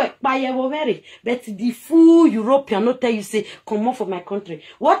 German work by your very, but the full European not tell you say come out for my country.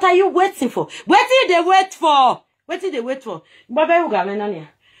 What are you waiting for? What did they wait for? What did they wait for? Baba you ga menania.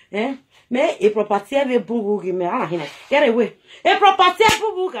 Me e property ave bungu gi me hina. Get away. E property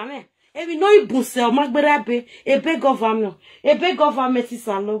bungu ga me. Ebi no ibunse o magbera be ebe government is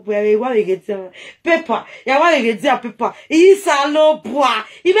alo where wa we get paper ya wa we get paper is alo boa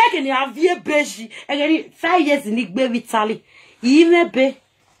I make ni avie beji egeri 5 years ni gbe vitali I mebe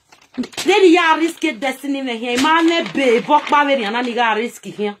then ya risk destiny me here ma ne be bokpa we na ni ga risk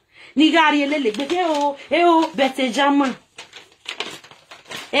here ni ga ri elele gbe o bete jama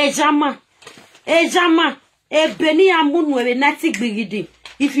ebe ni amunu e na ti gbigidi.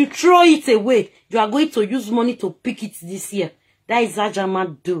 If you throw it away, you are going to use money to pick it this year. That is what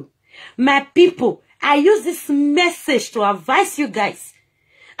German do. My people, I use this message to advise you guys.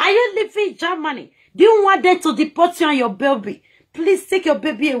 Are you living in Germany? Do you want them to deport you and your baby? Please take your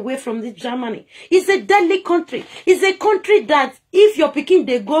baby away from this Germany. It's a deadly country. It's a country that if your pikin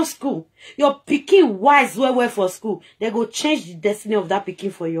they go school, your pikin wise well for school, they go change the destiny of that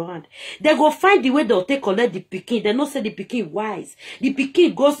pikin for your hand. They go find the way they'll take collect the pikin. They not say the pikin wise. The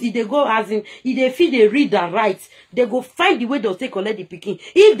pikin goes, if they go as in, if they feel they read and write, they go find the way they'll take collect the pikin.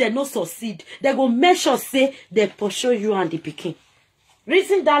 If they not succeed, they go make sure say they pursue you and the pikin.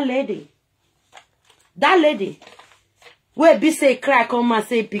 Reason that lady. Where be say cry come and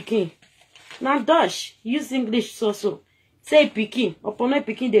say pikin. Now Dutch use English so. Say pikin. Upon a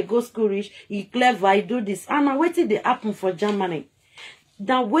pikin they go school rich. He clever. He do this. And now waiting the happen for Germany.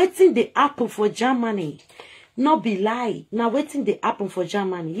 Now waiting the happen for Germany. Not be lie. Now waiting the happen for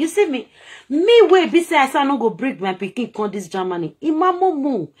Germany. You see me? Me where be say I say no go break my pikin come this Germany.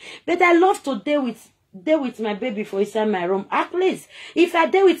 Imamomu. But I love to deal with my baby for inside my room. At least if I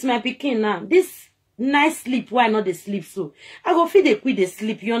deal with my pikin now, this nice sleep, why not the sleep so? I go feed the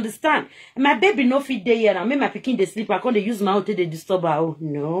sleep, you understand? My baby no feed day here, and me my pikin the sleep, I can't use my hotel they disturb her. Oh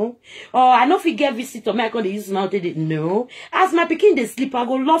no. Or I no fit get visitor, me I can't use my hotel no. As my pikin the sleep, I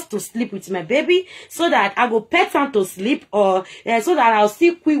go love to sleep with my baby so that I go pet her to sleep, or so that I'll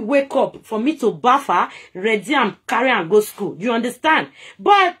still quick wake up for me to bath her, ready and carry and go school. You understand?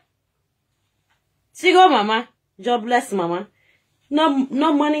 But she go, mama, jobless mama,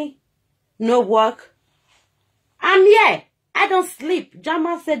 no money, no work. I'm here. I don't sleep.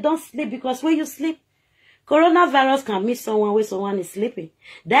 Jama said don't sleep because when you sleep, coronavirus can meet someone where someone is sleeping.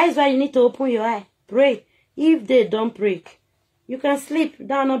 That is why you need to open your eye. Pray. If they don't pray, you can sleep.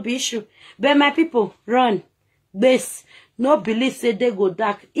 That will not be issue. But my people, run. Base. No believe say they go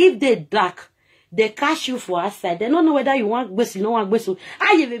dark. If they dark, they catch you for outside. They don't know whether you want base, you don't want base.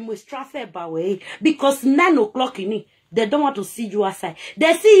 I even must traffic by way because 9 o'clock in it. They don't want to see you outside.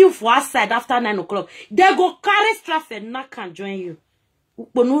 They see you for outside after 9 o'clock. They go carry traffic and not can join you.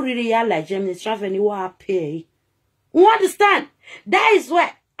 But no really like Germany traffic you are pay. You understand? That is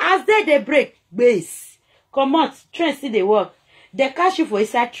why as they break base. Come on, train see they work. They catch you for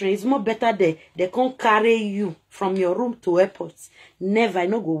inside train. It's more better they can't carry you from your room to airports. Never,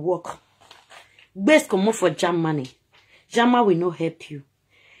 no go work. Base come on for Germany. Germany will not help you.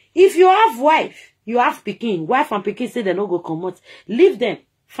 If you have wife, you have pikin. Wife and pikin say they no go come out. Leave them.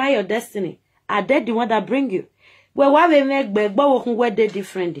 Find your destiny. Are they the one that bring you? Well, why we make where they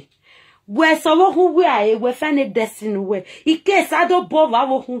differently? Where so who we find a destiny where? In case I don't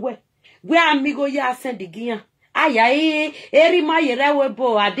bother where amigo ya send the gian. Aya eri ma yere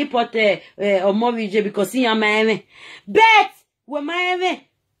webo adipote o movije because he am my bet we my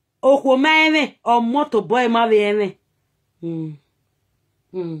o my o moto boy ma we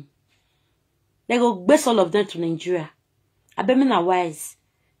They go base all of them to Nigeria. I bet me na wise.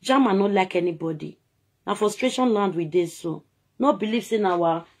 German not like anybody. Now frustration land with this so. No beliefs in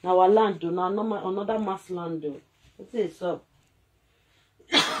our land do now another mass land do. What's it so?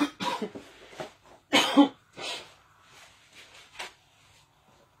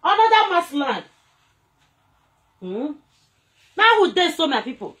 Another mass land. Now would there so my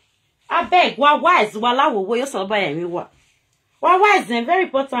people? I beg, wise, wala wo you so buy me what? Wise and very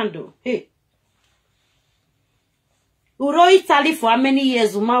important though. Hey. Uro Italy for how many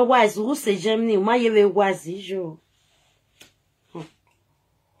years? Uma wise, who say Germany? Uma yewe wise ijo.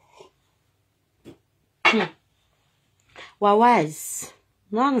 Wise.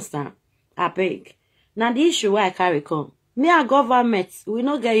 No understand? I beg. Now the issue where I carry come. Me a government, we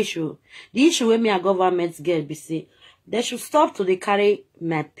no get issue. The issue where me a government get be say they should stop to carry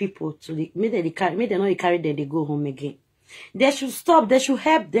my people to the me they not carry them, they go home again. They should stop, they should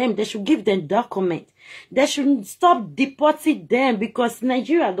help them, they should give them document. They should stop deporting them because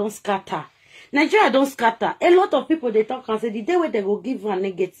Nigeria don't scatter. Nigeria don't scatter. A lot of people they talk and say the day where they go give one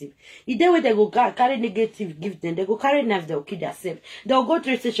negative, the day where they go carry negative, give them, they go carry knife, they will kill themselves. They'll go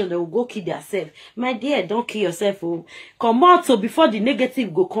to the station, they will go kill themselves. My dear, don't kill yourself. Oh. Come out so before the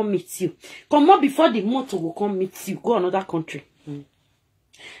negative go come meet you. Come out before the motor will come meet you. Go another country.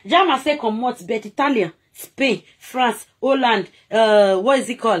 Jama say come out, but Italian, Spain, France, Holland, what is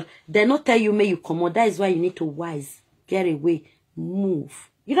it called? They not tell you may you come out. That is why you need to wise, get away, move.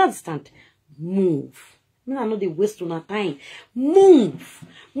 You don't understand? Move. Me not know the waste on time. Move.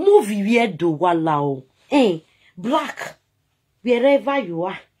 Move where do walao. Black. Wherever you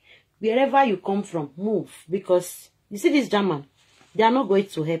are. Wherever you come from. Move. Because you see this German. They are not going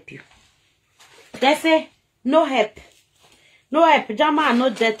to help you. They say no help. No help. German are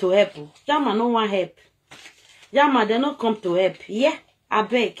not there to help. German no want help. German they not come to help. Yeah. I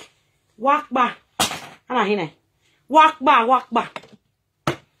beg. Walk back. Walk back.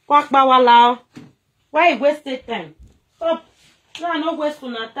 Walk back, walao. Why you wasted time? Stop. No waste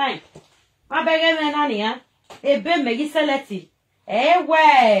on time. I beg you, Nania. Ebe me giseleti. We,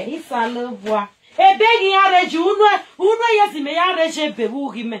 it's a love boy. Ebe gi arrange uno yes me arrange be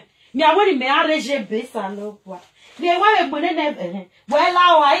wugi me. Me awori me arrange be sa love boy. Me wa me bone ne. Well,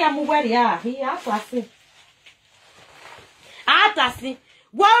 I am where ya. He atasi. Atasi.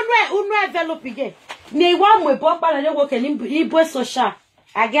 Uno envelope again. Me wa mo bo pa le wo ke ni bo social.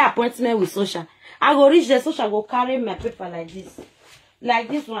 I get appointment with social. I go reach the social, go carry my paper like this. Like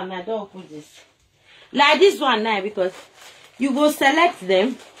this one, I don't put this. Like this one now, because you go select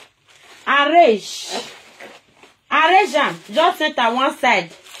them. Arrange them. Just set at one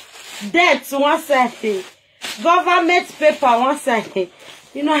side. Debt one side. Government paper one side.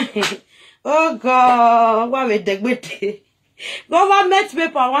 You know, oh God, what will they get? Government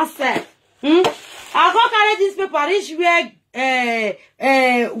paper one side. I go carry this paper, reach where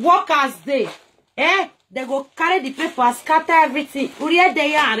workers day. They go carry the paper, scatter everything. Uriya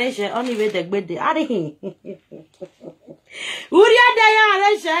they arrange only way they gbede. Arihin. Uriya they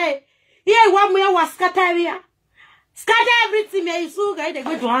arrange. Here one way was scatter area. Scatter everything. Me so guy they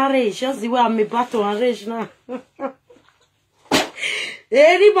go to arrange. Just the way I'm about to arrange now.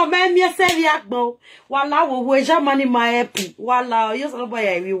 Eri moment me say yakbo. Wala wo Germany my happy. Wala you so boy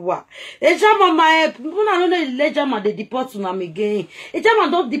I wa. E German my happy. Una no le German they deport na me again. E German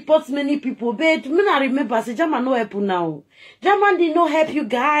don't deport many people. But me na remember say German no help now. German did not help you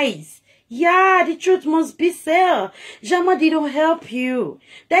guys. Yeah, the truth must be said. German did not help you.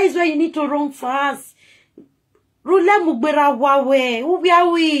 That is why you need to run fast. Rulemu gbera wawe.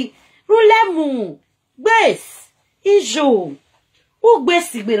 Ubiawi. Rulemu. Bes. Ijo.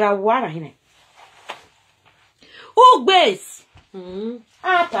 Ugbesi gbera wara hine. Ugbes.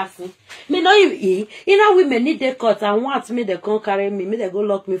 Atasi. Me know you know women need the cut and want me they come carry me they go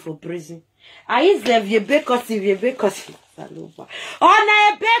lock me for prison. I is the vie cut. Saloba. Oh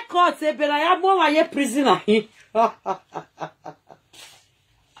na be cut e be la ya mo wa ye prisoner. Iya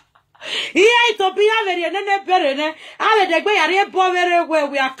Ethiopia very ne bere ne. Ale de gbe yare bo very well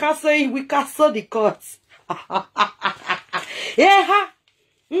we cancel the court. Yeah.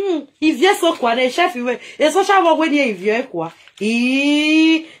 If yes so kware chef we e social work when you if kwa.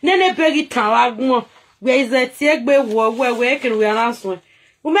 Nene begi tawagun. Where is the tiegbe wo we can we announce.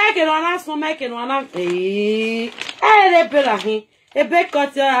 We make it announce make it announce. Le bela hin. E be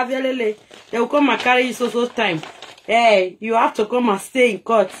cut Avielele. They will come and carry you so time. Hey, you have to come and stay in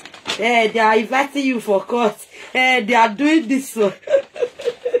court. Hey, they are inviting you for court. Hey, they are doing this so.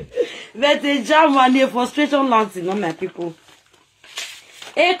 But the German the frustration lands on my people.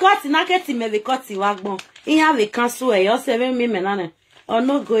 E court na keti me the court wagbon. He have a cancel e you 7 me menane. Or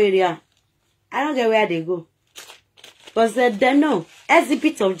no go area. I don't get where they go. Because they know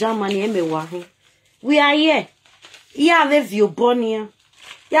exhibit of Germany we are here. You have a view bonia.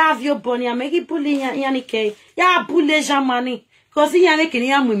 You have your bonia, make it bully yanike. Ya bully Germany. Because you are making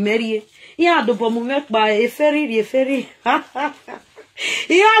yam with Mary. You are the bomb by a ferry. You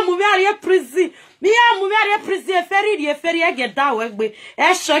are moving a prison. Me am moving a prison ferry. I get that work with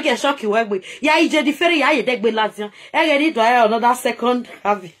a shock you work with. Ya, you the ferry, I take with Lazio. I get it to another second.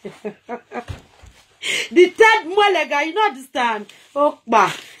 The third molega, you don't understand. Oh,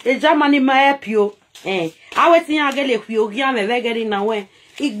 bah, a Germany my help you. I was in a galley, you give me getting away.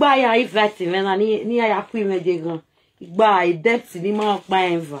 Ik buy a vetting when I near a queen medigan. Ik buy a debt in the mark by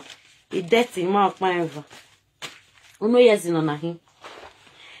ever. A debt in mark by ever. Oh, no, yes, in on him.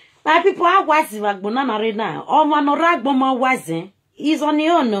 My people are wise like banana right now. Oh, man, no rag bomber wise. He's on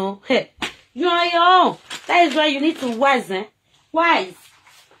your own, no. Hey, you are your own. That is why you need to wise, wise.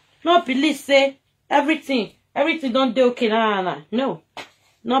 No police say everything don't do okay. No,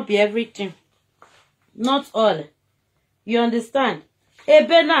 not be everything. Not all. You understand? Eh,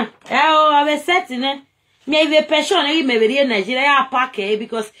 Bena, I was setting it. Maybe a person, maybe in Nigeria, pack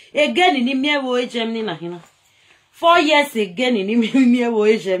because again in the way Germany, na hina. 4 years again in the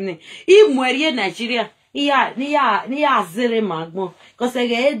way Germany. If we're Nigeria, yeah, zero magmo. Because I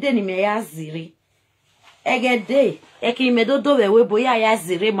get any me ziri. I get day. I can me do the way boy, I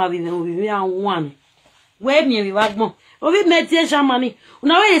zero ma we are one. Where me we wagmo. We met Germany.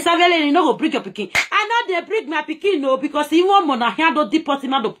 Now when Avielele no go break your pikin. I know they break my pikin no because he want money. He don't deport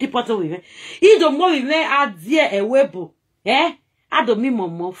him. I don't deport him. He don't more with me at there a webo. Eh? I don't mean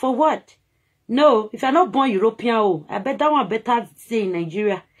more for what? No, if you're not born European, oh, I bet that one better stay in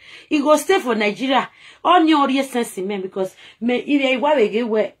Nigeria. He go stay for Nigeria. On your sense, man, because me if I want to get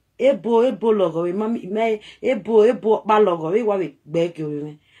where ebo logo, me ebo balogo, we want to beg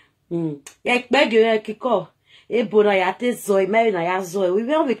you, man. Yeah, beg you, kiko. Ebora ya te zoe me na ya zoe we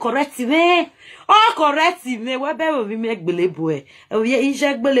will be correct me oh correct me we be we make gbelebo e we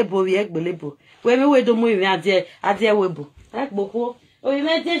ise gbelebo we gbelebo we me we do mu we ade webo like boko o we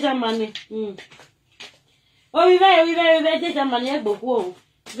me Germany o we me Germany e boko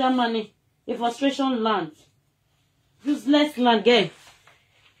Germany a frustration land useless land girl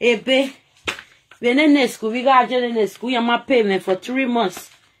ebe we ne school we ga je school ya ma pay me for 3 months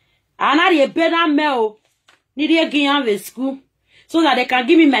and I ebe na me o need to give me school so that they can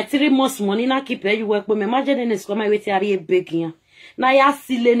give me my 3 months money. Na keep you work, but me imagine in school my wait a begging. Na ya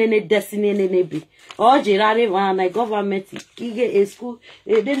sile ne destiny ne be. Oh, Jerare one na government kige a school.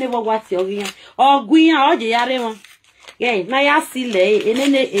 They never what you or guya or Jerare one. Yeah, na ya sile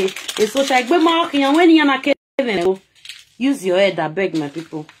ne a social gbe mark and when you na Kevin use your head. I beg my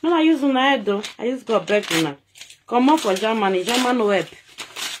people. No, I use my head though. I just got beg now. Come on for Germany, German web.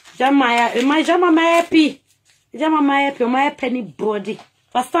 German, my German my happy. Jama my help anybody.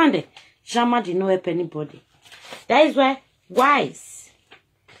 Understand it? Jama did not help anybody. That is why wise.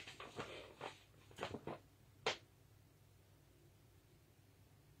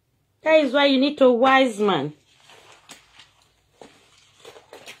 That is why you need to wise man.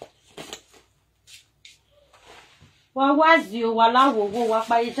 Wa wise you wala wo wa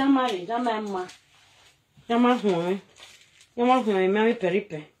pa jama ma. Jama hon. Jama hon me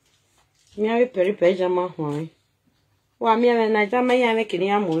peripe. Me peripe jama hon. Wa mi na Germany ya make ni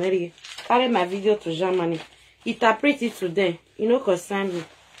amuri. Carry my video to Germany. Interpret it to them. You know concern me.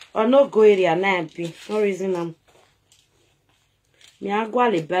 Or no go area na be. No reason am. Me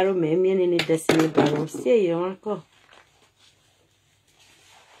agwa le baro me ni destiny baro. See you uncle.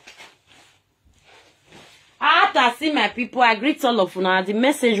 After see my people, I greet all of you now. The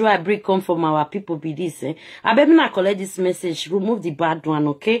message where I bring come from our people be this. I better not collect this message. Remove the bad one,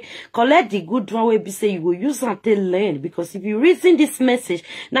 okay? Collect the good one where be say you will use until learn. Because if you reason this message,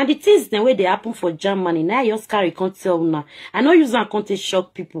 now the things the way they happen for Germany, now you just carry can't tell now. I know use and can't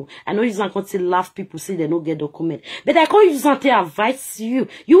shock people. I know use and can't laugh people say they don't get document. But I can't use until advise you.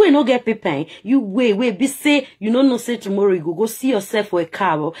 You will not get paper. You wait, be say you don't know say tomorrow you go see yourself for a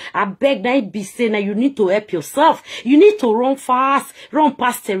car. I beg that be say now you need to help yourself. You need to run fast, run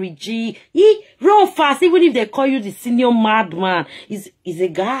past Terry G. Run fast, even if they call you the senior madman. Is a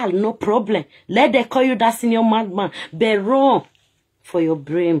girl, no problem. Let them call you that senior madman. But run for your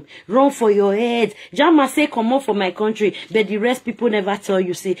brain, run for your head. Jama say come on for my country, but the rest people never tell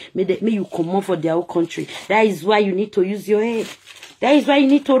you say may you come on for their own country. That is why you need to use your head. That is why you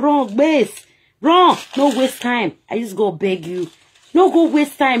need to run, base. Run, no waste time. I just go beg you. No go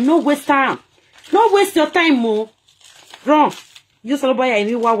waste time, no waste time. No waste your time, mo. Run. You celebrate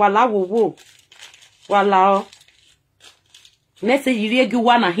any wala wo. Wala. Let's say you really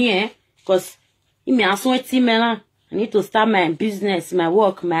one here, cause you may ask what team I need to start my business, my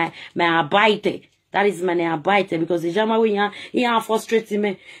work, my abide. That is my abide because the jama we yan frustrating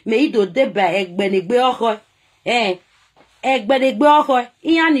me. Me do deba egbenegbe oko. Egbenegbe oko.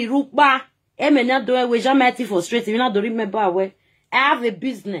 Yan ni rukba. Me na do we jama ti frustrating. Me na do remember we. I have a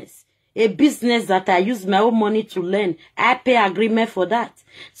business that I use my own money to learn. I pay agreement for that.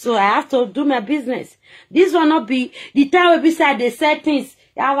 So I have to do my business. This will not be the time we beside they say things.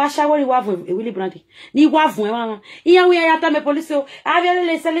 I was showering Willie Brandy. Ni wavu. Here we are at the police.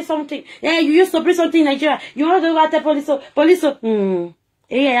 Avielele selling something. Yeah, you used to bring something in Nigeria. You want to go at the police.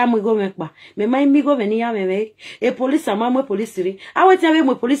 I am go make ba. Me mind me go when ya me. A police a mama police. I went away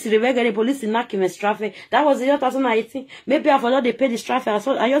with police. We get a police in knocking me traffic. That was the year 2018. Maybe I forgot they pay the traffic.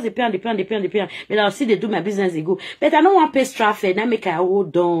 I just the pay. But I'll see they do my business they go. But I don't want pay traffic. Now make I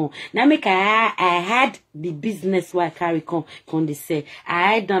hold on. Now make I had the business where I carry con they say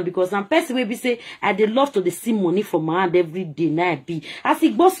I had done because some person will be say I they love to see money from my hand every day. Now I be as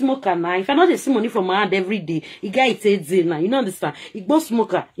it boss smoker now. If I not see money from my hand every day, it get it now. You know understand? It boss smoker.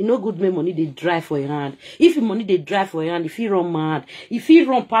 You know good make money they drive for your hand. If your money they drive for your hand, if you run mad, if you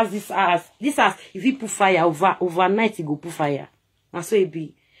run past this house, if you put fire overnight, you go put fire. And so it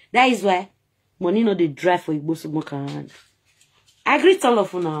be. That is why money not they drive for your boss smoker hand. I greet all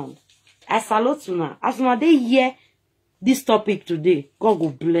of you now. I salute you now. As now they hear this topic today, God will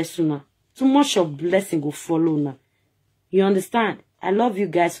bless you now. Too much of blessing will follow now. You understand? I love you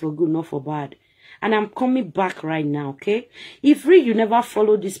guys for good, not for bad. And I'm coming back right now, okay? If you never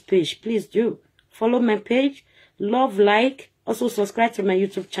follow this page, please do. Follow my page, love, like, also subscribe to my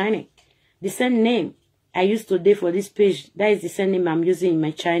YouTube channel. The same name I used today for this page, that is the same name I'm using in my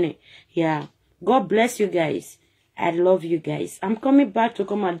channel. Yeah. God bless you guys. I love you guys. I'm coming back to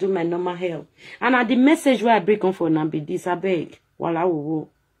come and do my normal hair. And at the message where I break on for now be this, I beg. Wala wo.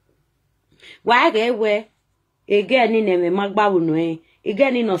 Why get where? Again in a magba no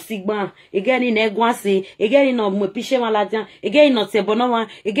again in no sigma, again in egwasi, again in no mwepishe maladian, again in no sebonoma,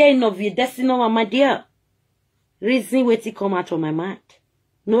 again in no videstinoma, my dear. Reason where to come out of my mouth.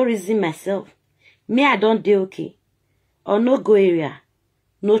 No reason myself. Me, I don't do okay. Or no go area.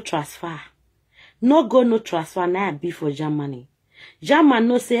 No transfer. No go, no transfer, now I be for Germany. German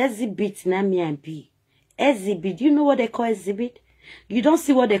no say exhibit, now me I be. Exhibit, you know what they call exhibit? You don't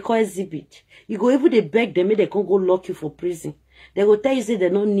see what they call exhibit. You go even they beg them, they can't go lock you for prison. They go tell you say they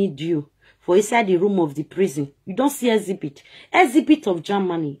don't need you for inside the room of the prison. You don't see exhibit. Exhibit of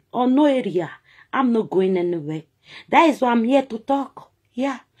Germany or no area. I'm not going anywhere. That is why I'm here to talk.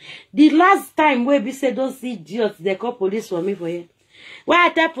 Yeah. The last time where we said those idiots, they call police for me for you. Why I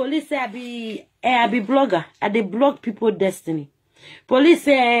tell police say I be blogger. I they blog people destiny. Police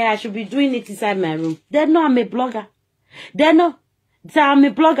say I should be doing it inside my room. They know I'm a blogger. They know that I'm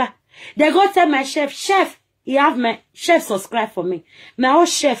a blogger. They go tell my chef, he have my chef subscribe for me. My own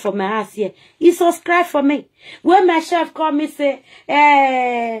chef for my house here. He subscribe for me. When my chef call me say,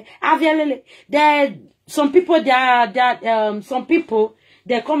 Avielele, some people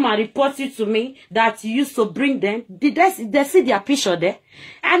they come and report you to me that you used to bring them. They see their picture there.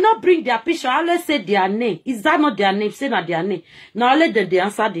 I not bring their picture. I always say their name. Is that not their name? Say not their name. Now let them they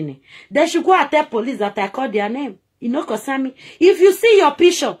answer the name. They should go and tell police that I call their name. You know, concern me. If you see your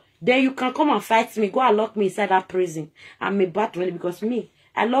picture, then you can come and fight me. Go and lock me inside that prison. I'm a bad one because me,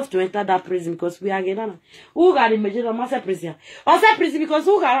 I love to enter that prison because we are getting. Who got the major of my prison? Also prison because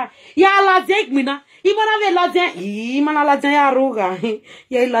who got? Ya la take me na. Imana ve la den. Imana la den ya roga.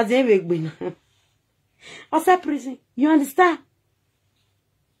 Ya la den ve me na. Also prison. You understand?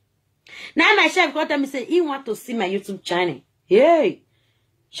 Now my chef got me say he want to see my YouTube channel. Hey,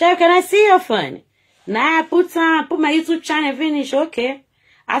 chef, can I see your phone? Now I put my YouTube channel finish. Okay.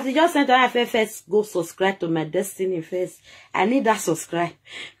 As you just sent out first, go subscribe to my destiny first. I need that subscribe.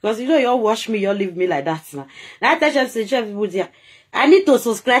 Because you know you all watch me, you all leave me like that now. Now I tell chef people there, I need to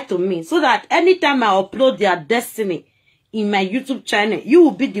subscribe to me so that anytime I upload their destiny in my YouTube channel, you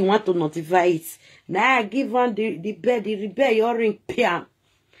will be the one to notify it. Now I give one the rebel, your ring PM.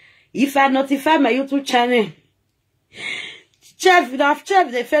 If I notify my YouTube channel, chef,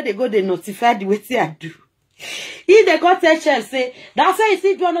 they feel they go, they notify the way I do. If they go tell chef say, that's why you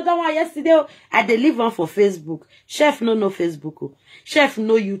see do another one yesterday, I deliver one for Facebook. Chef no Facebook. Chef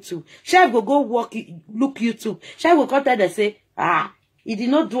no YouTube. Chef go look YouTube. Chef will come tell them say, he did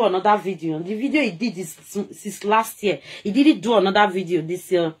not do another video. The video he did this last year. He didn't do another video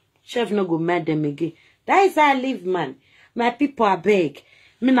this year. Chef no go mad them again. That is how I live, man. My people are beg.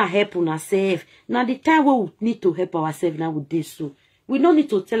 Me not help on ourselves. Now the time we need to help ourselves now with this so. We don't need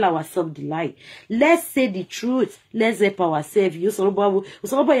to tell ourselves the lie. Let's say the truth. Let's help ourselves. You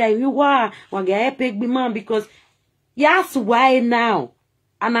because Yes, why now?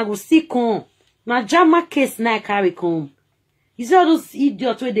 And I go see come. Now Jama case now carry come. You see all those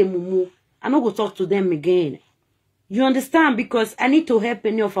idiots where they mumu. I no go talk to them again. You understand? Because I need to help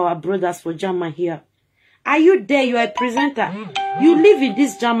any of our brothers for Jama here. Are you there? You are a presenter. You live in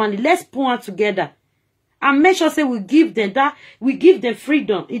this Germany. Let's pull on together. And make sure say we give them that. We give them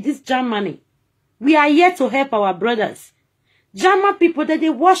freedom in this Germany. We are here to help our brothers. German people, they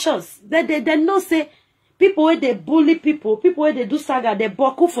wash us. They know say people where they bully people where they do saga, they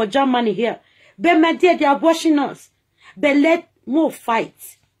boku for Germany here. But my dear, they are washing us. But let more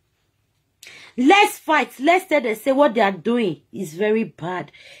fight. Let's fight. Let's tell them say what they are doing is very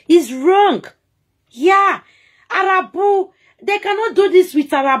bad. It's wrong. Yeah. Arabu, they cannot do this with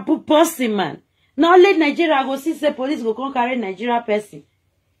Arabu person, man. Now let Nigeria go see say police go come carry Nigeria person.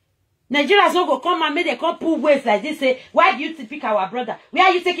 Nigerians don't go come and make they come pull waves like this. Say, why do you pick our brother? Where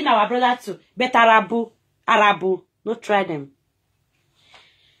are you taking our brother to? But Arabu, don't try them.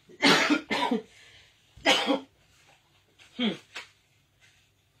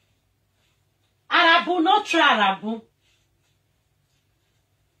 Arabu, not try Arabu.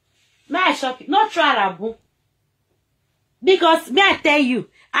 May I shock you? Not try Arabu. Because, may I tell you,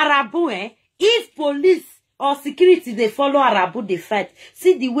 Arabu, if police or security, they follow Arabu, they fight.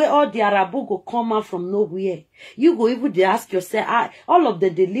 See the way all the Arabu go come out from nowhere. You go even they ask yourself, all of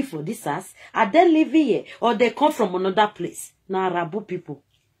them, they live for this house. Are they living here? Or they come from another place? Now Arabu people.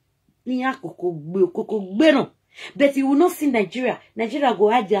 But you will not see Nigeria. Nigeria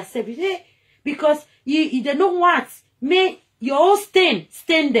go hide their service. Hey, because they don't want, may your own stain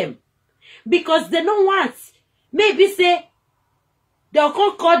them. Because they don't want, maybe say, they'll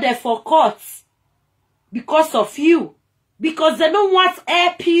come call them for courts. Because of you. Because they don't want to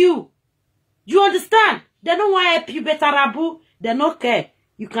help you. You understand? They don't want to help you, but Arabu, they don't care.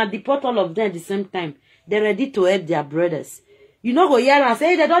 You can deport all of them at the same time. They're ready to help their brothers. You know, go here and say,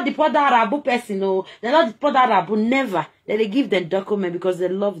 hey, they don't deport that Arabu person, no. They don't deport that Arabu, never. They give them document because they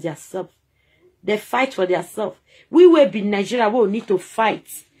love their self. They fight for their self. We will be in Nigeria, we will need to fight.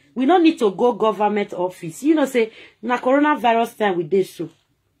 We don't need to go government office. You know, say, na coronavirus time with this show.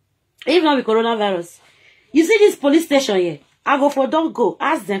 Even not with coronavirus. You see this police station here? I go for don't go.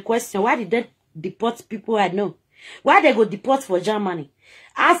 Ask them question. Why did they deport people I know? Why they go deport for Germany?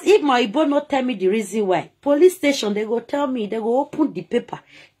 As if my Igbo not tell me the reason why. Police station, they go tell me. They go open the paper.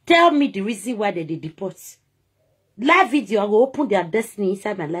 Tell me the reason why they deport. Live video, I go open their destiny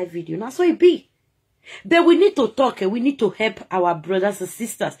inside my live video. Now so it be. But we need to talk and we need to help our brothers and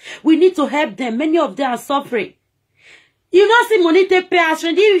sisters. We need to help them. Many of them are suffering. You don't see money to pay us.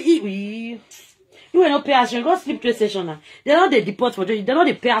 You will not pay us. Go sleep train station now. They don't they deport for you. They don't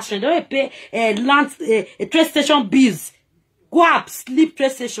they pay us. They don't pay land train station bills. Go up, sleep train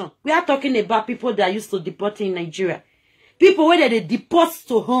station. We are talking about people that are used to deporting in Nigeria. People where they deport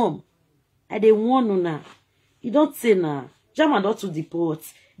to home. And they want to now. You don't say now. German not to deport.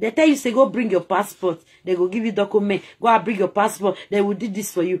 They tell you say go bring your passport. They go give you document. Go and bring your passport. They will do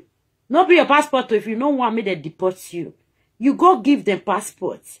this for you. Not bring your passport if you don't want me, they deport you. You go give them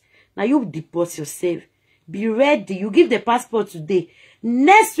passports. Now you deport yourself. Be ready. You give the passport today.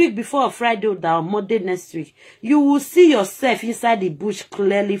 Next week before Friday or Monday next week, you will see yourself inside the bush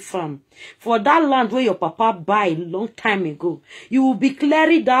clearly farm. For that land where your papa buy a long time ago, you will be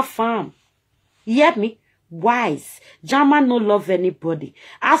clearing that farm. You hear me? Wise. German no love anybody.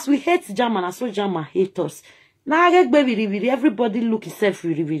 As we hate German, as so German hate us. Now I get baby, everybody look himself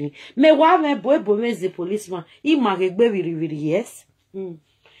really. Me wa me boy is the policeman. He ma get baby, yes.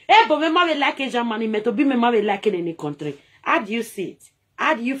 Eh, but me ma be like Germany, me to be me ma be like in any country. How do you see it?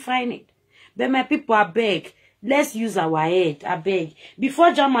 How do you find it? But my people, I beg, let's use our head. I beg.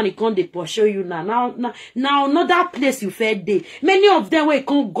 Before Germany come, they show you now. Now, another place you fed day. Many of them will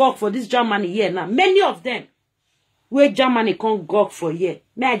come gawk for this Germany here now. Many of them where Germany come gawk for here.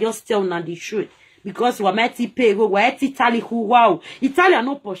 May I just tell now the truth? Because we might pay go, we Italy who wow. Italy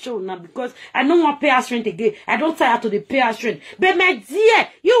no for sure now because I don't want pay us rent again. I don't tire to the pay us rent. But my dear,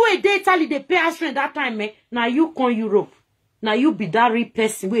 you were there Italy they pay us rent that time, man. Now you come Europe. Now you be that real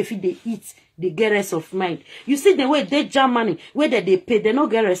person where if they eat, they get rest of mind. You see the way they Germany, where they pay, they no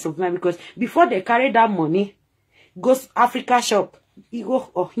get rest of mind because before they carry that money, goes Africa shop, you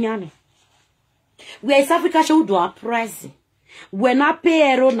go Ohiani. Where is Africa shop do a price? When I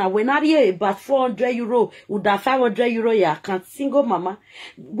pay euro now, when I hear about 400 euro, with that 500 euro, you can't single mama.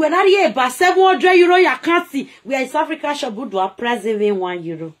 When I hear about 700 euro, you can't see. Where is Africa shop do a price even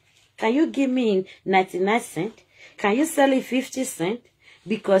 €1? Can you give me 99 cents? Can you sell it 50 cents?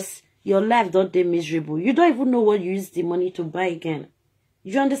 Because your life don't be miserable. You don't even know what you use the money to buy again.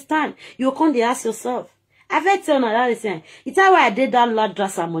 You understand? You can't ask yourself, I've tell that is saying. It's how I did that lot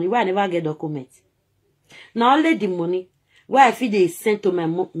dress money where I never get documents. Now only the money where I feel they sent to my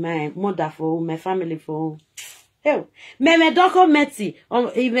mother for my family for. Hey, me documenti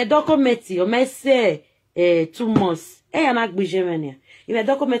or me say 2 months. Eh, I'm not Germany. If a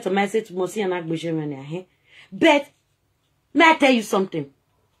document or me say 2 months, I'm not Germany. But may I tell you something?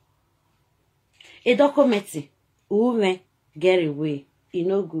 A document, woman get away. It's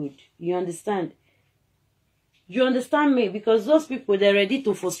no good. You understand? You understand me? Because those people, they're ready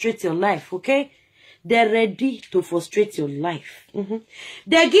to frustrate your life, okay? They're ready to frustrate your life.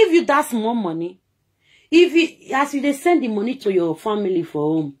 They give you that small money. As they send the money to your family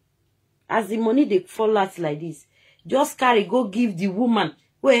for home, as the money they fall out like this, just carry, go give the woman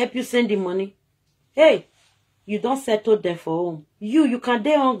who help you send the money. Hey, you don't settle them for home. You can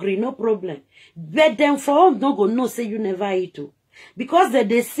dey hungry, no problem. But them for home don't go no say you never eat too. Because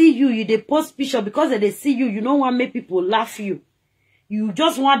they see you they post picture. Because they see you don't want to make people laugh you. You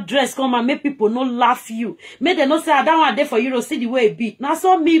just want dress come and make people not laugh you. Make them not say I don't want there for you to see the way it be. Now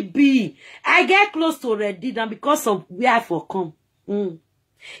so me be. I get close to already than because of where I for come.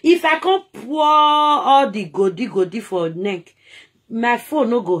 If I can't pour all the godi for neck, my phone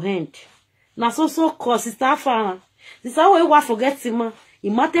no go hand. Now so cause sister fan. This how we want forgetting man.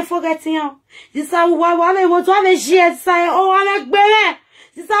 You might forgetting you. This how we want to have a share say oh I like bele.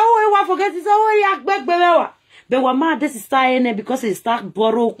 This how we want forget this how we like bele. But what man this is starting because it start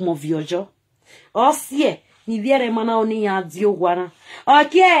borrow mo viojo. Oh see. Ni viere mana oni ya dio wana.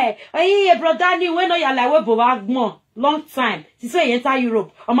 Okay. Oye brother ni we no ya la we bo agmo. Long time. Since we enter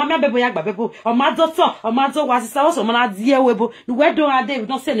Europe. O ma bebo ya gba bebo. O ma doctor. O ma do wa sister so mana die webo. No we don ade we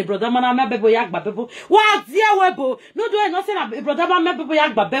don say ni brother mana ma bebo ya gba bebo. Wa die webo. No do no say na brother ma bebo ya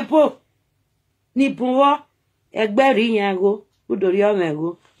gba bebo. Ni bunwo egberi yen go. Udori o me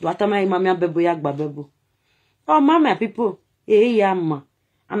go. Do atama ma ma bebo ya gba bebo. Oh mama people. Eh ya ma.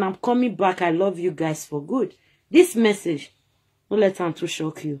 And I'm coming back. I love you guys for good. This message, don't let them to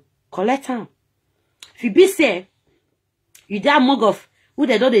shock you. Collect them. If you be say, you that mug of who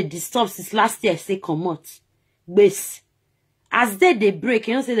they don't disturb since last year, say come out. Base. As they break,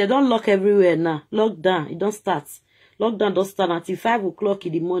 you know, say they don't lock everywhere now. Lockdown, it don't start. Lockdown don't start until 5 o'clock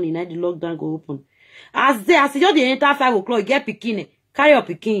in the morning. Now the lockdown go open. As they enter 5 o'clock, you get picking, carry your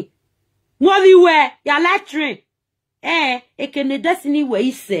picking. Move everywhere, you're like train. Ekene destiny we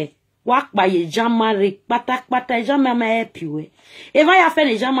ise wak ba ye jamare pata jamama help you. If I have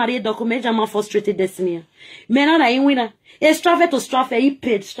any jamare document jama frustrated destiny. Me na yin winner. E strafe to strafe he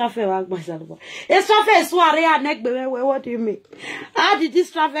paid strafe wak ba salvo. E strafe soiree a neck be what do you mean? How did this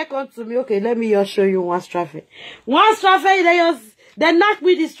strafe come to me? Okay, let me just show you one strafe. One strafe they knock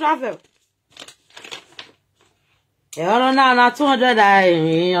me this strafe. No, 200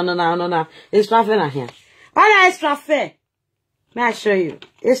 no. It's strafe na here. All extra fare. May I show you?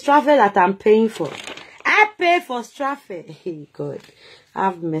 It's traffic that I'm paying for. I pay for traffic. Hey, God,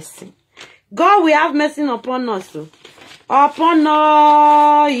 have mercy. God will have mercy upon us. Too. Upon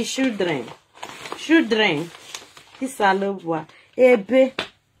all his children. This a love one. Ebe.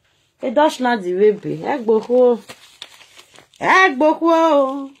 E dash na di webe. Egboko.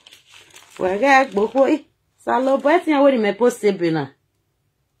 Wege egboko. Salobo. Eti ya wadi me post ebe na.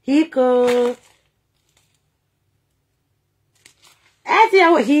 Hiko.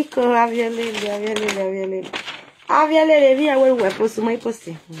 Hiko, Avielele. Via where we post my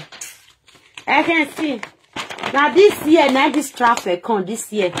posting. I can see. Now this year, now this traffic on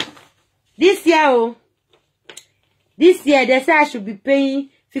this year. This year, they say I should be paying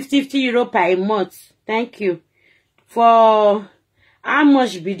 50 euro per month. Thank you. For how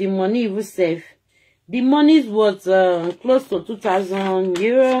much be the money you save? The money was close to 2,000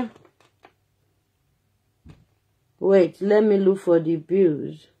 euro. Wait, let me look for the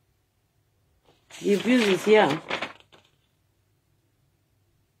bills. The bills is here.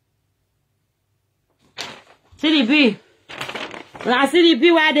 See the bill. When I see the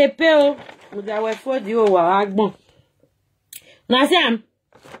bill where they pay, oh, I will for the old. Now see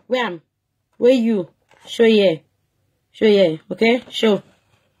where you show here, okay? Show.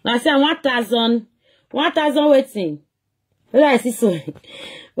 Now see 1,000 waiting. What I see so?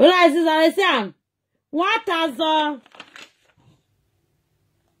 What I see I see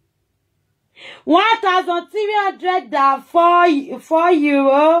 1,304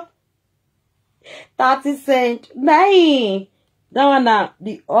 euro 30 cents. Nine. That one now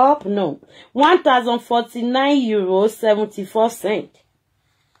the up no 1,049 euro 74 cents.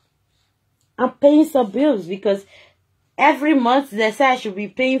 I'm paying some bills because Every month they say I should be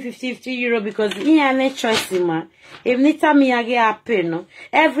paying 50 euro because he have no choice, man. If nita me I get a pay, no.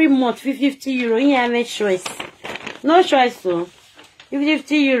 Every month 50 euro, he have no choice. No choice, so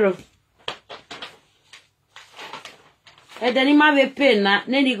 50 euro. And then he might pay na,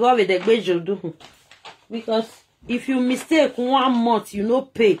 then he go with the bejo do. Because if you mistake 1 month, you no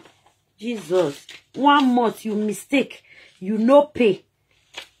pay. Jesus. 1 month you mistake, you no pay.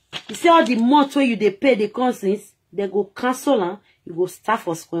 You see all the month where you they pay the consents, they go cancel and you go start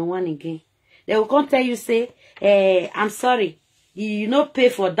for square one again. They will come tell you, say, I'm sorry, you no pay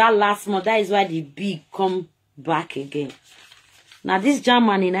for that last month. That is why the big come back again. Now this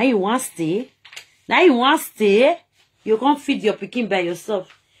Germany, now you want stay? Now you want stay? You can't feed your picking by yourself.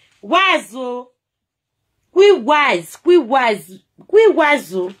 Wise, oh. We wise.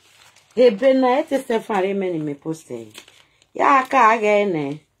 Oh. Hey, Bena, it's a fare many me posting. Ya ka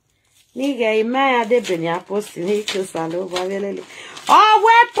again. Nigga, ima de benya posting. He kills alo, Avielele. Oh,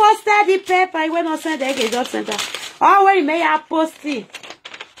 where posted the paper? I went on send the just center. Oh, where may I post it?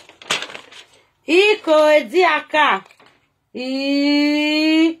 Iko diaka.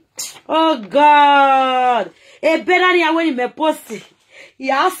 Oh God. Hey, Bena, ni when me post it.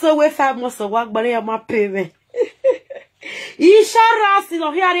 You also wait 5 months of work, but I am my payment. Insurance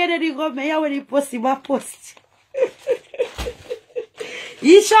no here they go me when you post my post.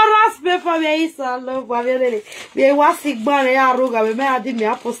 Insurance paper me is all love Avielele. Me was sick ban ya ruga me adi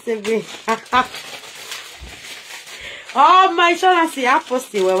me post me. Oh my insurance ya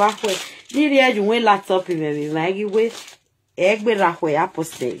post we wa we. Ni ri aju we laptop me like we egbe ra we ya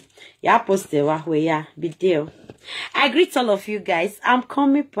post. Ya post wa we ya be deal. I greet all of you guys. I'm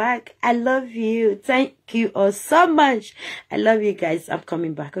coming back. I love you. Thank you all so much. I love you guys. I'm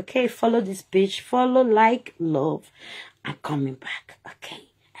coming back. Okay, follow this page. Follow, like, love. I'm coming back. Okay.